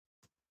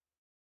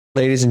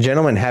Ladies and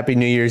gentlemen, happy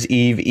New Year's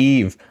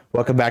Eve.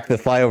 Welcome back to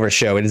the Flyover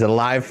Show. It is a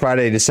live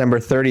Friday, December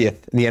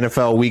 30th. The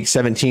NFL Week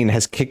 17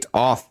 has kicked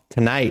off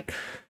tonight.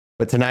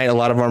 But tonight, a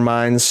lot of our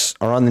minds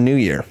are on the new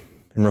year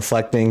and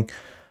reflecting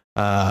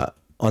on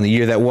the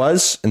year that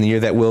was and the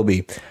year that will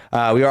be.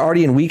 We are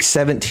already in Week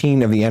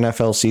 17 of the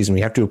NFL season.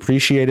 We have to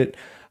appreciate it.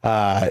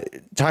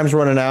 Time's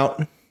running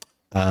out.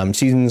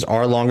 Seasons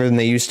are longer than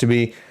they used to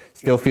be.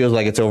 Still feels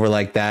like it's over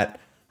like that.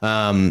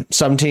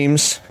 Some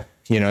teams...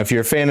 if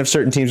you're a fan of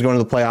certain teams going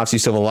to the playoffs, you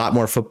still have a lot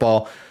more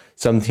football.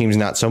 Some teams,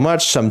 not so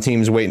much. Some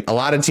teams waiting. A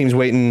lot of teams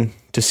waiting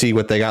to see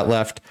what they got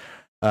left.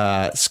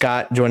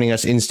 Scott joining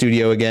us in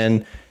studio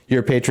again. You're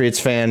a Patriots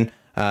fan.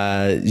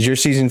 Does your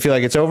season feel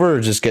like it's over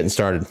or just getting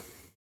started?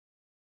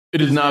 It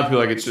does not feel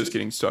like it's just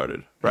getting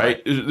started,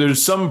 right?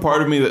 There's some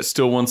part of me that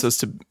still wants the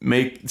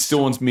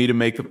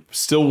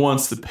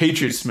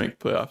Patriots to make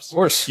the playoffs. Of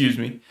course. Excuse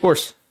me. Of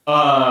course.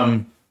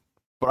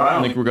 But I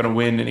don't think we're going to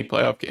win any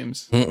playoff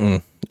games.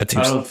 I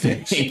don't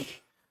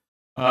think.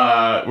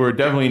 We're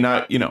definitely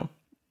not,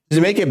 Does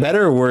it make it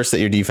better or worse that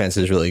your defense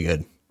is really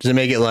good? Does it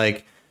make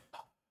it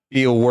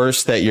feel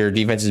worse that your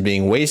defense is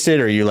being wasted,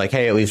 or you're like,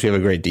 hey, at least we have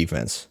a great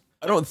defense?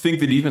 I don't think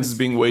the defense is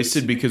being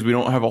wasted because we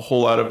don't have a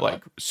whole lot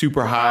of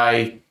super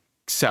high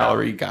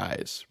salary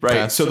guys, right?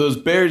 Yeah. So those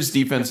Bears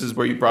defenses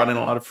where you brought in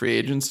a lot of free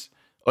agents,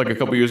 like a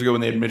couple years ago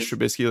when they had Mitch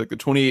Trubisky, like the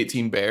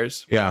 2018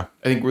 Bears. Yeah.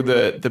 I think we're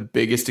the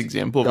biggest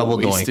example of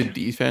Double a wasted doink.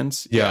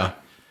 defense. Yeah.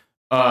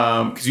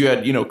 Because you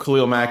had,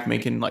 Khalil Mack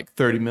making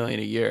 $30 million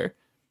a year.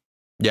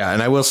 Yeah,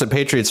 and I will say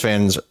Patriots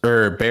fans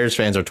or Bears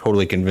fans are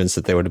totally convinced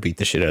that they would have beat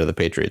the shit out of the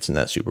Patriots in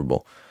that Super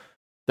Bowl.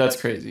 That's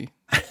crazy.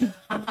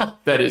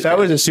 That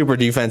was a super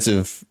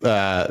defensive.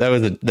 That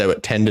was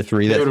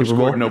 10-3. That Super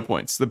Bowl. No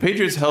points. The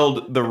Patriots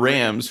held the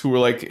Rams, who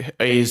were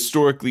a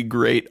historically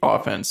great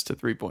offense, to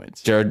 3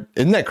 points.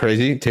 Isn't that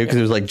crazy too? Because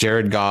it was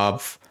Jared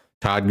Goff,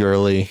 Todd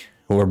Gurley,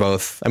 who were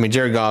both. I mean,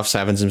 Jared Goff's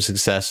having some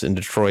success in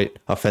Detroit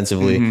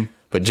offensively,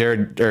 but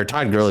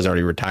Todd Gurley's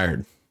already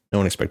retired. No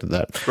one expected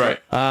that. Right.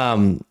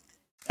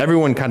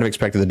 Everyone kind of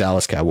expected the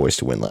Dallas Cowboys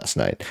to win last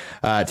night.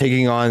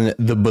 Taking on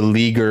the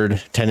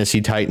beleaguered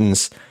Tennessee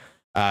Titans.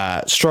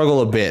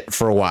 Struggle a bit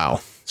for a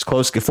while. It's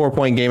close, a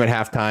 4-point game at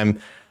halftime.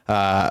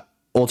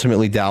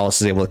 Ultimately, Dallas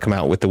is able to come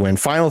out with the win.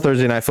 Final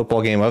Thursday night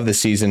football game of the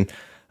season.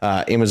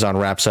 Amazon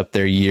wraps up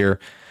their year.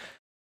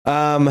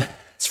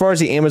 As far as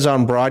the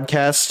Amazon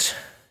broadcasting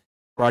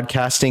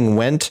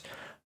went,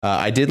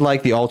 I did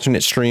like the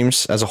alternate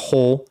streams as a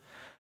whole.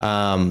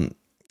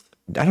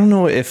 I don't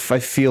know if I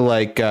feel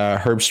like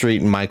Herb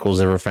Street and Michaels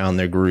ever found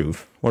their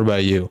groove. What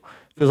about you?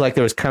 Feels like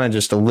there was kind of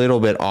just a little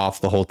bit off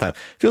the whole time.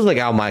 Feels like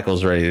Al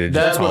Michaels ready to.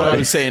 That's what I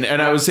was saying,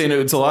 and I was saying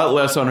it's a lot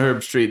less on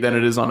Herb Street than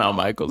it is on Al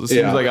Michaels. It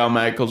seems like Al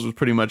Michaels was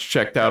pretty much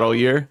checked out all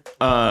year.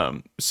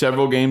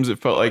 Several games it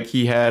felt like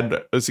he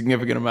had a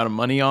significant amount of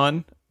money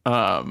on,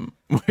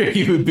 where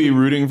he would be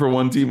rooting for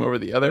one team over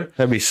the other.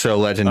 That'd be so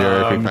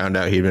legendary if we found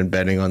out he'd been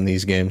betting on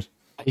these games.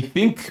 I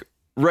think.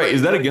 Right.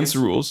 Is that against the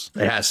rules?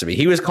 It has to be.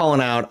 He was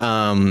calling out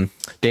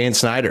Dan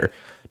Snyder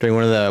during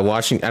one of the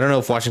Washington. I don't know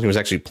if Washington was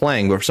actually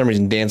playing, but for some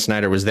reason Dan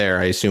Snyder was there.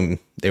 I assume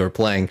they were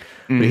playing.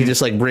 But he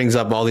just brings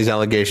up all these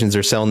allegations.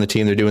 They're selling the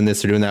team. They're doing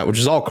this. They're doing that, which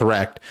is all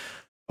correct.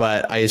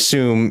 But I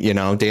assume,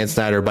 Dan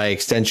Snyder by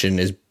extension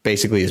is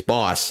basically his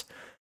boss.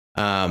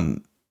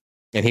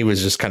 And he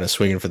was just kind of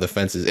swinging for the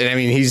fences. And I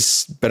mean,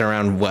 he's been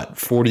around,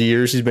 40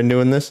 years he's been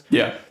doing this?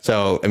 Yeah.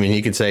 So, I mean,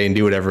 he could say and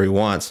do whatever he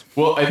wants.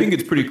 Well, I think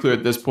it's pretty clear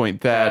at this point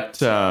that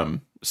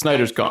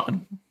Snyder's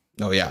gone.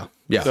 Oh, yeah.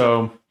 Yeah.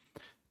 So,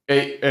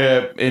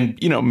 and,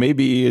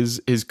 maybe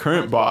his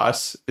current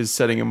boss is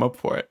setting him up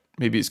for it.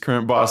 Maybe his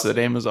current boss at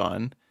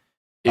Amazon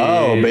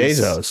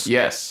Bezos.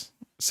 Yes.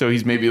 So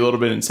he's maybe a little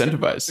bit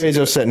incentivized.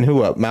 Bezos setting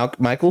who up?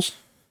 Michaels?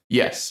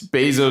 Yes.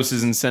 Bezos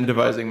is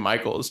incentivizing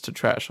Michaels to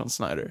trash on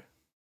Snyder.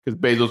 Because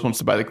Bezos wants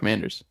to buy the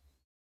Commanders.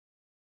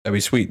 That'd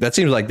be sweet. That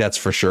seems like that's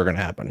for sure going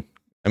to happen.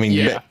 I mean,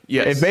 yes.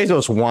 If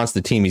Bezos wants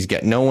the team he's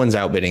getting, no one's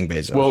outbidding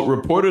Bezos. Well,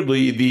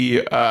 reportedly,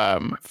 the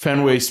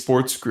Fenway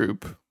Sports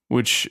Group,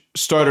 which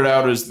started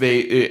out as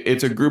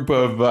it's a group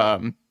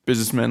of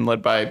businessmen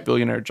led by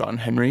billionaire John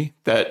Henry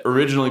that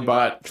originally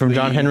bought... From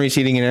John Henry's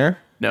Heating and Air?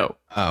 No.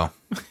 Oh.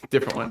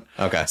 Different one.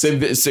 Okay.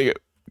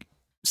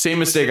 Same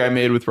mistake I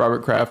made with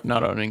Robert Kraft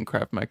not owning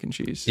Kraft mac and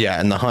cheese. Yeah,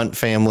 and the Hunt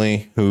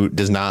family, who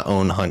does not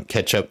own Hunt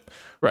ketchup.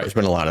 Right. There's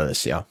been a lot of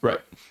this, yeah. Right.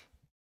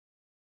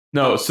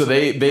 No, so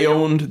they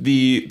owned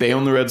the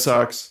Red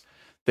Sox.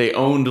 They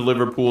owned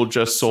Liverpool,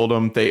 just sold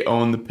them. They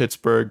own the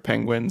Pittsburgh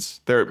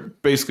Penguins. They're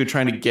basically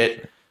trying to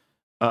get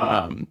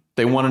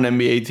they want an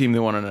NBA team, they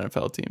want an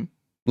NFL team.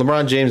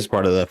 LeBron James is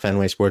part of the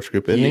Fenway Sports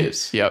Group, isn't he? He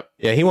is, yep.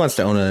 Yeah, he wants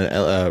to own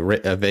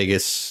a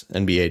Vegas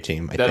NBA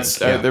team, I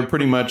think. They're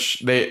pretty much,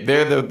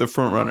 they're the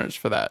front runners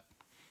for that.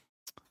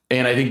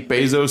 And I think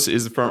Bezos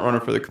is the front runner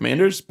for the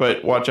Commanders,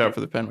 but watch out for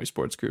the Fenway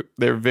Sports Group.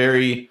 They're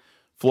very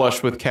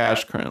flush with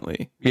cash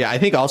currently. Yeah, I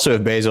think also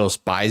if Bezos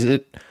buys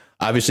it,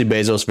 obviously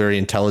Bezos, very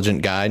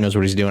intelligent guy, knows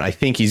what he's doing. I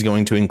think he's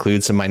going to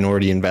include some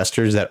minority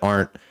investors that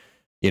aren't,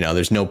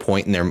 there's no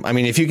point in there. I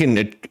mean, if you can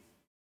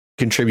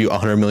contribute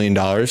 $100 million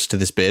to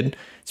this bid.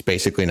 It's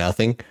basically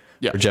nothing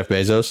for Jeff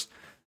Bezos.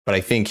 But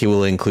I think he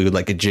will include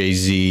like a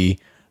Jay-Z,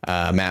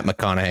 Matt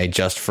McConaughey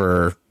just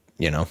for,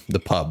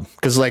 the pub.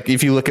 Because like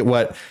if you look at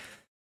what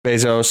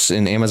Bezos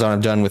and Amazon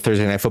have done with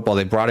Thursday Night Football,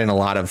 they brought in a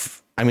lot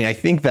of, I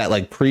think that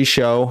like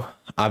pre-show,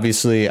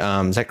 obviously,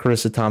 is that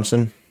Carissa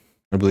Thompson?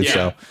 I believe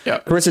so. Yeah.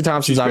 Carissa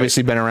Thompson's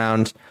obviously been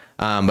around,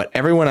 but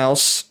everyone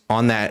else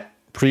on that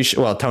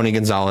pre-show, well, Tony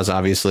Gonzalez,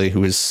 obviously,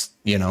 who was,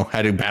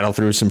 had to battle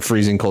through some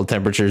freezing cold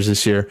temperatures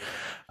this year.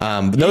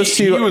 Those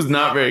two, he was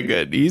not very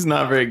good. He's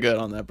not very good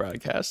on that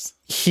broadcast.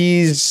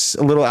 He's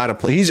a little out of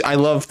place. I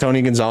love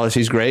Tony Gonzalez.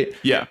 He's great.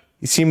 Yeah.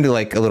 He seemed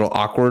like a little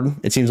awkward.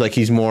 It seems like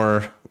he's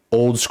more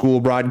old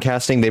school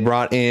broadcasting. They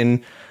brought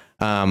in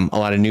a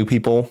lot of new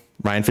people.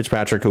 Ryan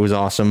Fitzpatrick, who was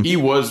awesome. He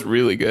was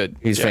really good.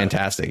 He's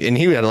fantastic. And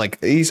he had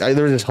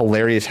there was this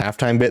hilarious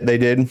halftime bit they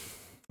did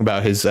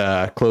about his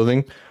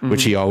clothing,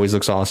 which he always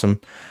looks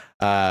awesome.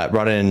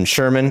 Brought in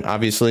Sherman,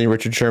 obviously,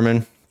 Richard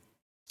Sherman,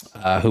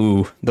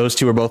 who those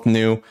two are both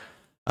new.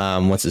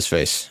 What's his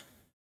face?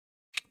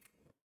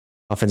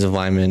 Offensive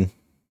lineman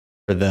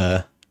for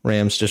the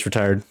Rams, just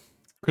retired.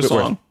 Chris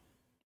Long.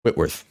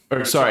 Whitworth.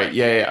 Or sorry,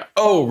 yeah.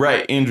 Oh,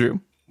 right, Andrew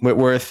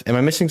Whitworth. Am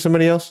I missing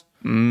somebody else?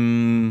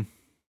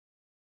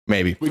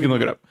 Maybe we can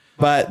look it up.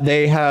 But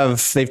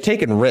they've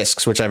taken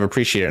risks, which I've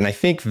appreciated, and I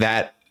think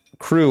that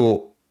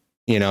crew,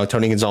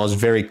 Tony Gonzalez is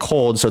very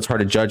cold, so it's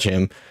hard to judge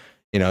him.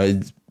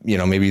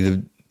 Maybe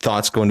the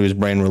thoughts go into his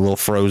brain were a little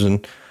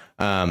frozen,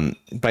 but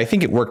I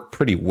think it worked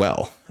pretty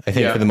well. I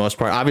think for the most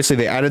part. Obviously,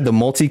 they added the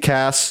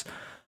multicast.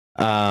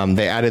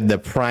 They added the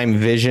Prime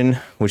Vision,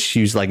 which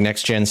used like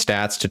next gen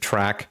stats to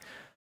track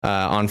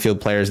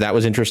on-field players. That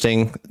was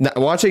interesting.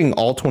 Watching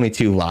all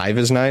 22 live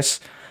is nice.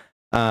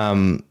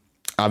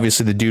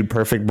 Obviously the Dude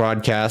Perfect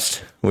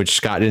broadcast, which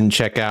Scott didn't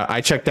check out. I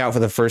checked out for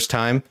the first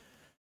time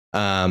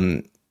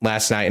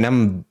last night, and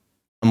I'm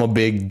a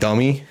big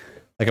dummy.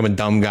 Like I'm a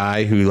dumb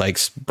guy who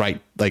likes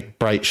bright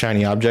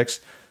shiny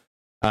objects.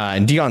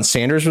 And Deion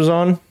Sanders was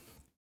on,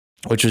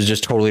 which was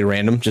just totally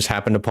random. Just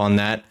happened upon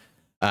that.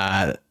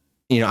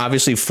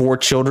 Obviously 4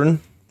 children,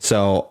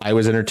 so I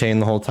was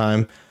entertained the whole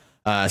time.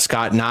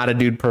 Scott, not a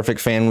Dude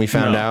Perfect fan, we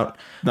found out.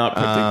 Not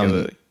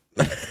particularly.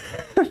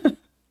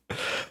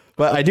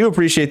 But I do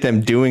appreciate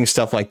them doing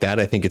stuff like that.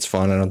 I think it's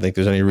fun. I don't think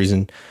there's any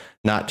reason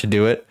not to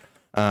do it.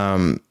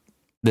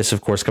 This, of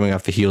course, coming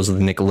off the heels of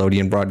the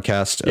Nickelodeon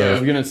broadcast. Yeah, I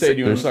was going to say, do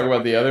you want to talk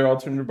about the other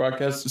alternative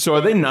broadcasts? So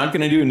are they not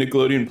going to do a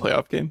Nickelodeon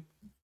playoff game?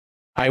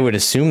 I would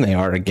assume they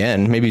are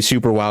again. Maybe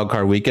Super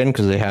Wildcard Weekend,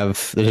 because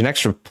there's an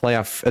extra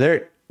playoff. Are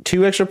there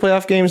 2 extra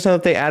playoff games now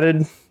that they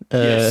added?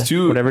 Yes,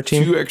 2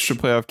 team? extra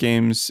playoff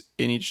games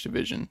in each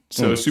division.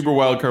 So Super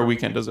Wildcard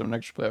Weekend does have an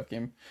extra playoff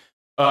game.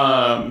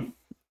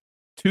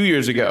 2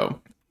 years ago,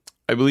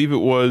 I believe it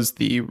was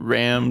the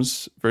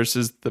Rams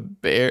versus the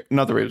Bears,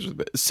 not the Raiders,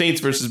 the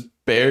Saints versus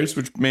Bears,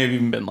 which may have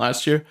even been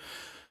last year.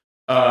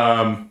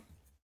 My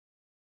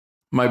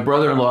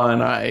brother-in-law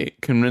and I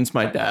convinced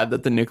my dad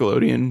that the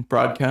Nickelodeon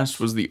broadcast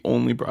was the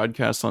only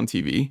broadcast on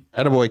TV.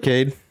 Attaboy,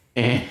 Cade.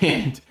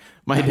 And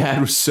my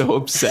dad was so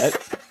upset.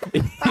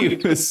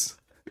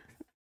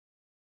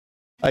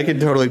 I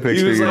can totally picture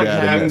he was your like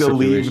dad having in that to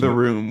leave situation. the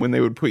room when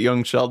they would put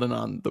Young Sheldon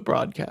on the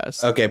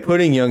broadcast. Okay,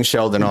 putting Young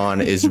Sheldon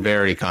on is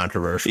very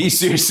controversial. He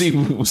seriously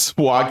was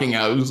walking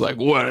out. He was like,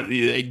 "What are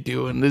they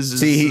doing?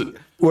 This is."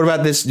 What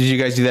about this? Did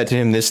you guys do that to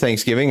him this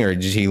Thanksgiving, or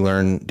did he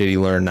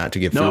learn not to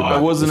give food? No,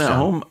 I wasn't at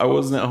home. I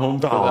wasn't at home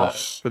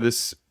for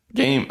this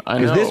game. I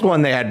know. This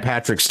one they had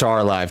Patrick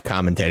Starr live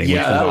commentating. Yeah, which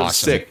was that was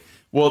awesome. sick.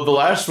 Well, the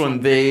last one,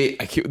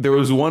 there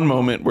was one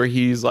moment where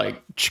he's like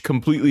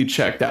completely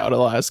checked out of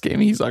the last game.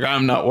 He's like,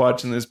 I'm not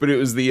watching this. But it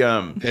was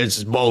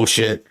it's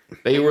bullshit.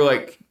 They were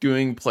like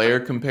doing player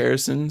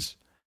comparisons.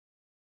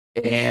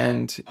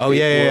 And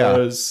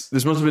this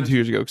must have been 2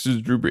 years ago because it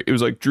was Drew Brees. It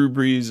was like Drew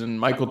Brees and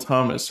Michael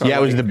Thomas. Yeah,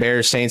 it was the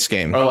Bears Saints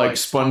game. Or like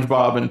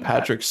SpongeBob and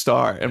Patrick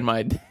Starr. And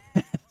it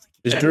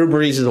was Drew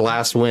Brees'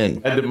 last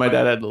win. My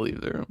dad had to leave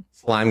the room.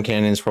 Slime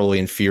cannons probably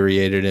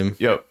infuriated him.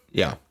 Yep.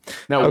 Yeah.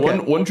 Now,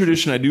 one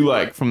tradition I do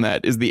like from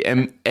that is the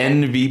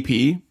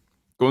MVP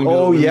going to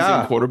the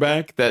losing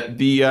quarterback. That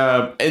the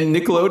and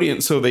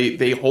Nickelodeon, so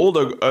they hold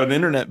an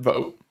internet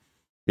vote.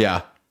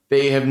 Yeah,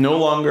 they have no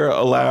longer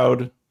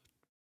allowed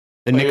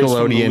the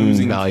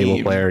Nickelodeon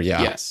valuable player.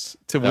 Yeah, yes,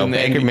 to win.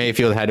 Baker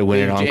Mayfield had to win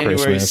it on January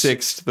Christmas.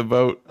 6th, the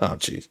vote. Oh,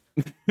 jeez.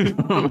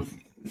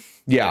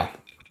 Yeah.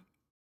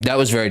 That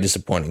was very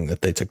disappointing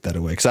that they took that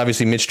away because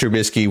obviously Mitch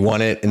Trubisky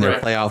won it in their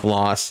playoff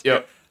loss.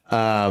 Yep.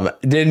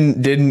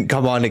 Didn't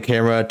come on to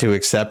camera to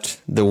accept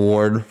the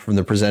award from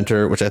the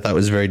presenter, which I thought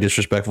was very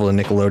disrespectful to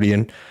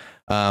Nickelodeon.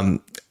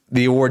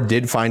 The award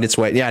did find its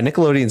way. Yeah,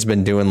 Nickelodeon's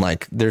been doing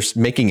they're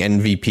making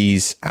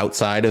MVPs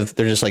outside of,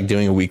 they're just like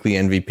doing a weekly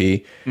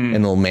MVP and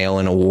they'll mail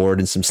an award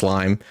and some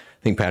slime.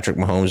 I think Patrick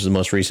Mahomes is the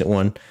most recent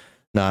one,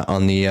 not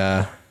on the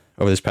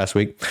over this past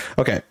week.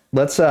 Okay,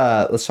 let's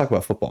talk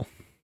about football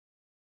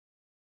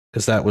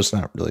because that was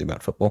not really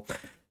about football.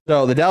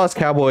 So the Dallas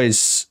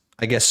Cowboys,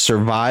 I guess,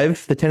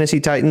 survive the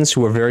Tennessee Titans,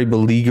 who are very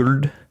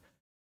beleaguered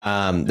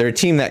They're a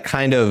team that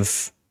kind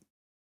of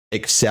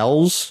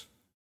excels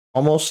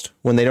almost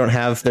when they don't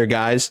have their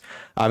guys.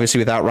 Obviously,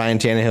 without Ryan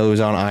Tannehill, who's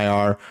on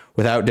IR,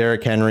 without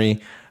Derrick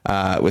Henry,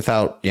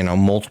 without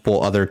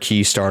multiple other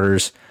key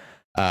starters,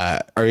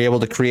 are able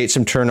to create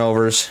some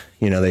turnovers.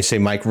 They say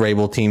Mike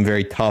Vrabel team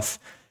very tough,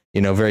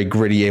 very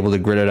gritty, able to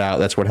grit it out.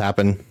 That's what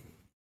happened.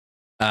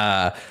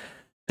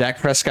 Dak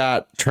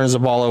Prescott turns the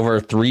ball over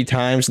 3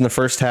 times in the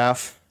first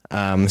half.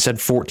 Said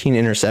 14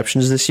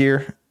 interceptions this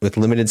year with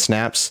limited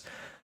snaps,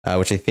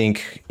 which I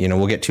think,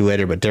 we'll get to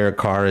later, but Derrick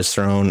Carr has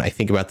thrown, I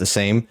think, about the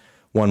same,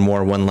 one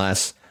more, one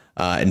less,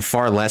 and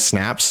far less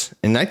snaps.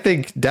 And I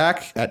think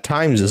Dak at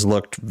times has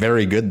looked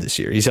very good this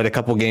year. He's had a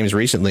couple games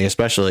recently,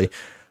 especially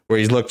where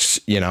he's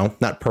looked,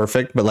 not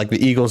perfect, but like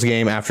the Eagles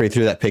game after he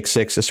threw that pick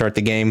 6 to start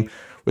the game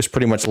was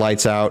pretty much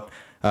lights out.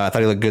 I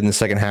thought he looked good in the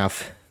second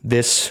half.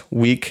 This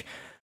week,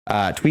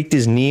 tweaked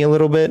his knee a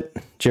little bit,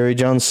 Jerry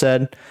Jones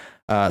said.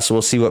 So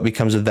we'll see what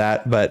becomes of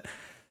that. But,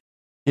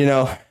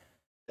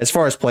 as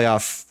far as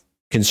playoff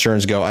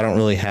concerns go, I don't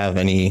really have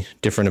any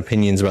different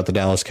opinions about the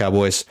Dallas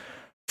Cowboys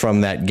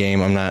from that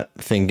game. I'm not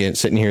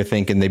sitting here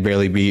thinking they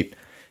barely beat,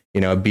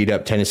 a beat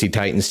up Tennessee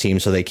Titans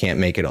team, so they can't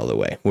make it all the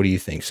way. What do you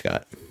think,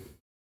 Scott?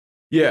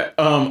 Yeah,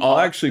 I'll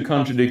actually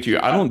contradict you.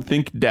 I don't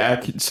think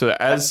Dak, so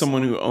as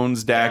someone who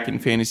owns Dak in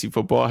fantasy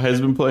football, has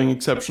been playing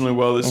exceptionally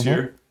well this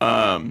year.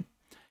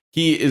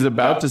 He is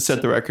about to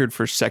set the record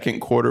for second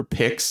quarter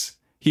picks.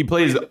 He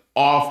plays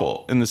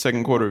awful in the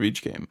second quarter of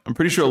each game. I'm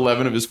pretty sure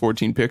 11 of his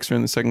 14 picks are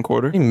in the second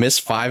quarter. He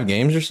missed 5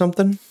 games or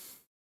something?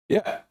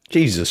 Yeah.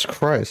 Jesus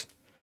Christ.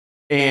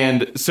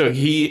 And so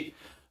he...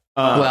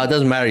 well, it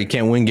doesn't matter. You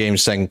can't win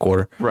games second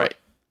quarter. Right.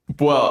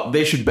 Well,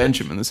 they should bench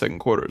him in the second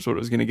quarter is what I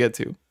was going to get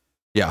to.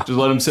 Yeah. Just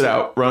let him sit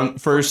out. Run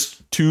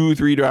first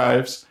 2-3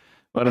 drives.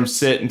 Let him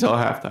sit until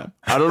halftime.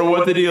 I don't know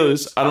what the deal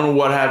is. I don't know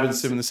what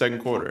happens to him in the second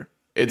quarter.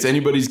 It's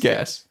anybody's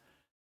guess.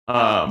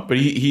 But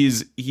he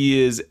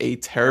is a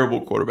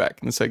terrible quarterback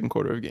in the second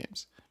quarter of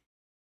games.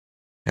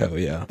 Hell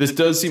yeah. This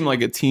does seem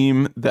like a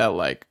team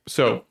that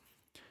so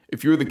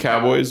if you were the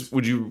Cowboys,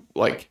 would you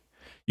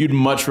you'd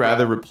much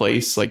rather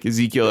replace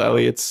Ezekiel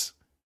Elliott's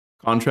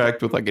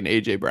contract with an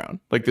AJ Brown?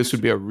 This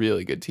would be a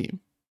really good team.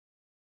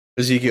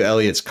 Ezekiel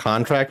Elliott's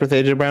contract with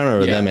AJ Brown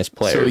or them as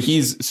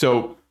players?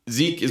 So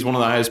Zeke is one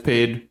of the highest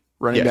paid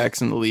running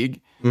backs in the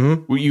league.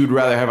 Mm-hmm. You'd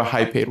rather have a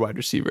high paid wide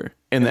receiver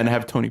and then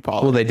have Tony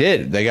Pollard. Well, they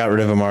did. They got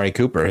rid of Amari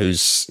Cooper,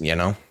 who's,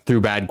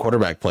 through bad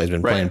quarterback plays,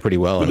 been playing pretty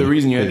well. But the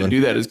reason you had to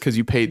do that is because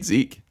you paid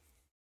Zeke.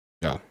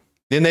 Yeah.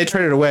 Then they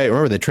traded away.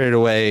 Remember, they traded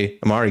away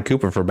Amari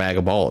Cooper for a bag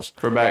of balls.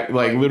 For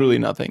literally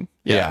nothing.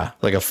 Yeah.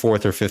 Like a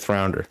 4th or 5th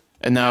rounder.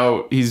 And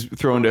now he's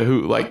thrown to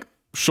who?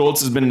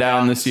 Schultz has been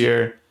down this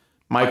year.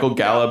 Michael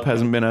Gallup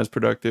hasn't been as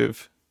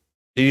productive.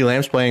 CeeDee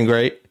Lamb's playing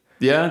great.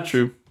 Yeah,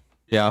 true.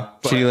 Yeah.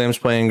 CeeDee Lamb's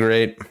playing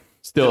great.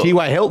 Still,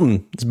 T.Y.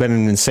 Hilton has been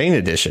an insane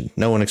addition.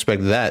 No one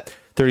expected that.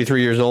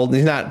 33 years old.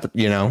 He's not,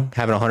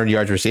 having 100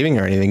 yards receiving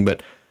or anything,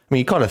 but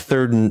he caught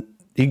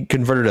he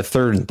converted a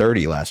 3rd and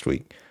 30 last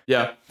week.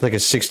 Yeah. It's like a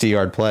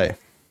 60-yard play.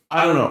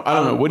 I don't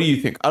know. What do you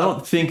think? I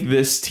don't think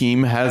this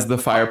team has the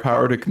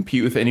firepower to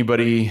compete with any of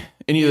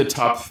the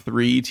top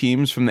 3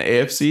 teams from the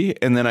AFC.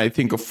 And then I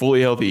think a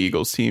fully healthy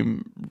Eagles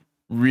team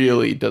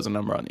really does a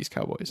number on these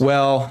Cowboys.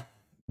 Well,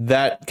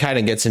 that kind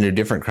of gets into a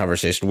different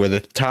conversation where the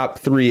top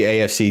 3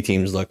 AFC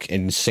teams look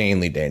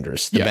insanely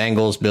dangerous. The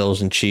Bengals,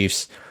 Bills, and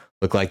Chiefs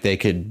look like they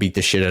could beat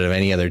the shit out of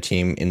any other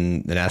team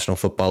in the National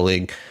Football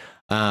League.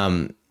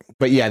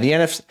 But yeah, the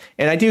NFC,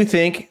 and I do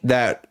think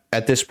that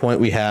at this point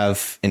we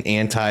have an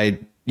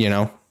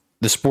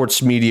the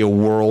sports media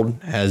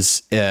world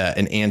has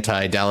an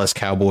anti-Dallas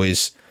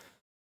Cowboys,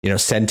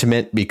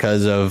 sentiment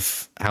because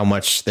of how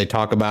much they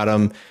talk about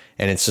them.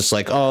 And it's just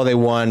oh, they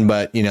won,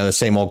 but, the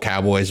same old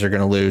Cowboys are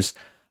going to lose.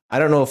 I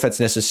don't know if that's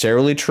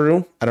necessarily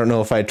true. I don't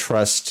know if I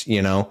trust,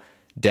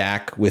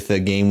 Dak with a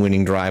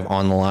game-winning drive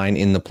on the line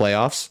in the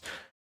playoffs.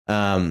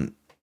 But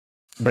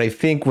I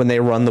think when they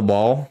run the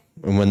ball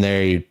and when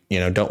they,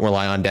 don't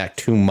rely on Dak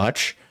too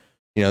much,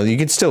 you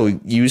can still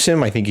use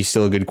him. I think he's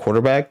still a good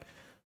quarterback.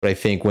 But I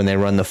think when they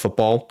run the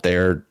football,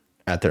 they're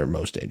at their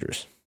most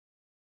dangerous.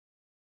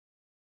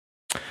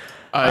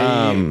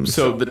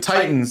 So the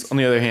Titans, on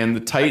the other hand,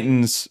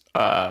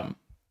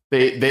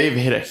 they've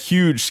hit a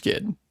huge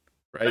skid,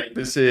 right?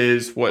 This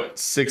is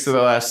 6 of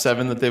the last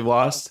 7 that they've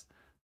lost.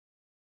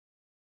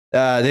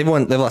 They've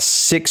lost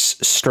 6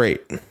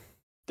 straight.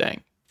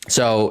 Dang.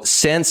 So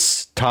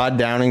since Todd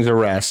Downing's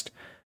arrest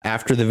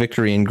after the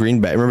victory in Green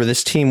Bay, remember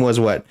this team was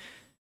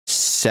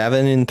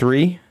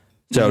 7-3.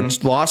 So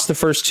lost the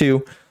first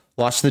 2,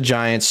 lost to the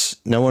Giants.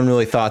 No one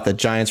really thought that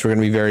Giants were going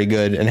to be very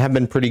good and have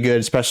been pretty good,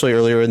 especially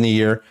earlier in the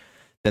year.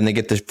 Then they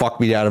get the fuck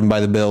beat out of them by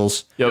the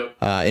Bills. Yep.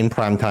 In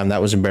prime time.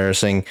 That was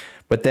embarrassing.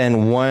 But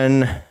then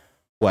won,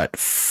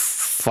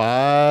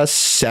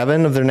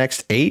 7 of their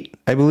next 8,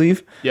 I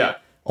believe. Yeah.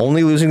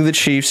 Only losing to the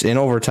Chiefs in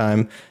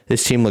overtime.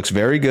 This team looks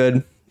very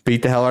good.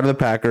 Beat the hell out of the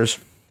Packers.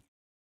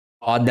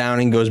 Todd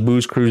Downing goes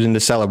booze cruising to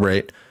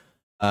celebrate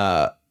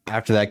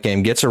after that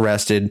game. Gets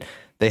arrested.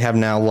 they have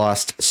now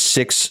lost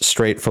 6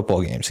 straight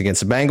football games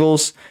against the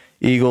Bengals,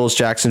 Eagles,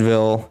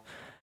 Jacksonville,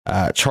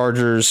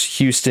 Chargers,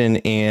 Houston,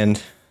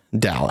 and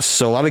Dallas.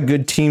 So a lot of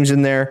good teams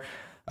in there,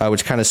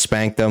 which kind of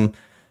spanked them.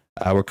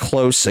 We're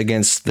close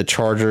against the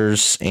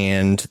Chargers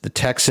and the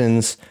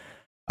Texans.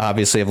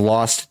 Obviously have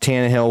lost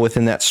Tannehill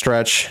within that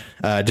stretch.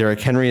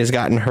 Derrick Henry has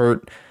gotten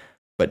hurt,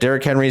 but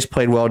Derrick Henry has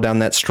played well down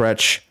that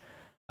stretch.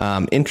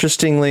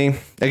 Interestingly,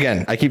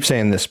 again, I keep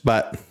saying this,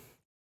 but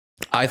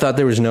I thought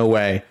there was no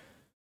way.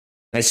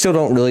 I still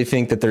don't really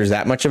think that there's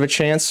that much of a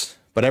chance,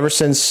 but ever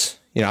since,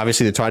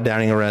 obviously the Todd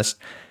Downing arrest,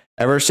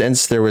 ever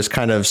since there was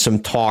kind of some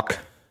talk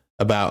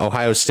about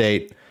Ohio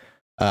State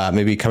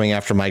maybe coming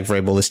after Mike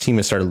Vrabel, this team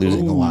has started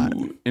losing a lot.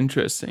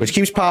 Interesting. Which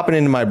keeps popping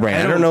into my brain.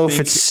 I don't know if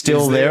it's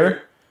still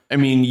there. I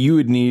mean, you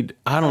would need,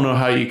 I don't know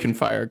how you can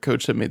fire a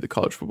coach that made the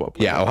college football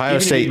playoff. Yeah, Ohio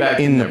State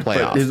in the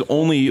playoffs. His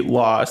only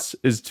loss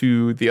is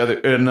to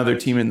another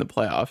team in the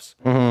playoffs.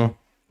 Mm-hmm.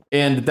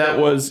 And that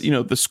was,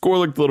 the score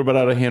looked a little bit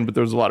out of hand, but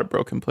there was a lot of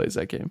broken plays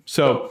that game.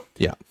 So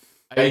yeah,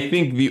 I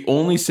think the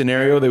only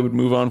scenario they would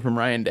move on from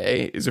Ryan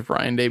Day is if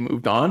Ryan Day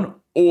moved on,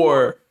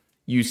 or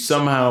you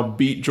somehow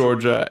beat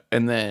Georgia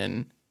and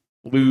then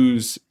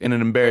lose in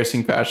an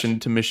embarrassing fashion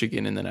to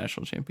Michigan in the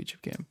national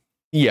championship game.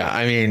 Yeah,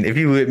 I mean, if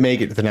you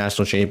make it to the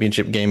national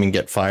championship game and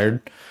get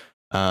fired,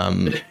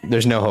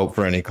 there's no hope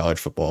for any college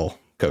football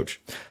coach.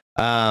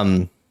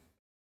 I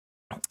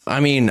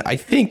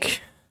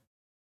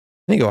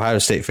think Ohio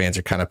State fans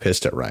are kind of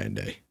pissed at Ryan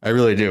Day. I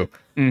really do.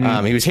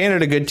 Mm-hmm. He was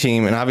handed a good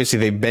team, and obviously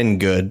they've been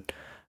good.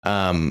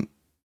 But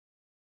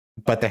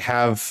they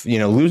have,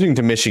 losing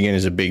to Michigan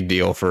is a big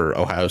deal for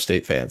Ohio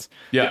State fans.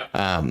 Yeah.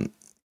 And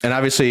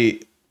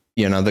obviously,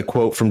 the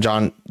quote from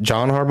John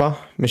Harbaugh,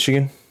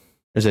 Michigan,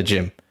 or is that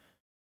Jim?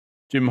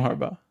 Jim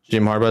Harbaugh.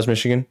 Jim Harbaugh's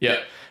Michigan. Yeah.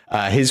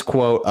 His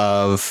quote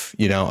of,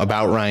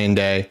 about Ryan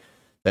Day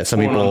that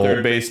some people on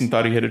third base and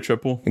thought he hit a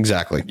triple.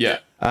 Exactly. Yeah.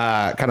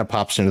 Kind of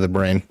pops into the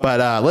brain.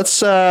 But let's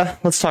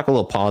talk a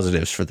little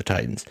positives for the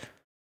Titans.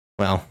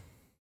 Well,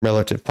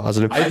 relative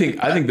positive. I think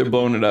they're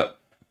blowing it up.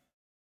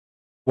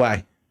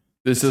 Why?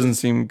 This doesn't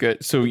seem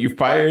good. So you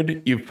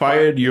fired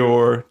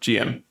your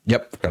GM.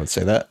 Yep, I would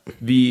say that.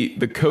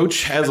 The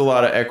coach has a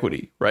lot of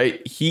equity,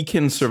 right? He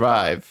can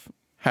survive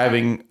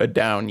having a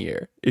down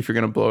year if you're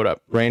going to blow it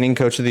up. Reigning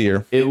coach of the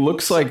year. It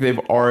looks like they've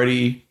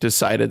already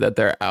decided that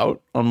they're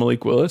out on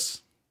Malik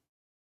Willis.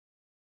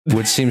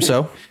 Would seem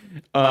so.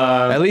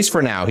 At least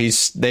for now.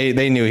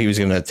 They knew he was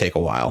going to take a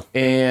while.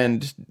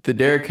 And the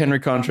Derrick Henry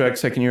contract,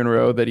 second year in a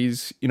row that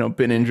he's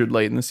been injured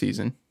late in the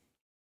season.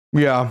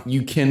 Yeah.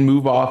 You can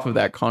move off of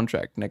that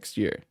contract next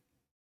year.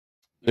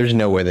 There's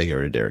no way they get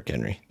rid of Derrick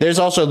Henry. There's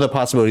also the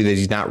possibility that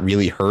he's not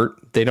really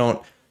hurt. They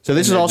don't. So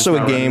this is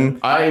also a game.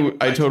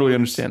 I totally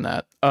understand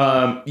that.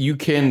 You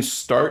can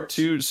start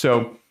to.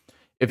 So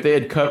if they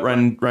had cut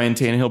Ryan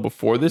Tannehill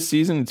before this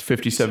season, it's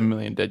 $57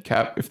 million dead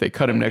cap. If they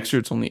cut him next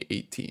year, it's only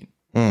 18.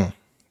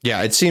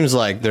 Yeah, it seems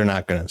like they're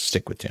not going to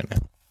stick with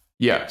Tannehill.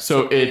 Yeah,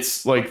 so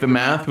it's like the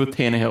math with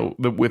Tannehill,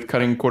 with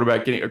cutting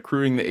quarterback,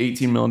 accruing the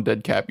 18 million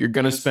dead cap. You're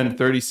going to spend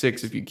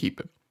 36 if you keep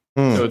him.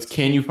 So it's,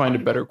 can you find a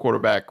better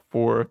quarterback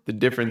for the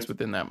difference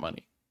within that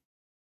money?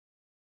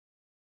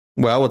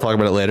 Well, we'll talk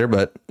about it later,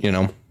 but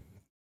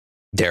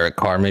Derrick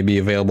Carr may be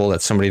available.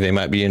 That's somebody they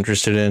might be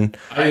interested in.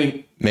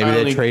 Maybe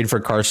they trade for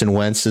Carson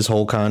Wentz his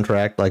whole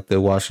contract, like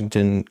the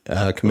Washington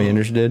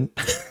Commanders did.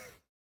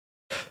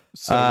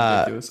 So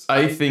ridiculous.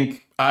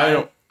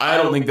 I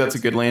don't think that's a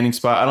good landing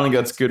spot. I don't think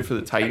that's good for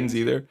the Titans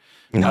either.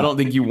 No. I don't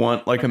think you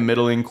want like a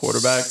middling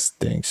quarterback.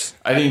 Stinks.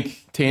 I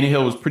think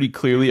Tannehill was pretty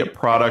clearly a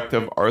product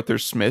of Arthur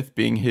Smith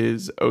being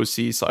his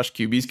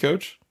OC/QB's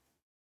coach.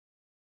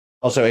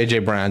 Also,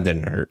 AJ Brown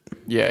didn't hurt.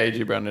 Yeah,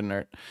 AJ Brown didn't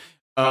hurt.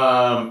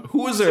 Who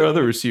was their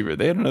other receiver?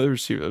 They had another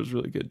receiver that was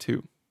really good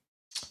too.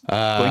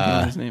 Blanking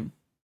on his name.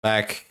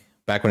 Back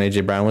when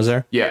AJ Brown was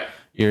there? Yeah.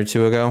 A year or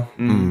two ago?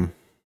 I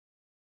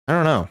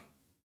don't know.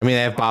 I mean,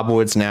 they have Bob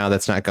Woods now.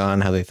 That's not gone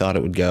how they thought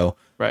it would go.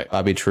 Right.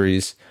 Bobby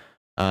Trees.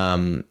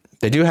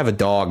 They do have a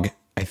dog,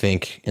 I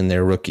think, in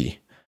their rookie,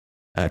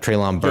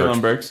 Treylon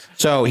Burks.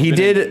 So he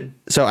did.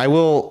 So I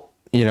will,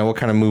 we'll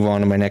kind of move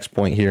on to my next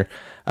point here.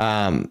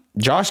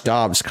 Josh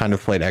Dobbs kind of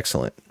played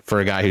excellent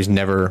for a guy who's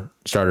never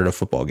started a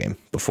football game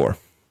before.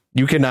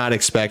 You cannot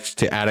expect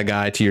to add a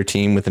guy to your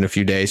team within a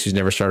few days who's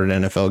never started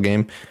an NFL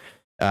game,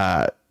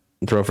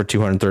 throw for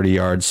 230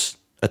 yards,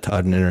 a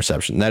touchdown, an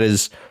interception. That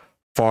is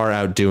far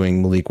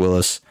outdoing Malik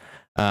Willis.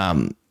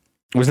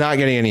 Was not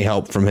getting any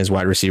help from his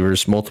wide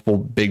receivers. Multiple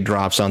big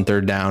drops on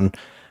third down.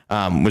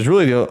 Was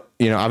really,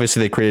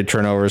 obviously they created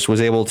turnovers.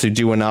 Was able to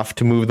do enough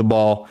to move the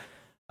ball.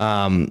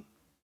 Is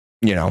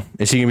he going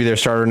to be their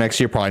starter next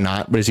year? Probably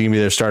not. But is he going to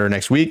be their starter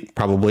next week?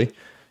 Probably.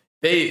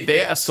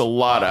 They asked a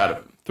lot out of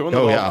him. Throwing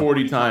the ball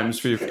 40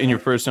 times in your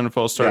first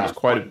NFL start is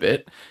quite a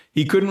bit.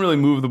 He couldn't really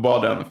move the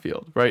ball down the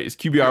field, right? His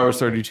QBR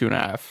was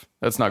 32.5.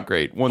 That's not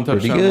great. One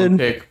touchdown, one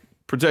pick.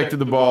 Protected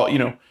the ball,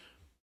 throwing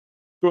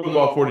the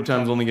ball 40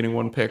 times, only getting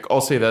one pick.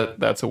 I'll say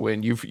that's a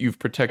win. You've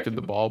protected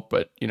the ball,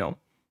 but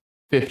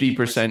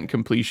 50%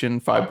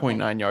 completion,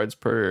 5.9 yards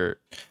per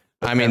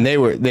I mean,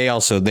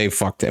 they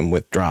fucked him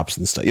with drops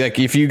and stuff. Like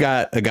if you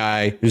got a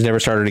guy who's never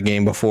started a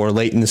game before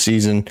late in the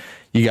season,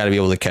 you got to be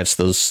able to catch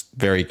those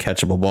very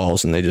catchable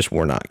balls, and they just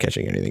were not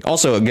catching anything.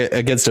 Also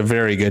against a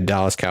very good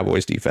Dallas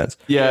Cowboys defense.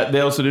 Yeah,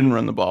 they also didn't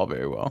run the ball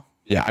very well.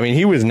 Yeah, I mean,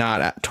 he was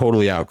not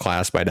totally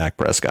outclassed by Dak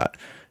Prescott.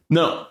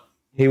 No.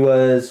 He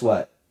was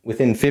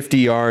within 50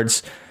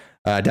 yards.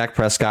 Dak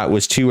Prescott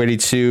was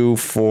 282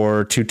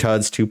 for 2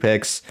 tuds, 2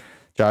 picks.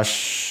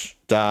 Josh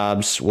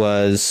Dobbs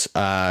was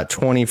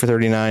 20 for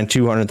 39,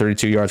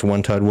 232 yards,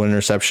 1 tud, 1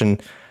 interception.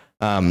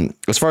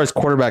 As far as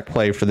quarterback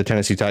play for the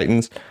Tennessee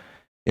Titans,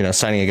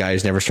 signing a guy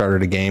who's never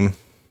started a game,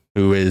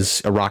 who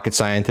is a rocket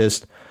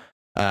scientist,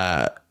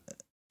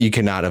 you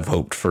cannot have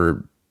hoped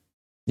for,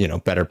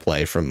 better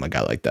play from a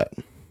guy like that.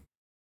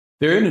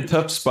 They're in a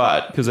tough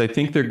spot because I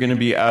think they're going to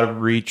be out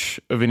of reach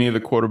of any of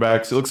the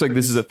quarterbacks. It looks like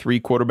this is a 3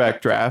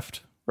 quarterback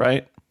draft,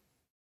 right?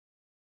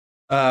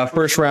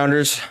 First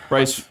rounders.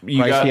 Bryce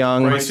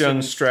Young,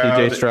 Stroud,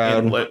 CJ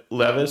Stroud, and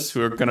Levis,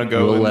 who are going to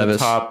go in the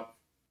top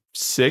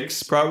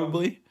 6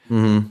 probably.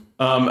 Mm-hmm.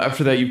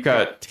 After that, you've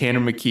got Tanner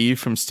McKee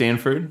from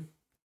Stanford.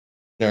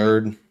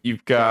 Nerd.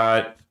 You've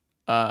got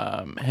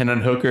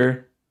Hendon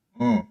Hooker.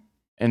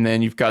 And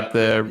then you've got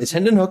Is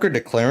Hendon Hooker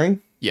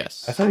declaring?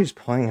 Yes. I thought he was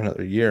playing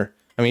another year.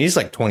 I mean, he's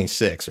like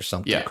 26 or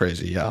something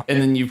crazy. Yeah.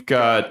 And then you've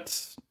got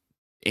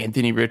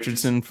Anthony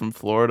Richardson from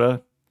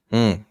Florida.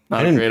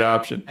 Not a great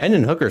option.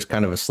 Hendon Hooker's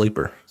kind of a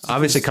sleeper.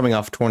 Obviously coming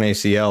off torn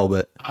ACL,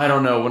 but I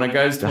don't know. When a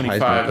guy's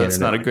 25, that's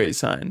not a great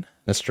sign.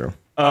 That's true.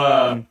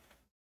 Yeah,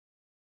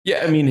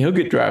 I mean, he'll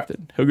get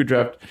drafted.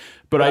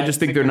 But I just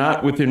think they're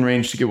not within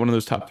range to get one of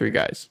those top 3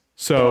 guys.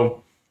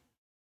 So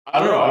I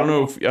don't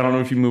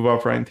know if you move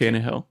off Ryan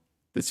Tannehill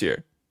this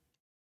year,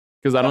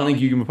 because I don't think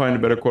you can find a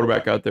better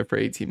quarterback out there for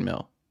 18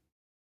 mil.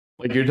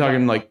 Like you're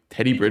talking like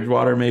Teddy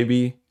Bridgewater,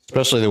 maybe.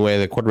 Especially the way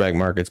the quarterback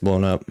market's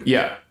blown up.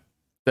 Yeah.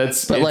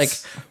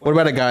 What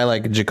about a guy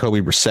like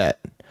Jacoby Brissett,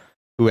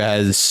 who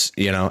has,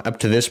 up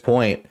to this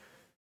point,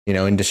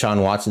 in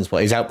Deshaun Watson's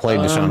play, he's outplayed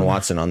Deshaun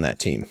Watson on that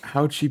team.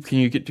 How cheap can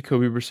you get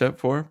Jacoby Brissett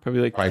for?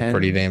 Probably 10.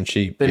 Pretty damn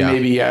cheap. Then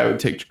maybe I would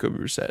take Jacoby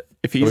Brissett.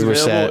 If he's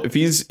available,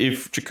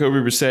 if Jacoby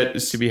Brissett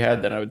is to be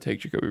had, then I would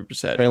take Jacoby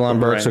Brissett. Treylon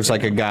Burks looks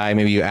like a guy.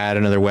 Maybe you add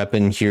another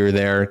weapon here or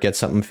there, get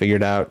something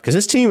figured out. Because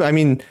this team, I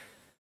mean,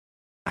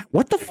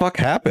 what the fuck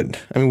happened?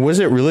 I mean, was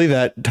it really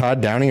that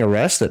Todd Downing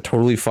arrest that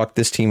totally fucked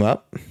this team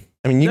up?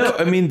 I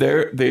mean,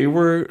 they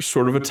were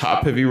sort of a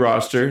top-heavy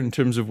roster in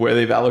terms of where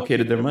they've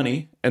allocated their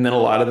money, and then a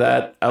lot of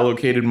that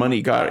allocated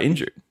money got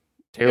injured.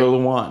 Taylor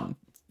Lewan,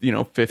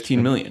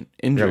 $15 million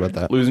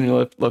injured, losing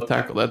your left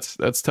tackle.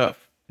 That's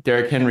tough.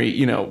 Derrick Henry,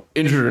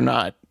 injured or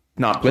not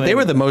playing. But they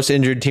were the most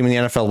injured team in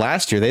the NFL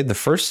last year. They had the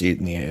first seed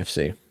in the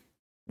AFC.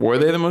 Were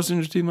they the most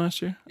injured team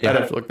last year? Yeah. I'd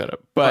have to look that up.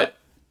 But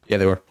yeah,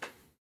 they were.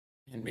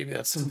 And maybe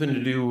that's something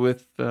to do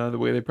with the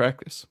way they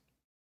practice.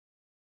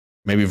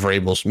 Maybe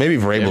Vrabel's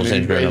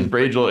injured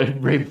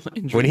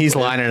him. When he's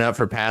lining up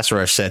for pass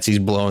rush sets, he's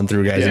blowing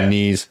through guys'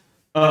 knees.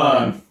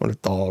 What a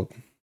dog.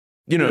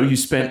 You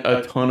spent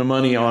a ton of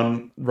money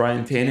on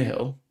Ryan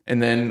Tannehill,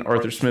 and then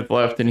Arthur Smith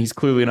left, and he's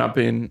clearly not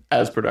been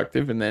as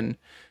productive. And then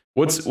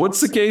what's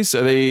the case?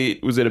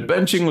 Was it a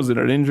benching? Was it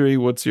an injury?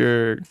 What's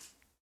your...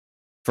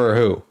 For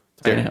who?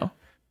 Tannehill.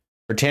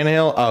 For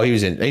Tannehill? Oh,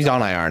 he's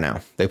on IR now.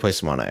 They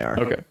placed him on IR.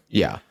 Okay.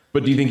 Yeah.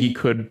 But do you think he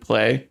could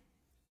play?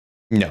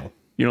 No.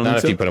 You don't Not think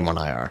if so? you put him on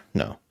IR.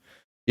 No.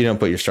 You don't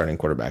put your starting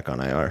quarterback on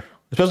IR.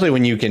 Especially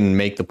when you can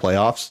make the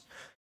playoffs.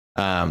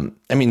 I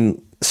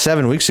mean,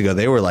 7 weeks ago,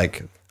 they were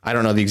like, I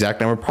don't know the exact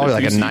number, probably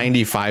like a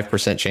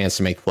 95% chance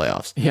to make the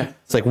playoffs. Yeah.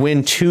 It's like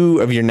win 2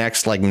 of your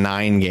next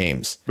 9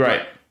 games.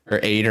 Right.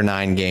 Or 8 or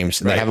 9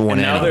 games. Right. They haven't won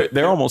any. Now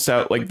they're almost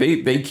out. Like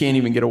they can't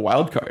even get a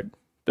wild card.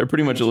 They're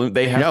pretty much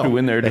they have to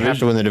win their division. They have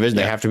to win the division.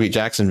 Yeah. They have to beat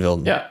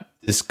Jacksonville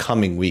this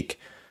coming week,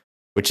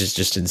 which is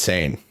just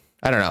insane.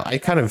 I don't know.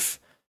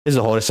 This is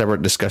a whole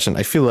separate discussion.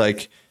 I feel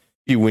like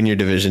you win your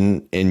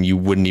division and you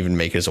wouldn't even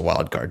make it as a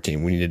wild card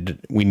team.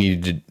 We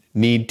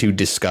need to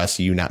discuss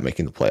you not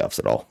making the playoffs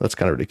at all. That's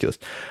kind of ridiculous.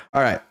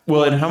 All right.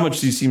 Well, and how much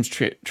do these teams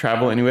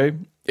travel anyway?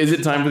 Is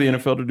it time for the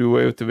NFL to do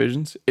away with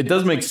divisions? It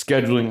does make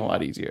scheduling a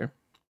lot easier.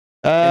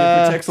 And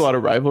it protects a lot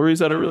of rivalries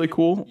that are really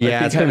cool.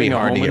 Yeah, it's going to be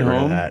hard to get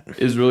rid of that.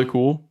 Is really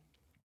cool.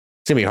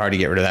 It's going to be hard to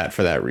get rid of that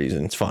for that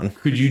reason. It's fun.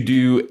 Could you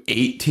do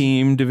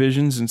 8-team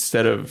divisions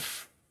instead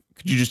of...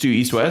 Could you just do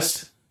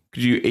East-West?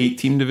 Could you do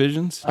 8-team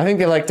divisions? I think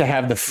they like to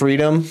have the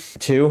freedom,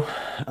 too,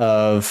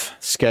 of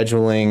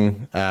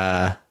scheduling.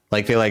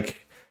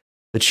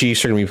 The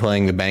Chiefs are going to be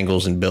playing the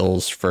Bengals and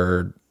Bills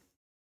for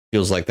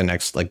feels like the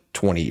next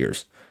 20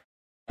 years.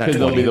 Because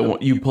they'll be the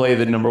one, you play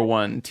the number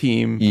 1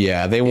 team.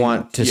 Yeah, they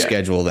want to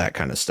schedule that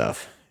kind of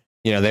stuff.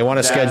 They want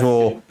to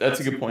schedule.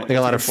 That's a good point. They got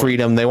a lot of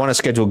freedom. They want to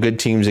schedule good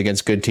teams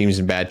against good teams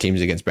and bad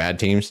teams against bad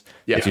teams.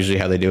 Yeah. That's usually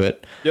how they do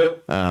it.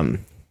 Yep.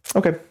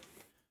 Okay.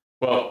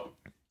 Well,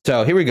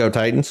 so here we go,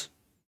 Titans.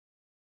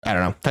 I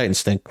don't know. Titans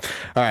stink.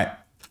 All right.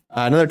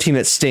 Another team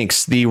that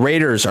stinks. The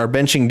Raiders are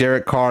benching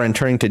Derrick Carr and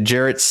turning to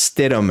Jarrett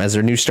Stidham as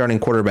their new starting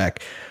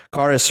quarterback.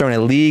 Carr has thrown a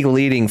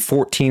league-leading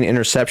 14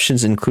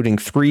 interceptions, including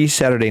 3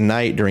 Saturday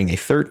night during a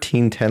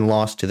 13-10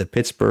 loss to the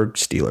Pittsburgh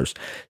Steelers.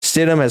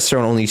 Stidham has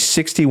thrown only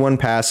 61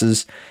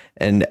 passes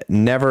and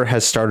never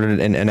has started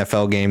an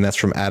NFL game. That's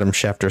from Adam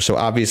Schefter. So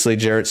obviously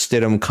Jarrett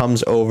Stidham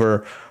comes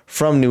over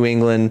from New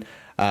England,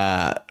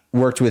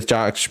 worked with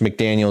Josh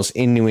McDaniels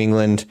in New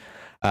England.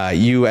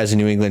 You, as a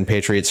New England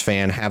Patriots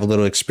fan, have a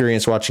little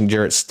experience watching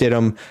Jarrett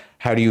Stidham.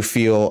 How do you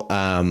feel,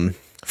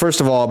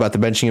 first of all, about the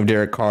benching of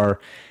Derrick Carr?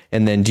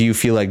 And then do you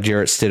feel like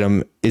Jarrett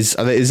Stidham is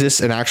this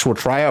an actual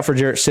tryout for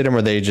Jarrett Stidham? Or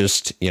are they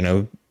just,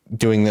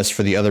 doing this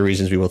for the other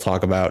reasons we will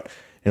talk about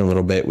in a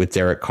little bit with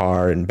Derrick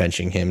Carr and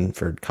benching him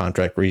for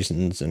contract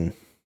reasons and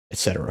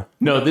etc.?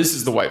 No, this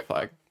is the white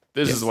flag.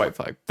 This is the white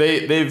flag.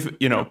 They've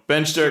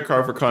benched Derrick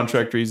Carr for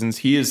contract reasons.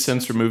 He has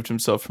since removed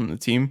himself from the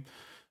team.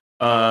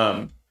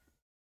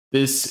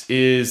 This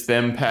is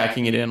them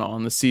packing it in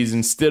on the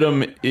season.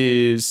 Stidham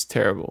is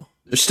terrible.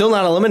 They're still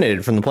not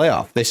eliminated from the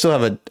playoff. They still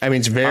have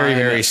it's very,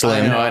 very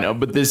slim. I know,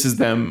 but this is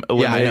them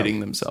eliminating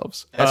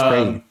themselves. That's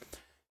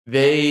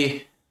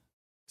crazy.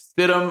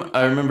 Stidham,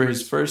 I remember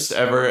his first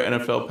ever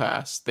NFL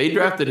pass. They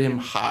drafted him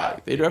high.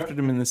 They drafted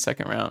him in the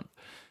second round.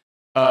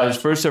 His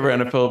first ever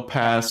NFL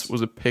pass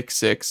was a pick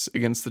 6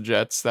 against the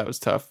Jets. That was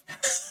tough.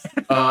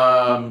 They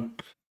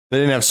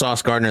didn't have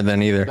Sauce Gardner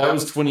then either. That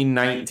was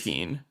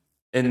 2019.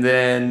 And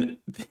then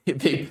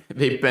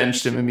they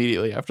benched him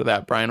immediately after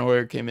that. Brian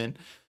Hoyer came in.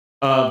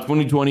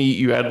 2020,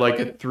 you had like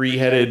a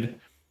 3-headed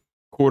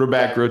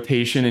quarterback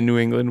rotation in New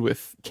England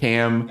with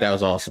Cam. That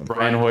was awesome.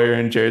 Brian Hoyer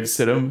and Jarrett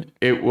Stidham.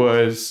 It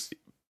was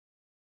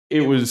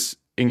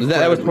incredibly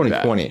that was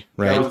 2020, bad.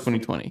 right? That was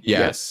 2020. Yeah.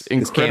 Yes,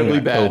 incredibly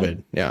bad.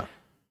 COVID. Yeah.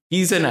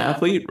 He's an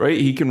athlete, right?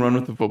 He can run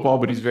with the football,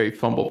 but he's very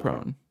fumble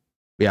prone.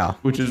 Yeah.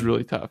 Which is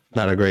really tough.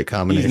 Not a great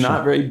combination. He's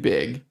not very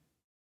big.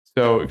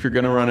 So if you're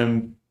going to run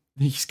him,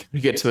 he's going to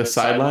get to the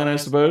sideline, I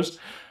suppose.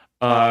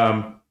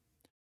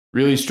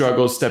 Really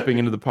struggles stepping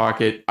into the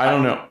pocket. I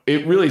don't know.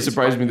 It really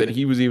surprised me that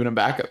he was even a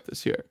backup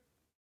this year.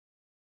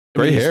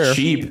 Great hair. He's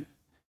cheap.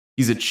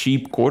 He's a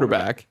cheap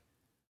quarterback.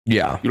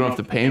 Yeah. You don't have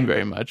to pay him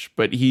very much,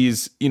 but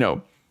he's,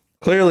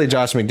 clearly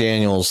Josh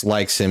McDaniels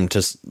likes him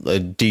to a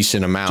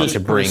decent amount to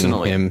bring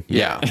personally. him.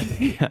 Yeah.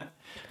 Yeah.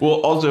 Well,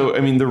 also,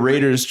 the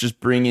Raiders just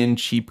bring in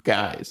cheap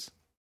guys.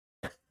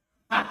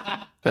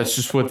 That's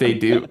just what they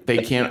do. They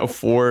can't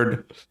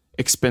afford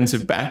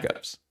expensive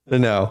backups.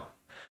 No.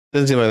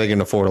 Doesn't seem like they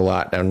can afford a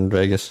lot down in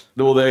Vegas.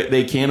 Well,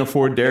 they can't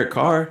afford Derrick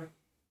Carr.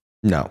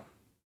 No.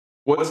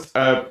 What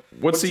are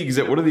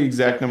the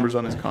exact numbers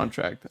on his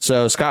contract?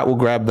 So Scott will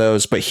grab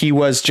those, but he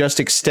was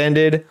just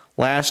extended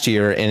last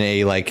year in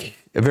a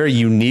very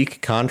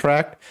unique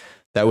contract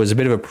that was a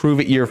bit of a prove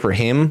it year for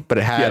him, but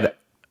it had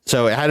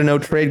a no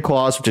trade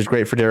clause, which is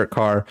great for Derrick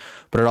Carr,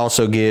 but it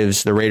also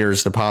gives the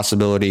Raiders the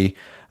possibility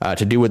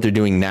to do what they're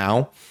doing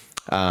now.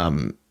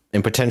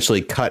 And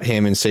potentially cut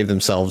him and save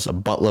themselves a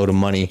buttload of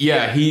money.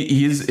 Yeah,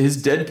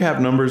 his dead cap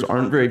numbers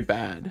aren't very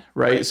bad,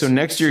 right? So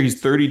next year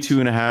he's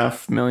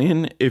 $32.5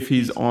 million if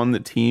he's on the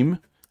team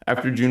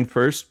after June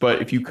 1st.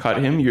 But if you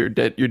cut him, your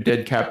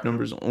dead cap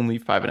number is only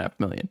 $5.5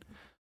 million.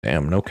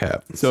 Damn, no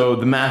cap. So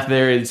the math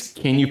there is: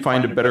 can you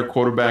find a better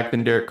quarterback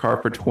than Derrick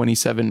Carr for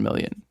 $27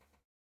 million?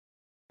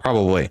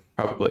 Probably.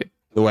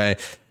 The way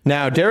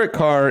now, Derrick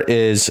Carr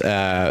is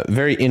a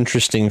very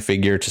interesting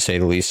figure to say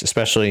the least,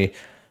 especially,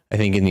 I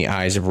think, in the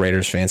eyes of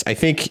Raiders fans. I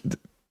think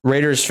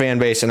Raiders fan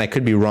base, and I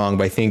could be wrong,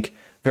 but I think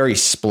very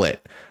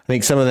split. I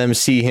think some of them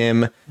see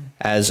him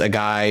as a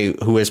guy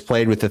who has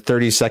played with the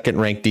 32nd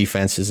ranked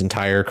defense his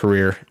entire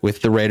career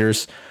with the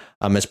Raiders,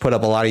 has put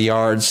up a lot of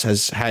yards,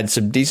 has had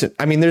some decent.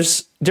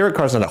 Derrick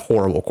Carr's not a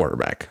horrible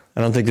quarterback.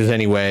 I don't think there's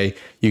any way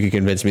you could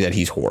convince me that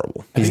he's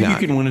horrible. He's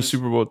not. You can win a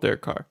Super Bowl with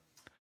Derrick Carr.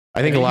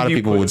 I think a lot of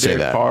people would say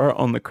that. Carr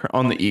on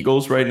the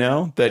Eagles right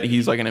now, that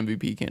he's like an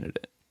MVP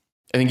candidate.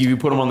 I think if you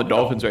put him on the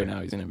Dolphins right now,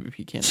 he's an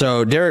MVP candidate.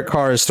 So Derrick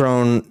Carr is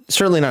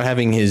certainly not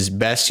having his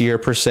best year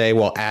per se,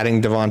 while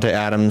adding Devontae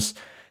Adams.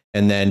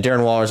 And then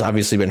Darren Waller's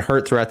obviously been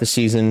hurt throughout the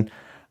season.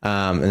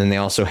 And then they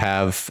also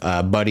have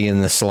Buddy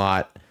in the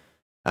slot.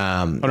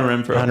 Hunter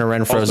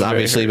Renfro's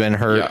obviously been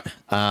hurt.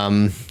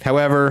 Yeah.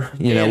 However,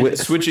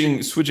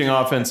 switching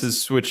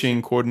offenses,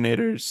 switching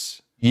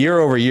coordinators. Year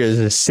over year, this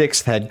is his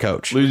 6th head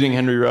coach. Losing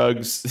Henry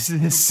Ruggs, this is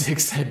his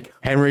 6th head coach.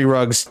 Henry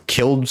Ruggs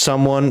killed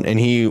someone, and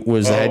he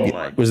was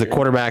the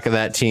quarterback of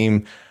that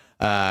team.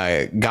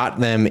 Got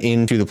them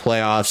into the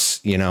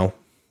playoffs.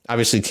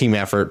 Obviously team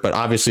effort, but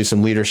obviously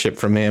some leadership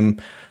from him.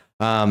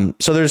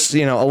 So there's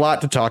a lot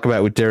to talk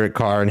about with Derrick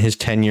Carr and his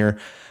tenure.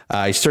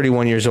 He's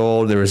 31 years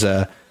old. There was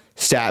a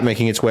stat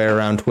making its way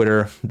around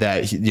Twitter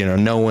that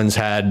no one's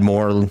had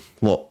more.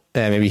 Well,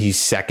 maybe he's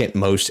second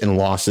most in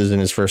losses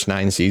in his first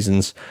 9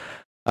 seasons.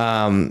 But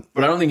I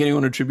don't think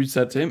anyone attributes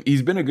that to him.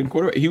 He's been a good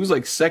quarterback. He was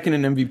like second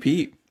in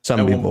MVP.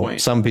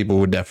 Some people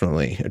would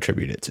definitely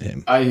attribute it to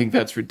him. I think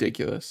that's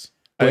ridiculous.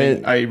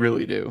 I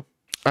really do.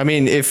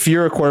 If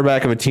you're a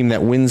quarterback of a team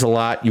that wins a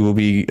lot, you will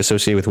be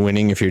associated with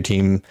winning. If your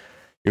team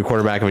you're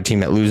quarterback of a team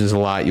that loses a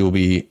lot, you will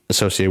be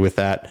associated with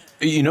that.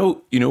 You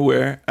know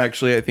where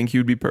actually I think he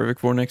would be perfect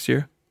for next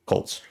year?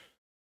 Colts.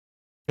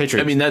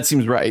 Patriots. I mean, that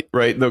seems right?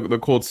 The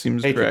Colts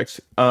seems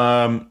Patriots.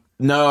 correct.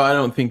 No, I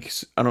don't think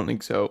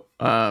so.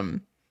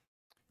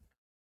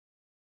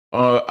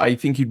 I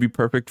think he'd be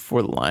perfect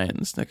for the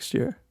Lions next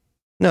year.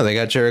 No, they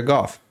got Jared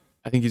Goff.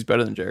 I think he's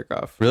better than Derrick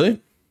Carr.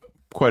 Really?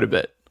 Quite a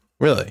bit.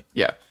 Really?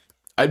 Yeah.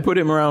 I'd put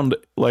him around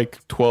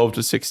like 12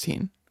 to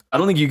 16. I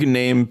don't think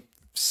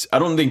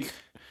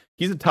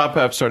he's a top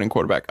half starting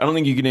quarterback. I don't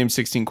think you can name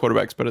 16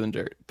 quarterbacks better than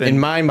Jared. In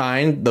my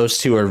mind, those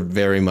two are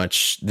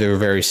they're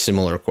very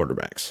similar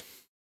quarterbacks.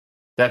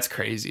 That's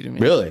crazy to me.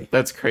 Really?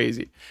 That's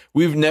crazy.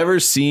 We've never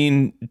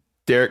seen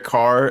Derrick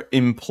Carr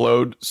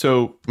implode.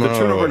 So the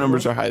turnover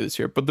numbers are high this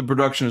year, but the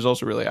production is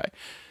also really high.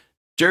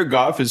 Jared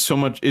Goff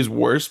is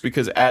worse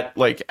because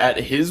at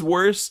his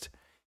worst,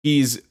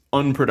 he's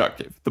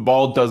unproductive. The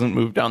ball doesn't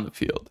move down the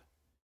field.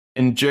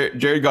 And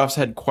Jared Goff's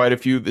had quite a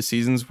few of the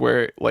seasons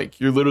where like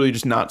you're literally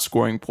just not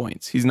scoring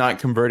points. He's not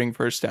converting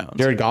first downs.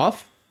 Jared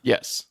Goff?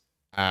 Yes.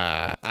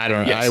 I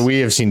don't know. Yes. We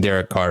have seen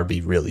Derrick Carr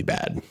be really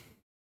bad,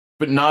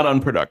 but not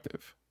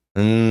unproductive.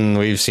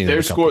 We've seen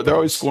They're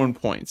always scoring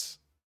points.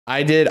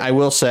 I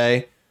will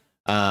say,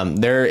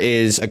 there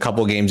is a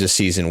couple games this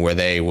season where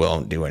they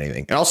won't do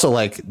anything. And also,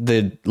 like,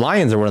 the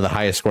Lions are one of the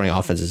highest scoring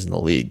offenses in the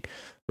league.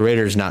 The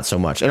Raiders, not so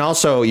much. And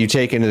also, you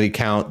take into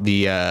account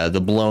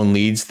the blown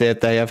leads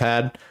that they have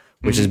had,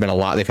 which has been a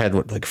lot. They've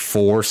had like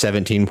 4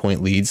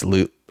 17-point leads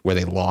where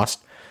they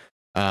lost.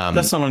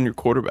 That's not on your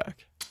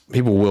quarterback.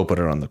 People will put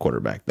it on the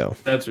quarterback, though.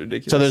 That's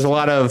ridiculous. So there's a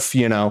lot of,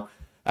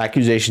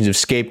 accusations of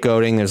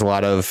scapegoating. There's a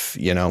lot of,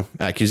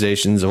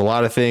 accusations of a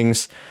lot of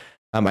things.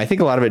 I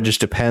think a lot of it just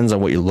depends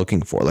on what you're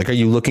looking for. Like, are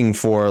you looking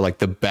for like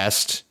the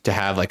best to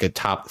have like a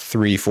top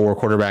 3-4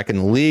 quarterback in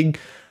the league?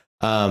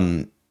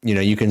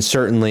 You can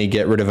certainly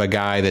get rid of a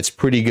guy that's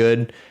pretty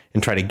good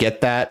and try to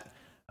get that.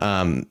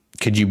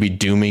 Could you be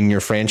dooming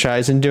your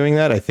franchise in doing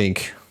that? I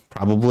think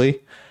probably.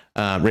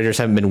 Raiders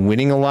haven't been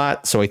winning a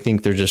lot, so I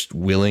think they're just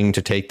willing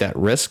to take that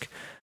risk.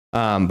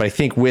 But I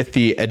think with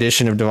the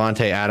addition of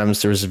Davante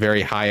Adams, there's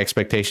very high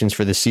expectations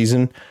for this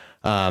season.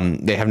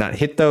 They have not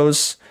hit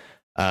those.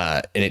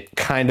 And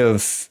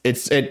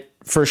it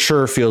for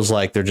sure feels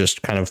like they're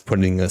just kind of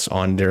putting this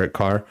on Derrick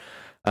Carr.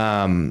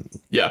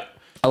 Yeah.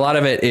 A lot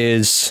of it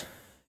is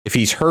if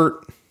he's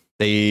hurt,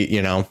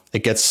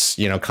 it gets,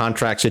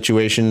 contract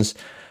situations.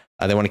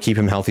 They want to keep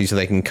him healthy so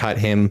they can cut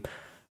him.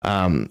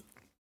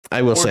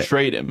 I will say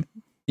trade him.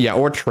 Yeah.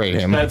 Or trade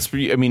him.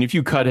 If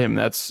you cut him,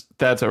 that's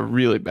a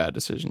really bad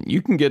decision.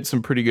 You can get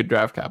some pretty good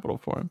draft capital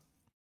for him.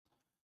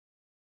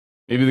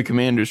 Maybe the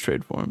Commanders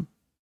trade for him.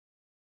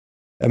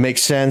 That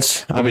makes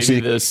sense. Obviously,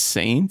 maybe the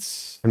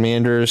Saints,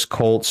 Commanders,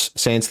 Colts,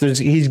 Saints.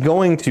 He's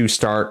going to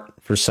start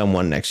for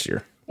someone next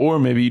year. Or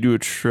maybe you do a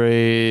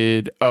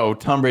trade. Oh,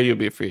 Tom Brady will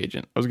be a free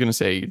agent. I was going to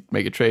say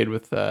make a trade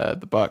with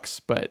the Bucks,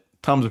 but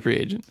Tom's a free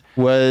agent.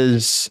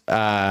 Was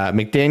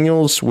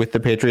McDaniels with the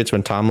Patriots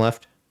when Tom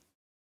left?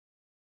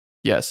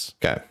 Yes.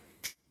 Okay.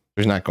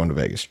 He's not going to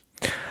Vegas.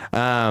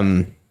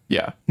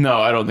 Yeah.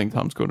 No, I don't think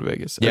Tom's going to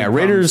Vegas. Yeah,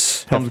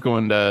 Raiders. Tom's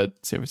going to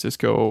San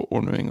Francisco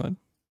or New England.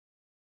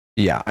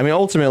 Yeah, I mean,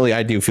 ultimately,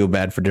 I do feel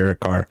bad for Derrick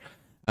Carr.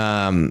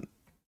 I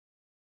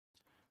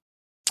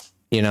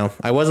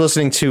was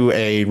listening to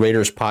a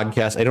Raiders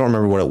podcast. I don't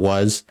remember what it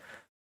was.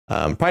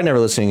 Probably never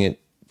listening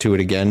to it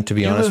again, to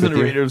be honest with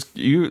you. Raiders,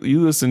 you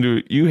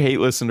hate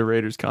listening to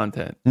Raiders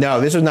content. No,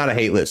 this was not a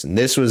hate listen.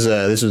 This was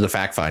a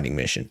fact finding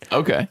mission.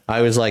 Okay,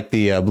 I was like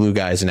the blue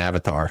guys in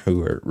Avatar who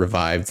were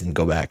revived and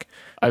go back.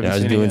 I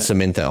was doing some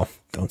intel.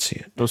 Don't see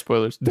it. No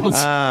spoilers.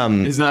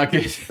 It's not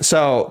good.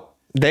 So.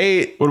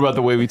 What about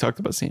the way we talked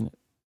about seeing it?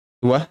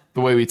 What? The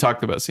way we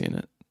talked about seeing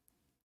it.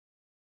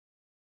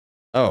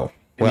 Oh,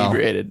 well.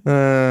 Inebriated.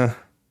 I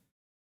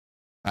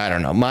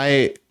don't know.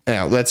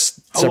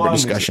 That's separate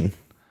discussion.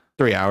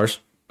 3 hours.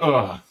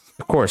 Ugh.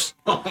 Of course.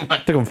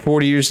 It took them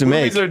 40 years to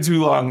make. Movies are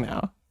too long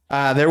now.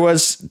 There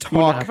was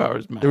talk. 2.5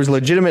 hours max. There was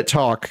legitimate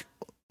talk.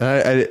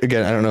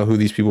 Again, I don't know who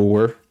these people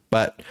were,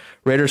 but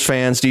Raiders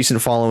fans,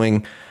 decent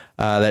following,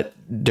 that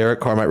Derrick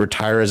Carr might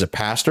retire as a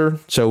pastor.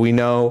 So we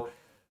know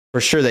for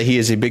sure that he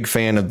is a big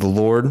fan of the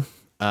Lord.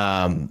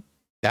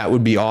 That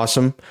would be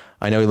awesome.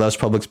 I know he loves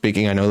public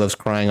speaking. I know he loves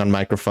crying on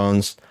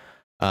microphones.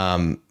 I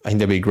think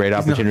that'd be a great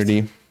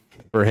opportunity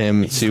for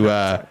him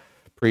to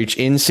preach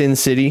in Sin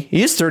City.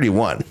 He is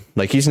 31.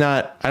 Like, he's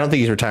not, I don't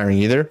think he's retiring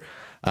either.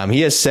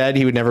 He has said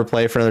he would never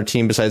play for another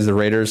team besides the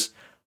Raiders.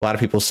 A lot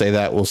of people say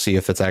that. We'll see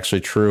if that's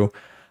actually true.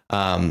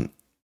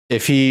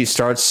 If he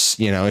starts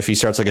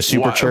like a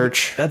super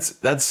church.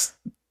 That's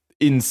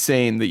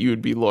insane that you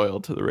would be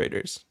loyal to the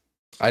Raiders.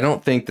 I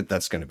don't think that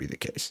that's going to be the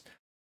case.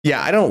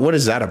 Yeah, what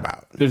is that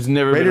about? There's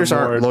never Raiders been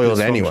a more aren't loyal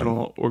to anyone.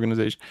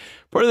 Organization.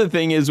 Part of the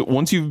thing is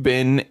once you've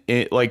been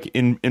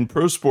in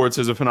pro sports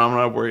as a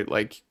phenomenon where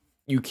like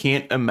you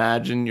can't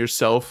imagine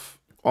yourself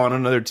on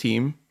another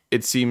team.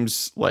 It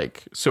seems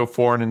like so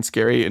foreign and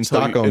scary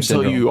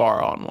until you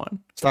are on one.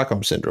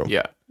 Stockholm syndrome.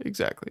 Yeah,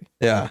 exactly.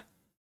 Yeah.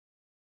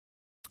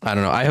 I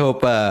don't know. I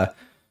hope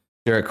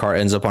Derrick Carr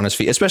ends up on his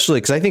feet, especially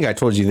because I think I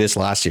told you this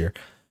last year.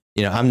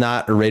 I'm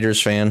not a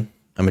Raiders fan.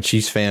 I'm a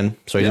Chiefs fan,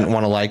 so I didn't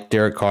want to like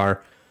Derrick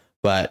Carr.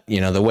 But,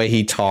 the way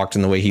he talked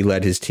and the way he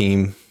led his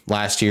team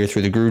last year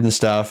through the Gruden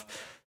stuff,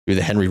 through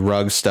the Henry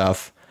Ruggs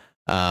stuff,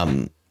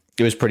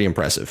 it was pretty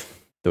impressive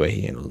the way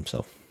he handled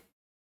himself.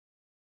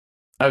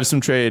 I have a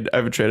trade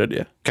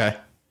idea. Okay.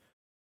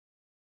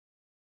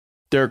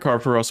 Derrick Carr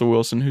for Russell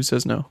Wilson. Who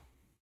says no?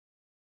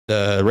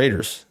 The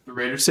Raiders. The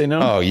Raiders say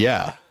no? Oh,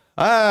 yeah.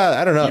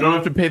 I don't know. You don't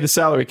have to pay the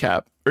salary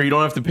cap, or you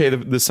don't have to pay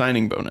the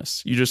signing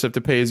bonus. You just have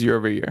to pay his year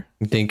over year.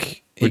 You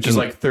think which is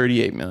like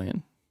 $38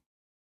 million.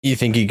 You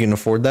think he can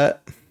afford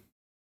that?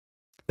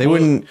 They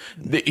wouldn't.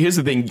 Here's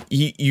the thing: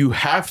 you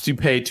have to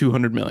pay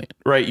 $200 million,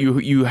 right?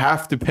 You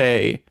have to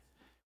pay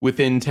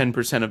within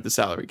 10% of the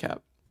salary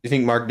cap. You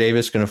think Mark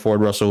Davis can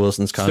afford Russell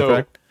Wilson's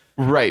contract?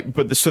 Right,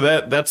 but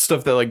that's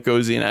stuff that like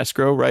goes in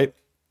escrow, right?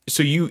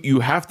 So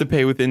you have to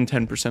pay within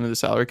 10% of the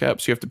salary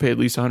cap. So you have to pay at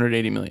least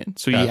 $180 million.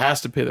 So he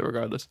has to pay that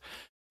regardless.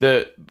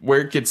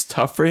 Where it gets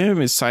tough for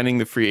him is signing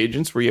the free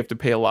agents, where you have to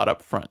pay a lot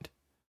up front.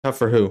 Tough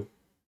for who?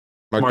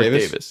 Mark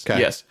Davis? Okay.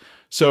 Yes.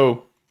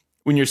 So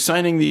when you're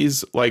signing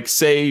these, like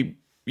say,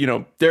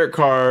 Derrick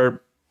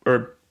Carr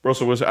or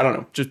Russell Wilson, I don't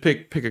know, just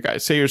pick a guy.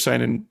 Say you're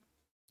signing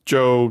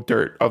Joe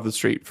Dirt off the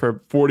street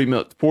for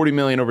 $40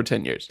 million over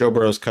 10 years. Joe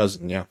Burrow's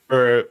cousin, yeah.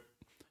 For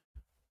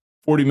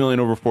 $40 million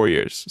over 4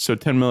 years. So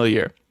 $10 million a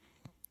year.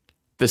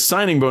 The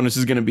signing bonus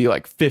is going to be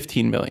like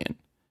 $15 million.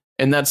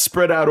 And that's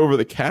spread out over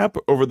the cap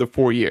over the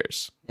 4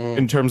 years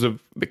in terms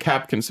of the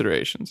cap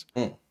considerations.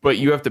 But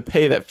you have to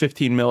pay that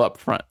 $15 million up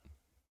front.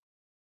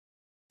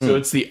 So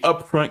it's the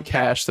upfront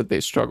cash that they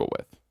struggle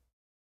with.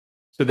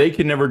 So they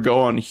can never go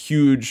on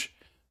huge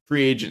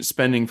free agent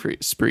spending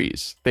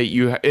sprees.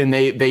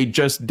 They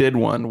just did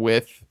one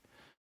with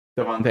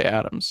Davante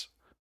Adams.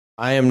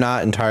 I am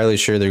not entirely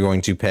sure they're going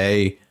to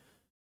pay,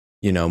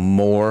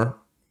 more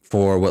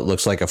for what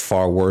looks like a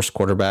far worse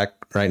quarterback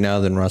right now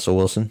than Russell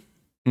Wilson.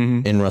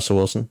 In Russell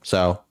Wilson.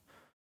 So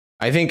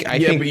I think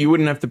but you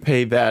wouldn't have to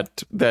pay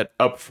that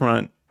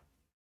upfront.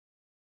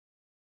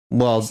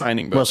 Well,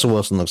 signing bonus. Russell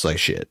Wilson looks like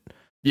shit.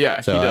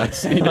 Yeah, so he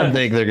does. I don't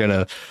think they're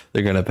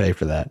gonna pay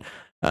for that.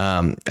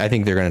 I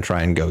think they're gonna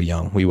try and go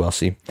young. We will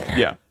see.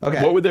 Yeah.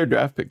 Okay. What would their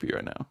draft pick be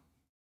right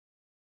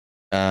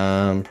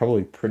now?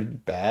 Probably pretty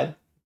bad.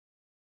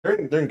 They're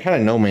in kind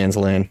of no man's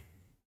land as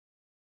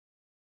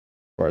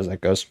far as that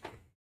goes. Are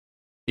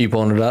you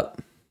pulling it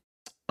up?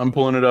 I'm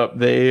pulling it up.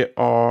 They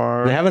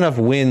have enough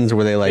wins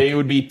where they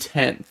would be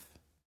 10th.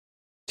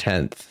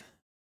 10th.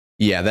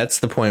 Yeah, that's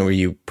the point where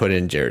you put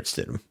in Jarrett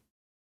Stidham.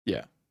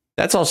 Yeah.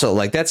 That's also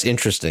that's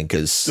interesting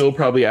because still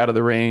probably out of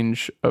the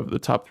range of the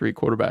top 3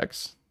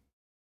 quarterbacks.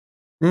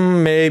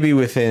 Maybe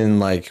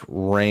within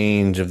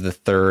range of the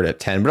third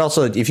at 10, but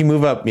also if you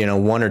move up,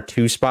 1 or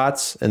 2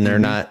 spots and they're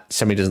not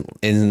somebody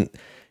isn't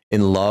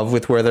in love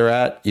with where they're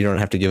at, you don't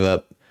have to give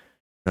up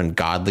an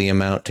ungodly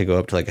amount to go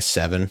up to a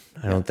 7.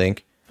 I don't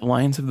think. The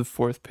Lions have the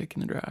 4th pick in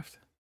the draft.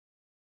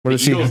 What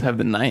the Eagles have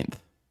the 9th.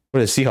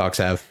 What does Seahawks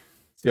have?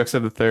 Seahawks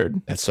have the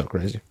 3rd. That's so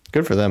crazy.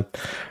 Good for them.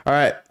 All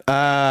right.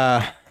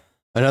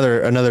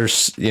 Another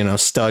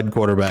stud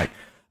quarterback.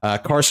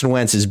 Carson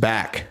Wentz is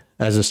back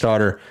as a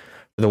starter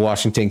for the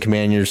Washington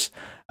Commanders.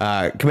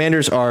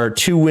 Commanders are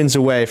 2 wins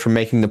away from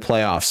making the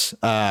playoffs.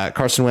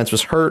 Carson Wentz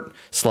was hurt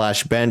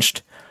 /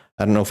 benched.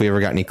 I don't know if we ever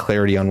got any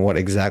clarity on what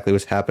exactly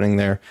was happening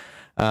there.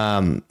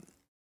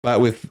 But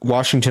with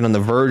Washington on the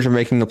verge of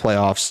making the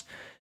playoffs,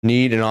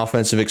 need an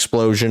offensive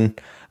explosion.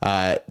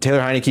 Taylor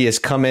Heineke has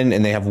come in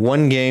and they have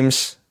won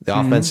games. The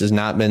offense has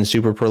not been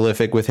super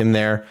prolific with him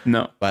there.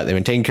 No. But they've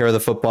been taking care of the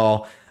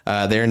football.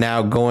 They're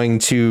now going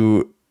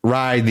to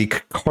ride the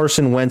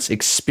Carson Wentz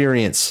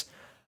experience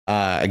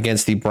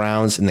against the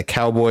Browns and the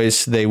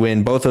Cowboys. They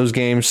win both those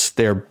games.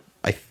 They're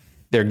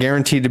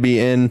guaranteed to be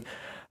in.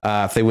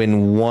 If they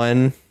win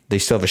one, they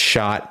still have a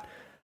shot.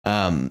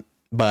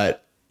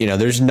 But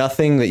there's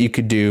nothing that you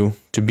could do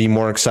to be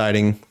more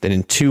exciting than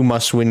in 2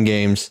 must-win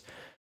games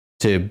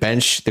to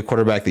bench the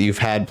quarterback that you've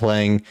had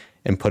playing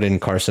and put in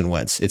Carson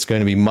Wentz. It's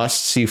going to be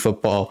must-see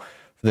football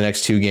for the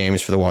next 2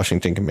 games for the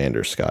Washington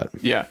Commanders, Scott.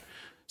 Yeah.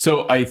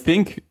 So I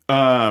think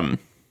I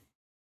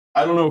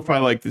don't know if I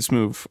like this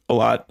move a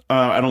lot.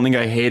 I don't think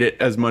I hate it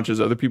as much as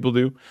other people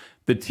do.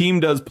 The team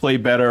does play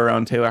better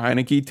around Taylor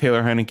Heineke.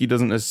 Taylor Heineke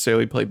doesn't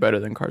necessarily play better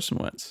than Carson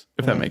Wentz,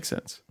 if that makes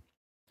sense.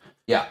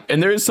 Yeah.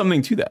 And there is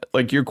something to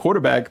that. Your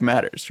quarterback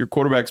matters. Your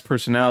quarterback's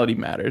personality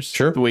matters.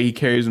 Sure. The way he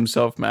carries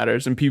himself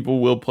matters. And people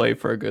will play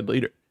for a good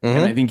leader.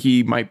 And I think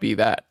he might be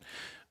that.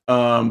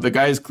 The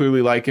guys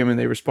clearly like him and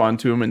they respond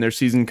to him. And their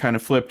season kind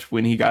of flipped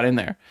when he got in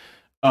there.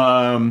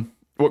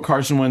 What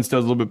Carson Wentz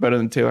does a little bit better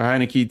than Taylor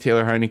Heineke.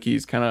 Taylor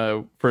Heineke's kind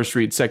of first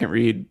read, second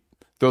read,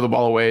 throw the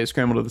ball away,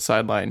 scramble to the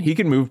sideline. He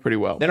can move pretty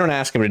well. They don't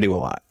ask him to do a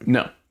lot.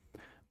 No.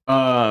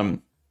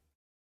 And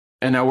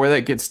now where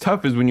that gets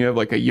tough is when you have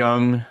a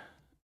young...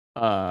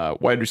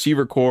 wide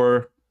receiver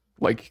core,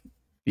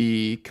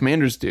 the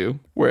Commanders do,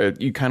 where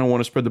you kind of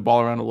want to spread the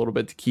ball around a little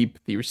bit to keep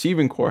the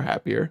receiving core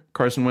happier.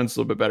 Carson Wentz is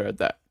a little bit better at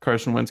that.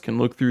 Carson Wentz can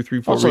look through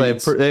 3-4 Also,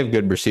 reads. they have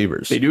good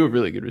receivers. They do have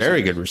really good receivers.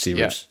 Very good receivers.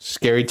 Yeah.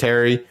 Scary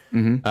Terry,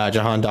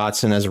 Jahan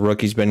Dotson as a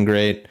rookie's been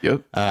great.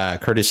 Yep.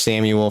 Curtis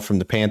Samuel from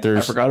the Panthers.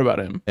 I forgot about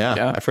him.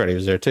 Yeah, I forgot he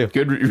was there too.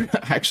 Good,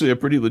 actually a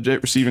pretty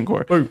legit receiving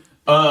core.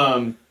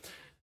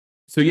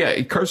 So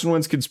yeah, Carson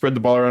Wentz could spread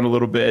the ball around a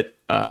little bit,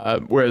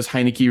 whereas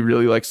Heineke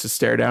really likes to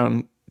stare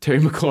down Terry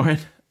McLaurin.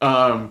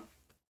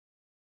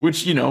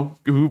 Which,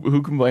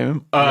 who can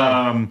blame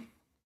him?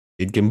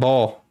 He can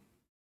ball.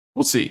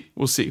 We'll see.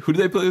 Who do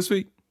they play this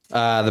week?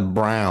 The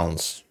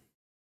Browns.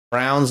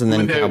 And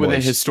then Cowboys. With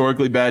a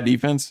historically bad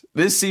defense.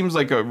 This seems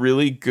like a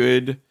really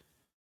good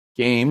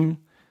game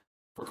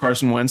for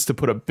Carson Wentz to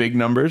put up big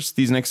numbers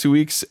these next 2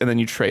 weeks, and then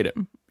you trade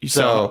him. You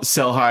sell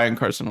high on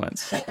Carson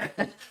Wentz.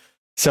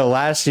 So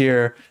last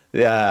year,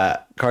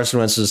 Carson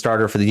Wentz was a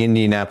starter for the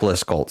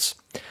Indianapolis Colts.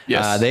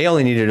 Yes. They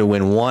only needed to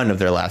win one of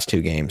their last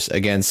 2 games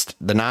against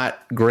the not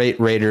great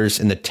Raiders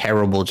and the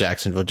terrible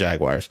Jacksonville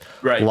Jaguars.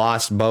 Right.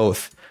 Lost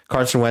both.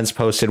 Carson Wentz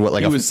posted a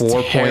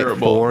 4.4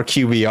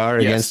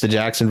 QBR against the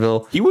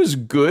Jacksonville. He was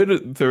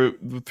good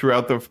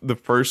throughout the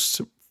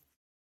first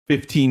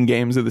 15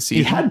 games of the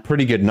season. He had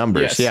pretty good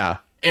numbers, yeah.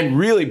 And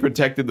really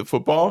protected the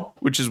football,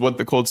 which is what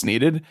the Colts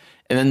needed.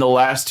 And then the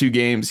last 2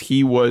 games,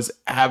 he was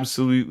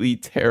absolutely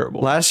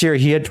terrible. Last year,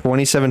 he had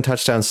 27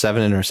 touchdowns,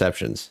 7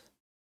 interceptions.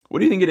 What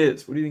do you think it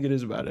is? What do you think it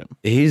is about him?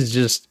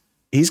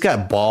 He's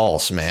got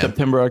balls, man.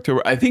 September,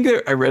 October. I think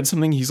I read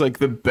something. He's like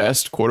the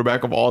best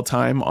quarterback of all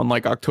time on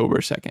October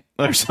 2nd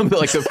or something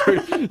like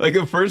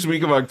the first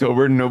week of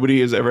October. Nobody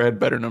has ever had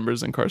better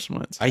numbers than Carson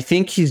Wentz. I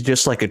think he's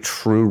just like a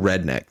true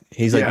redneck.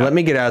 He's like, let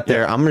me get out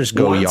there. I'm gonna just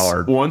go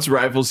yard. Once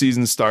rifle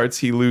season starts,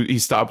 he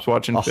stops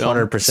watching film.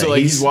 100%. So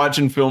he's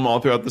watching film all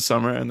throughout the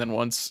summer, and then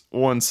once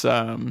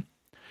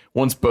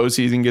bow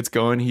season gets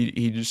going,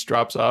 he just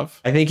drops off.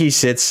 I think he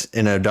sits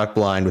in a duck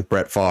blind with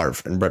Brett Favre,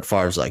 and Brett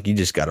Favre's like, you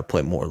just got to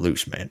play more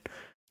loose, man.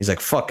 He's like,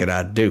 fuck it,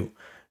 I do.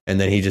 And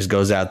then he just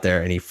goes out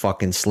there and he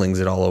fucking slings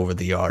it all over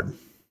the yard.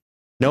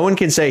 No one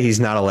can say he's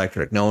not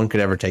electric. No one could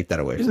ever take that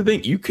away. Here's the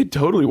thing. You could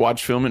totally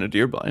watch film in a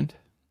deer blind.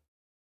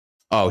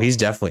 Oh, he's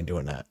definitely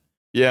doing that.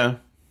 Yeah.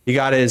 He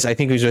got I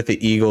think he was with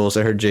the Eagles.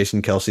 I heard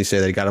Jason Kelsey say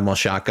they got him all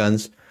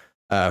shotguns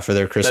for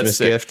their Christmas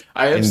gift.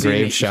 I have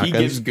seen shotguns.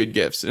 He gives good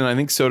gifts. And I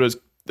think so does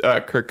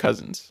Kirk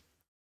Cousins.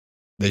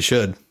 They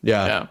should.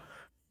 Yeah.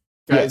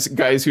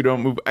 Guys who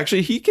don't move.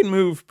 Actually, he can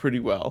move pretty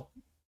well.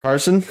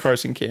 Carson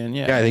can,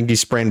 yeah. Yeah, I think he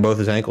sprained both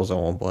his ankles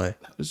on one play.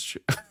 That was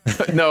true.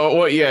 No,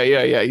 well,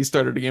 yeah. He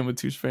started a game with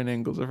 2 sprained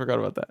ankles. I forgot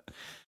about that.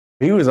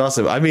 He was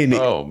awesome. I mean,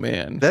 oh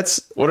man,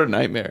 that's what a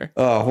nightmare.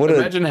 Oh,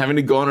 imagine having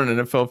to go on an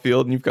NFL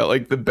field and you've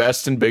got the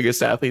best and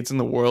biggest athletes in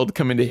the world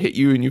coming to hit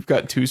you, and you've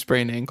got 2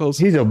 sprained ankles.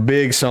 He's a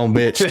big son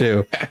bitch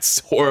too. That's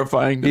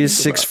horrifying. He's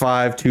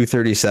 6'5",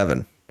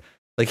 237.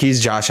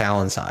 He's Josh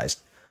Allen sized.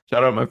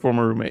 Shout out my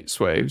former roommate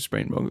Sway, who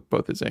sprained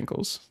both his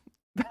ankles.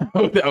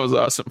 That was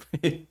awesome.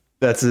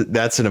 That's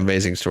an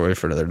amazing story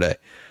for another day.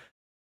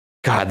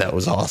 God, that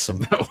was awesome.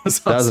 That was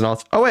an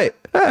awesome. Oh wait,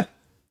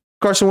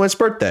 Carson Wentz's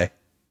birthday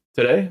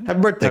today. Happy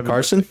birthday,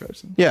 Carson.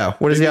 Yeah.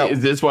 What is he out?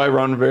 Is this why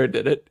Ron Rivera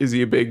did it? Does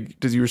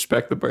he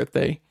respect the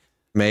birthday?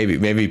 Maybe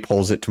he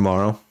pulls it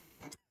tomorrow.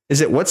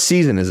 What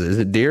season is it? Is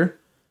it deer?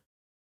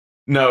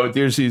 No,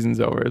 deer season's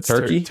over. It's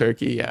turkey.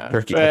 Turkey, yeah.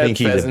 Turkey. I think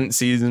pheasant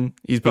season.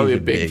 He's probably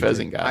a big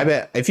pheasant guy. I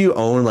bet if you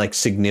own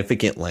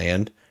significant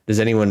land, does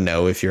anyone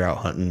know if you're out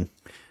hunting?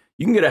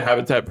 You can get a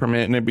habitat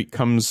permit, and it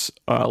becomes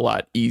a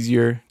lot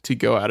easier to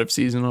go out of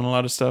season on a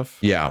lot of stuff.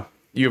 Yeah,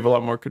 you have a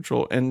lot more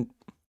control, and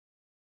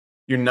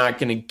you're not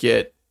going to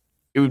get.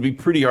 It would be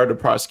pretty hard to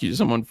prosecute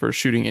someone for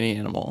shooting any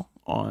animal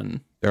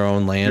on their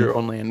own land. Your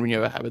own land when you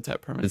have a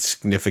habitat permit. It's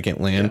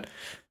significant land. Yeah.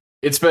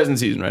 It's pheasant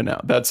season right now.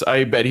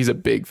 I bet he's a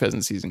big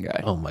pheasant season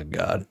guy. Oh my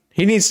God.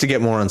 He needs to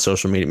get more on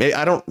social media.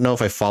 I don't know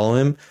if I follow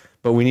him,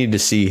 but we need to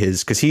see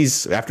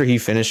because after he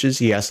finishes,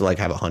 he has to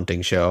have a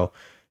hunting show.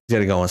 He's got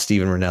to go on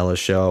Steven Ranella's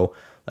show.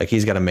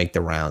 He's got to make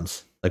the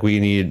rounds. We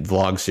need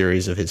vlog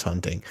series of his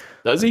hunting.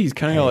 Does he? He's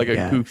kind of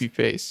a goofy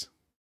face.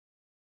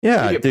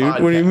 Yeah, dude. Podcasts.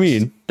 What do you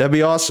mean? That'd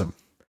be awesome.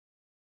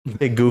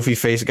 Big goofy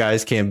face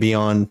guys can't be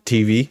on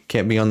TV,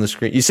 can't be on the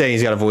screen. You saying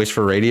he's got a voice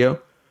for radio?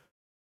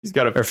 He's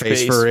got a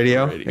face for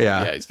radio.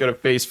 Yeah, he's got a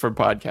face for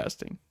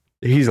podcasting.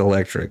 He's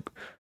electric.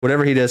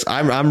 Whatever he does,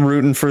 I'm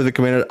rooting for the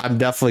Commanders. I'm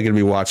definitely going to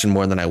be watching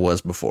more than I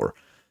was before.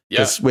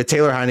 Because with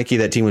Taylor Heineke,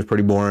 that team was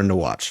pretty boring to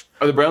watch.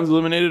 Are the Browns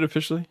eliminated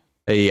officially?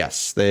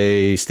 Yes,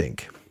 they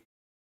stink.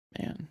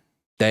 Man,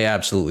 they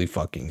absolutely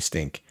fucking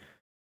stink.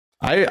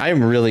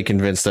 I'm really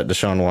convinced that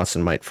Deshaun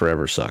Watson might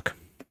forever suck.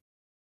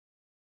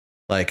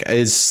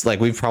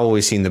 We've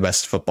probably seen the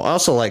best football.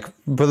 Also,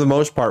 for the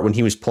most part, when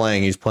he was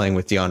playing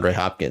with DeAndre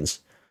Hopkins.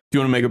 Do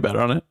you want to make a bet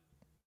on it?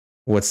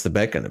 What's the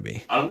bet going to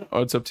be? I don't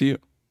know. It's up to you.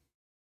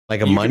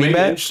 A money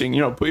bet? Interesting.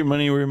 Put your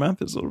money where your mouth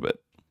is a little bit.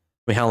 I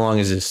mean, how long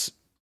is this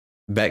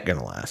bet going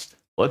to last?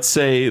 Let's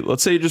say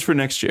just for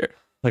next year.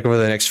 Like over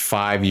the next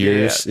 5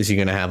 years, is he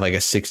going to have like a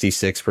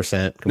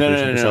 66% completion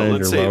No.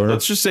 percentage or lower?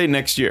 Let's just say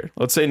next year.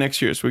 Let's say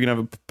next year, so we can have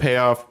a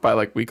payoff by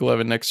like week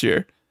 11 next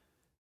year.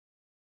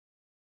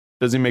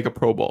 Does he make a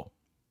Pro Bowl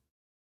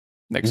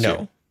next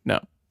year? No.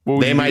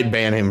 They might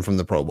ban him from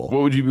the Pro Bowl.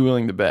 What would you be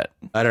willing to bet?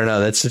 I don't know.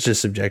 That's such a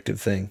subjective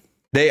thing.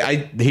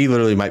 He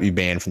literally might be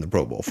banned from the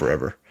Pro Bowl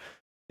forever.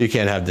 You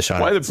can't have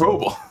Deshaun. Why the Pro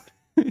Bowl?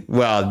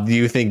 Well, do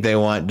you think they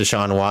want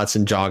Deshaun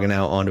Watson jogging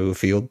out onto a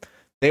field?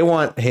 They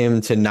want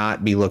him to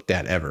not be looked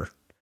at ever.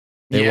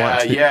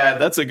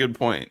 That's a good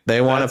point.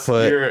 They want to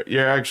put...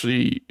 You're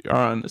actually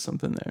on to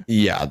something there.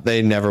 Yeah,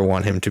 they never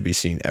want him to be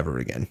seen ever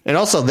again. And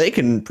also, they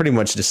can pretty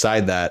much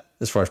decide that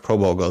as far as Pro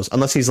Bowl goes,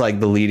 unless he's like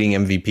the leading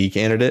MVP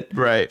candidate.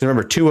 Right.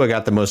 Remember, Tua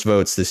got the most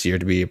votes this year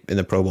to be in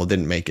the Pro Bowl,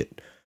 didn't make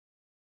it.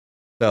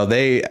 So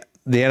the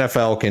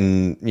NFL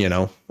can, he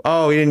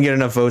didn't get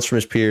enough votes from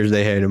his peers.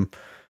 They hate him,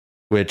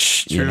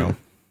 which, True.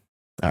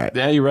 All right.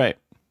 Yeah, you're right.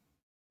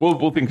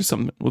 We'll think of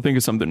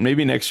something.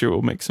 Maybe next year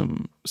we'll make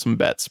some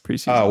bets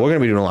preseason. Oh, we're going to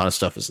be doing a lot of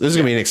stuff. This is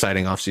going to be an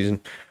exciting offseason.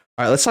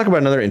 All right, let's talk about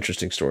another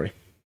interesting story.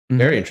 Mm-hmm.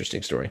 Very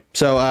interesting story.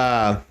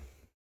 So,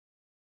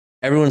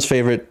 everyone's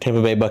favorite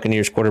Tampa Bay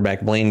Buccaneers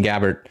quarterback, Blane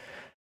Gabbert,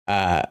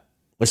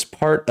 was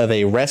part of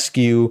a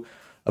rescue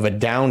of a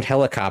downed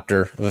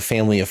helicopter of a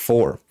family of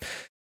 4.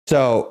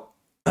 So,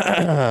 he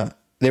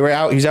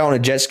was out on a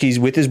jet skis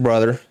with his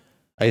brother,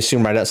 I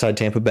assume right outside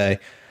Tampa Bay.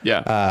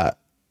 Yeah.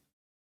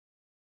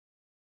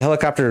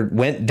 Helicopter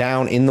went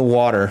down in the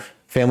water.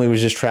 Family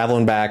was just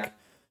traveling back.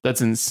 That's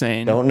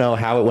insane. Don't know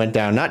how it went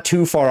down. Not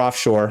too far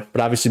offshore,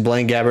 but obviously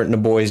Blane Gabbert and the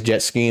boys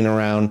jet skiing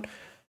around.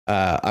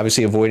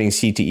 Obviously avoiding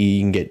CTE. You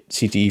can get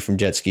CTE from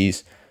jet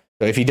skis.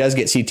 So if he does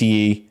get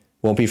CTE,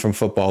 won't be from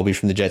football, it'll be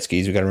from the jet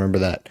skis. We got to remember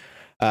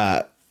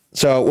that.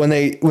 So when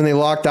they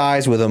locked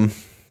eyes with him,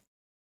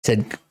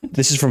 said,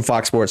 this is from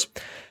Fox Sports,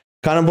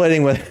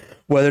 contemplating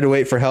whether to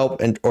wait for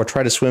help or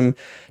try to swim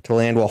to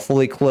land while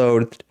fully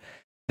clothed.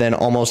 Then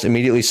almost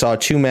immediately saw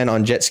 2 men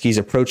on jet skis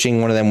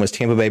approaching. One of them was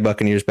Tampa Bay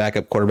Buccaneers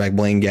backup quarterback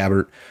Blane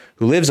Gabbert,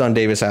 who lives on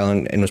Davis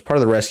Island and was part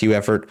of the rescue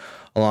effort,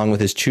 along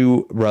with his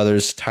 2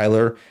 brothers,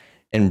 Tyler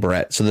and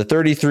Brett. So the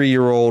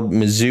 33-year-old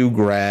Mizzou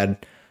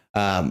grad,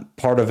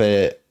 part of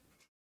a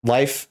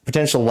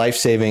potential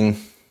life-saving,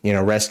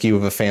 rescue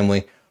of a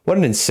family. What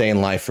an insane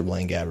life for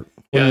Blane Gabbert.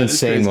 What an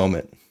insane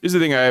moment. Here's the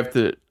thing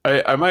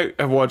I might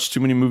have watched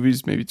too many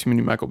movies, maybe too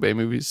many Michael Bay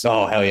movies.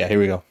 Oh, hell yeah. Here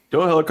we go.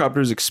 Don't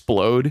helicopters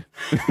explode?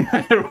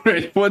 I've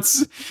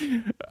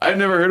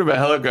never heard of a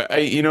helicopter.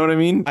 You know what I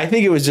mean? I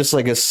think it was just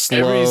like a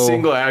slow... Every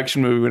single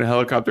action movie when a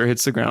helicopter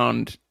hits the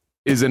ground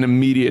is an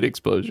immediate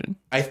explosion.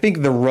 I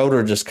think the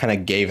rotor just kind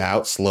of gave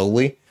out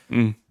slowly.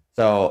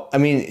 So, I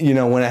mean,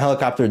 when a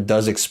helicopter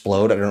does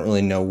explode, I don't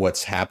really know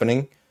what's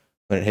happening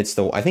when it hits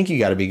I think you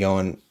got to be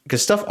going...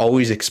 Because stuff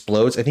always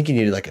explodes. I think you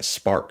need like a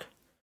spark.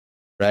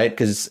 Right?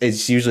 Because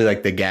it's usually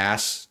like the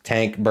gas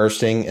tank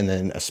bursting and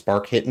then a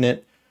spark hitting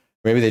it.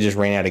 Maybe they just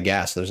ran out of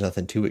gas. So there's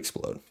nothing to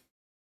explode.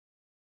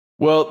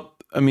 Well,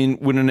 I mean,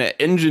 when an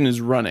engine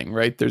is running,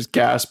 right, there's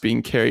gas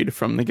being carried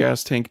from the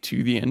gas tank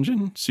to the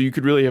engine. So you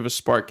could really have a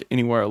spark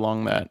anywhere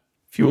along that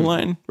fuel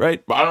line,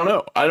 right? I don't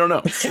know.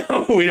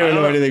 We don't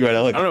know anything about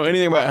helicopters. I don't know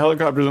anything about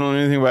helicopters. I don't know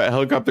anything about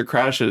helicopter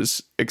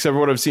crashes, except for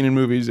what I've seen in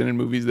movies. And in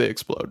movies, they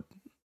explode.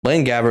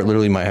 Blane Gabbert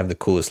literally might have the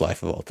coolest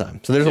life of all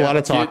time. So there's a lot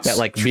of talk that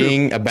like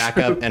being a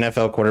backup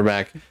NFL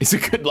quarterback is a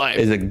good life.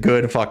 Is a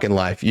good fucking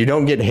life. You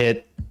don't get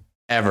hit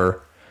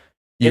ever.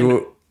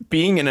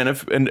 Being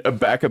a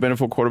backup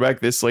NFL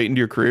quarterback this late into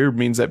your career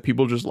means that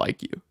people just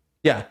like you.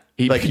 Yeah.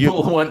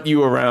 People want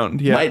you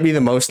around. Yeah. Might be the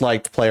most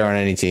liked player on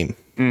any team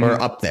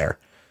or up there.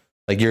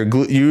 Like you're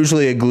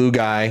usually a glue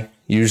guy.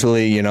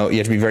 Usually, you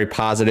have to be very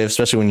positive,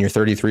 especially when you're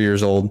 33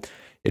 years old.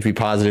 You have to be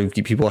positive.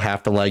 People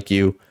have to like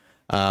you.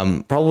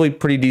 Probably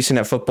pretty decent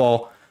at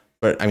football,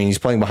 but I mean, he's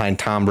playing behind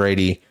Tom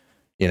Brady.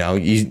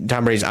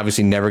 Tom Brady's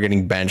obviously never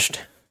getting benched,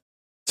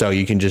 so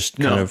you can just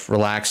kind of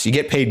relax. You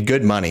get paid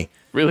good money,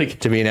 really,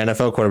 to be an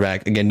NFL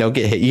quarterback. Again, don't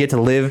get hit. You get to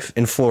live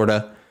in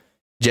Florida,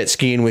 jet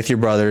skiing with your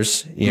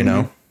brothers.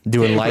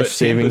 Doing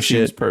life-saving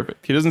shit. Seems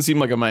perfect. He doesn't seem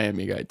like a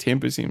Miami guy.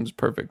 Tampa seems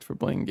perfect for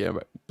Blane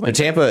Gabbert.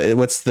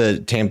 What's the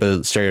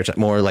Tampa stereotype?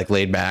 More like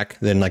laid back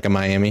than like a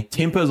Miami.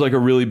 Tampa is like a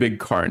really big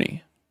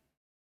carny.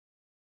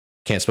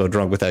 Can't spell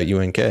drunk without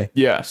UNK.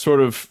 Yeah,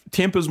 sort of.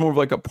 Tampa's more of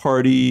like a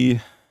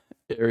party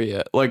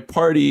area, like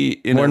party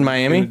in more in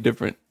Miami. In a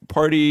different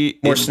party.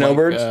 More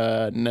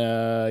snowbirds.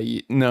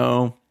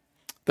 No,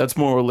 that's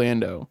more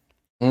Orlando.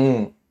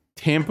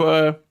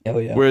 Tampa. Oh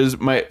yeah. Whereas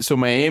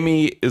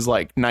Miami is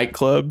like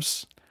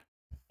nightclubs,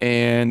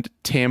 and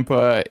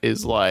Tampa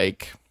is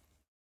like,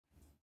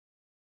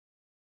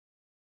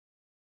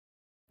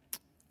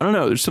 I don't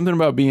know. There's something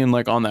about being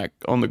like on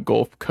the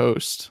Gulf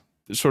Coast.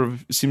 Sort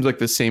of seems like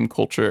the same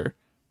culture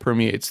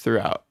permeates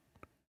throughout.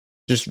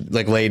 Just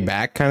like laid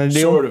back kind of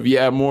deal? Sort of,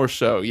 yeah, more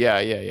so. Yeah.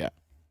 Yeah.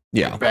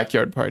 Like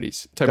backyard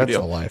parties type That's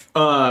of deal. That's the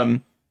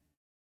life.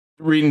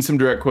 Reading some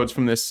direct quotes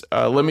from this.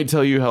 Let me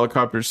tell you,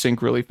 helicopters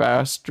sink really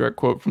fast. Direct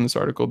quote from this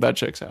article. That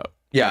checks out.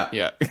 Yeah.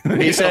 Yeah.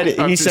 He said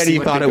he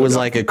thought it was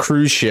like a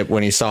cruise ship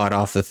when he saw it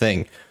off the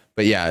thing.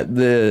 But yeah,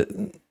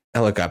 the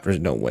helicopters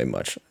don't weigh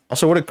much.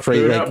 Also, what a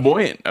crazy. They're not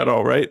buoyant at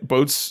all, right?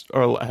 Boats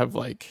have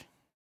like.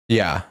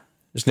 Yeah.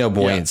 There's no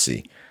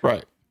buoyancy. Yeah,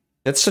 right.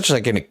 That's such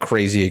like a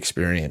crazy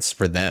experience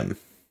for them.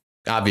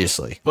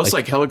 Obviously. Plus,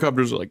 like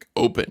helicopters are like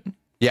open.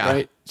 Yeah.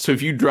 Right. So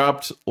if you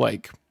dropped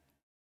like,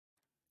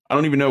 I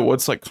don't even know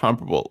what's like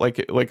comparable, like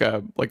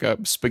a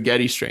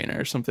spaghetti strainer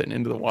or something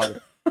into the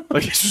water.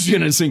 Like it's just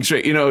gonna sink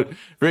straight.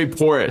 Very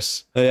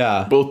porous.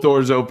 Yeah. Both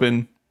doors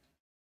open.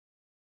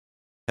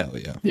 Hell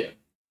yeah. Yeah.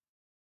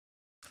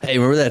 Hey,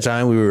 remember that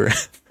time we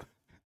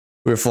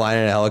were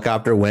flying in a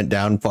helicopter, went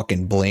down,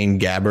 fucking Blane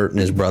Gabbert and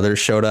his brother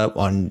showed up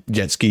on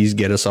jet skis,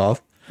 get us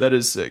off. That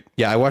is sick.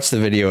 Yeah, I watched the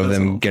video of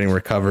them getting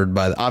recovered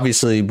by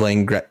obviously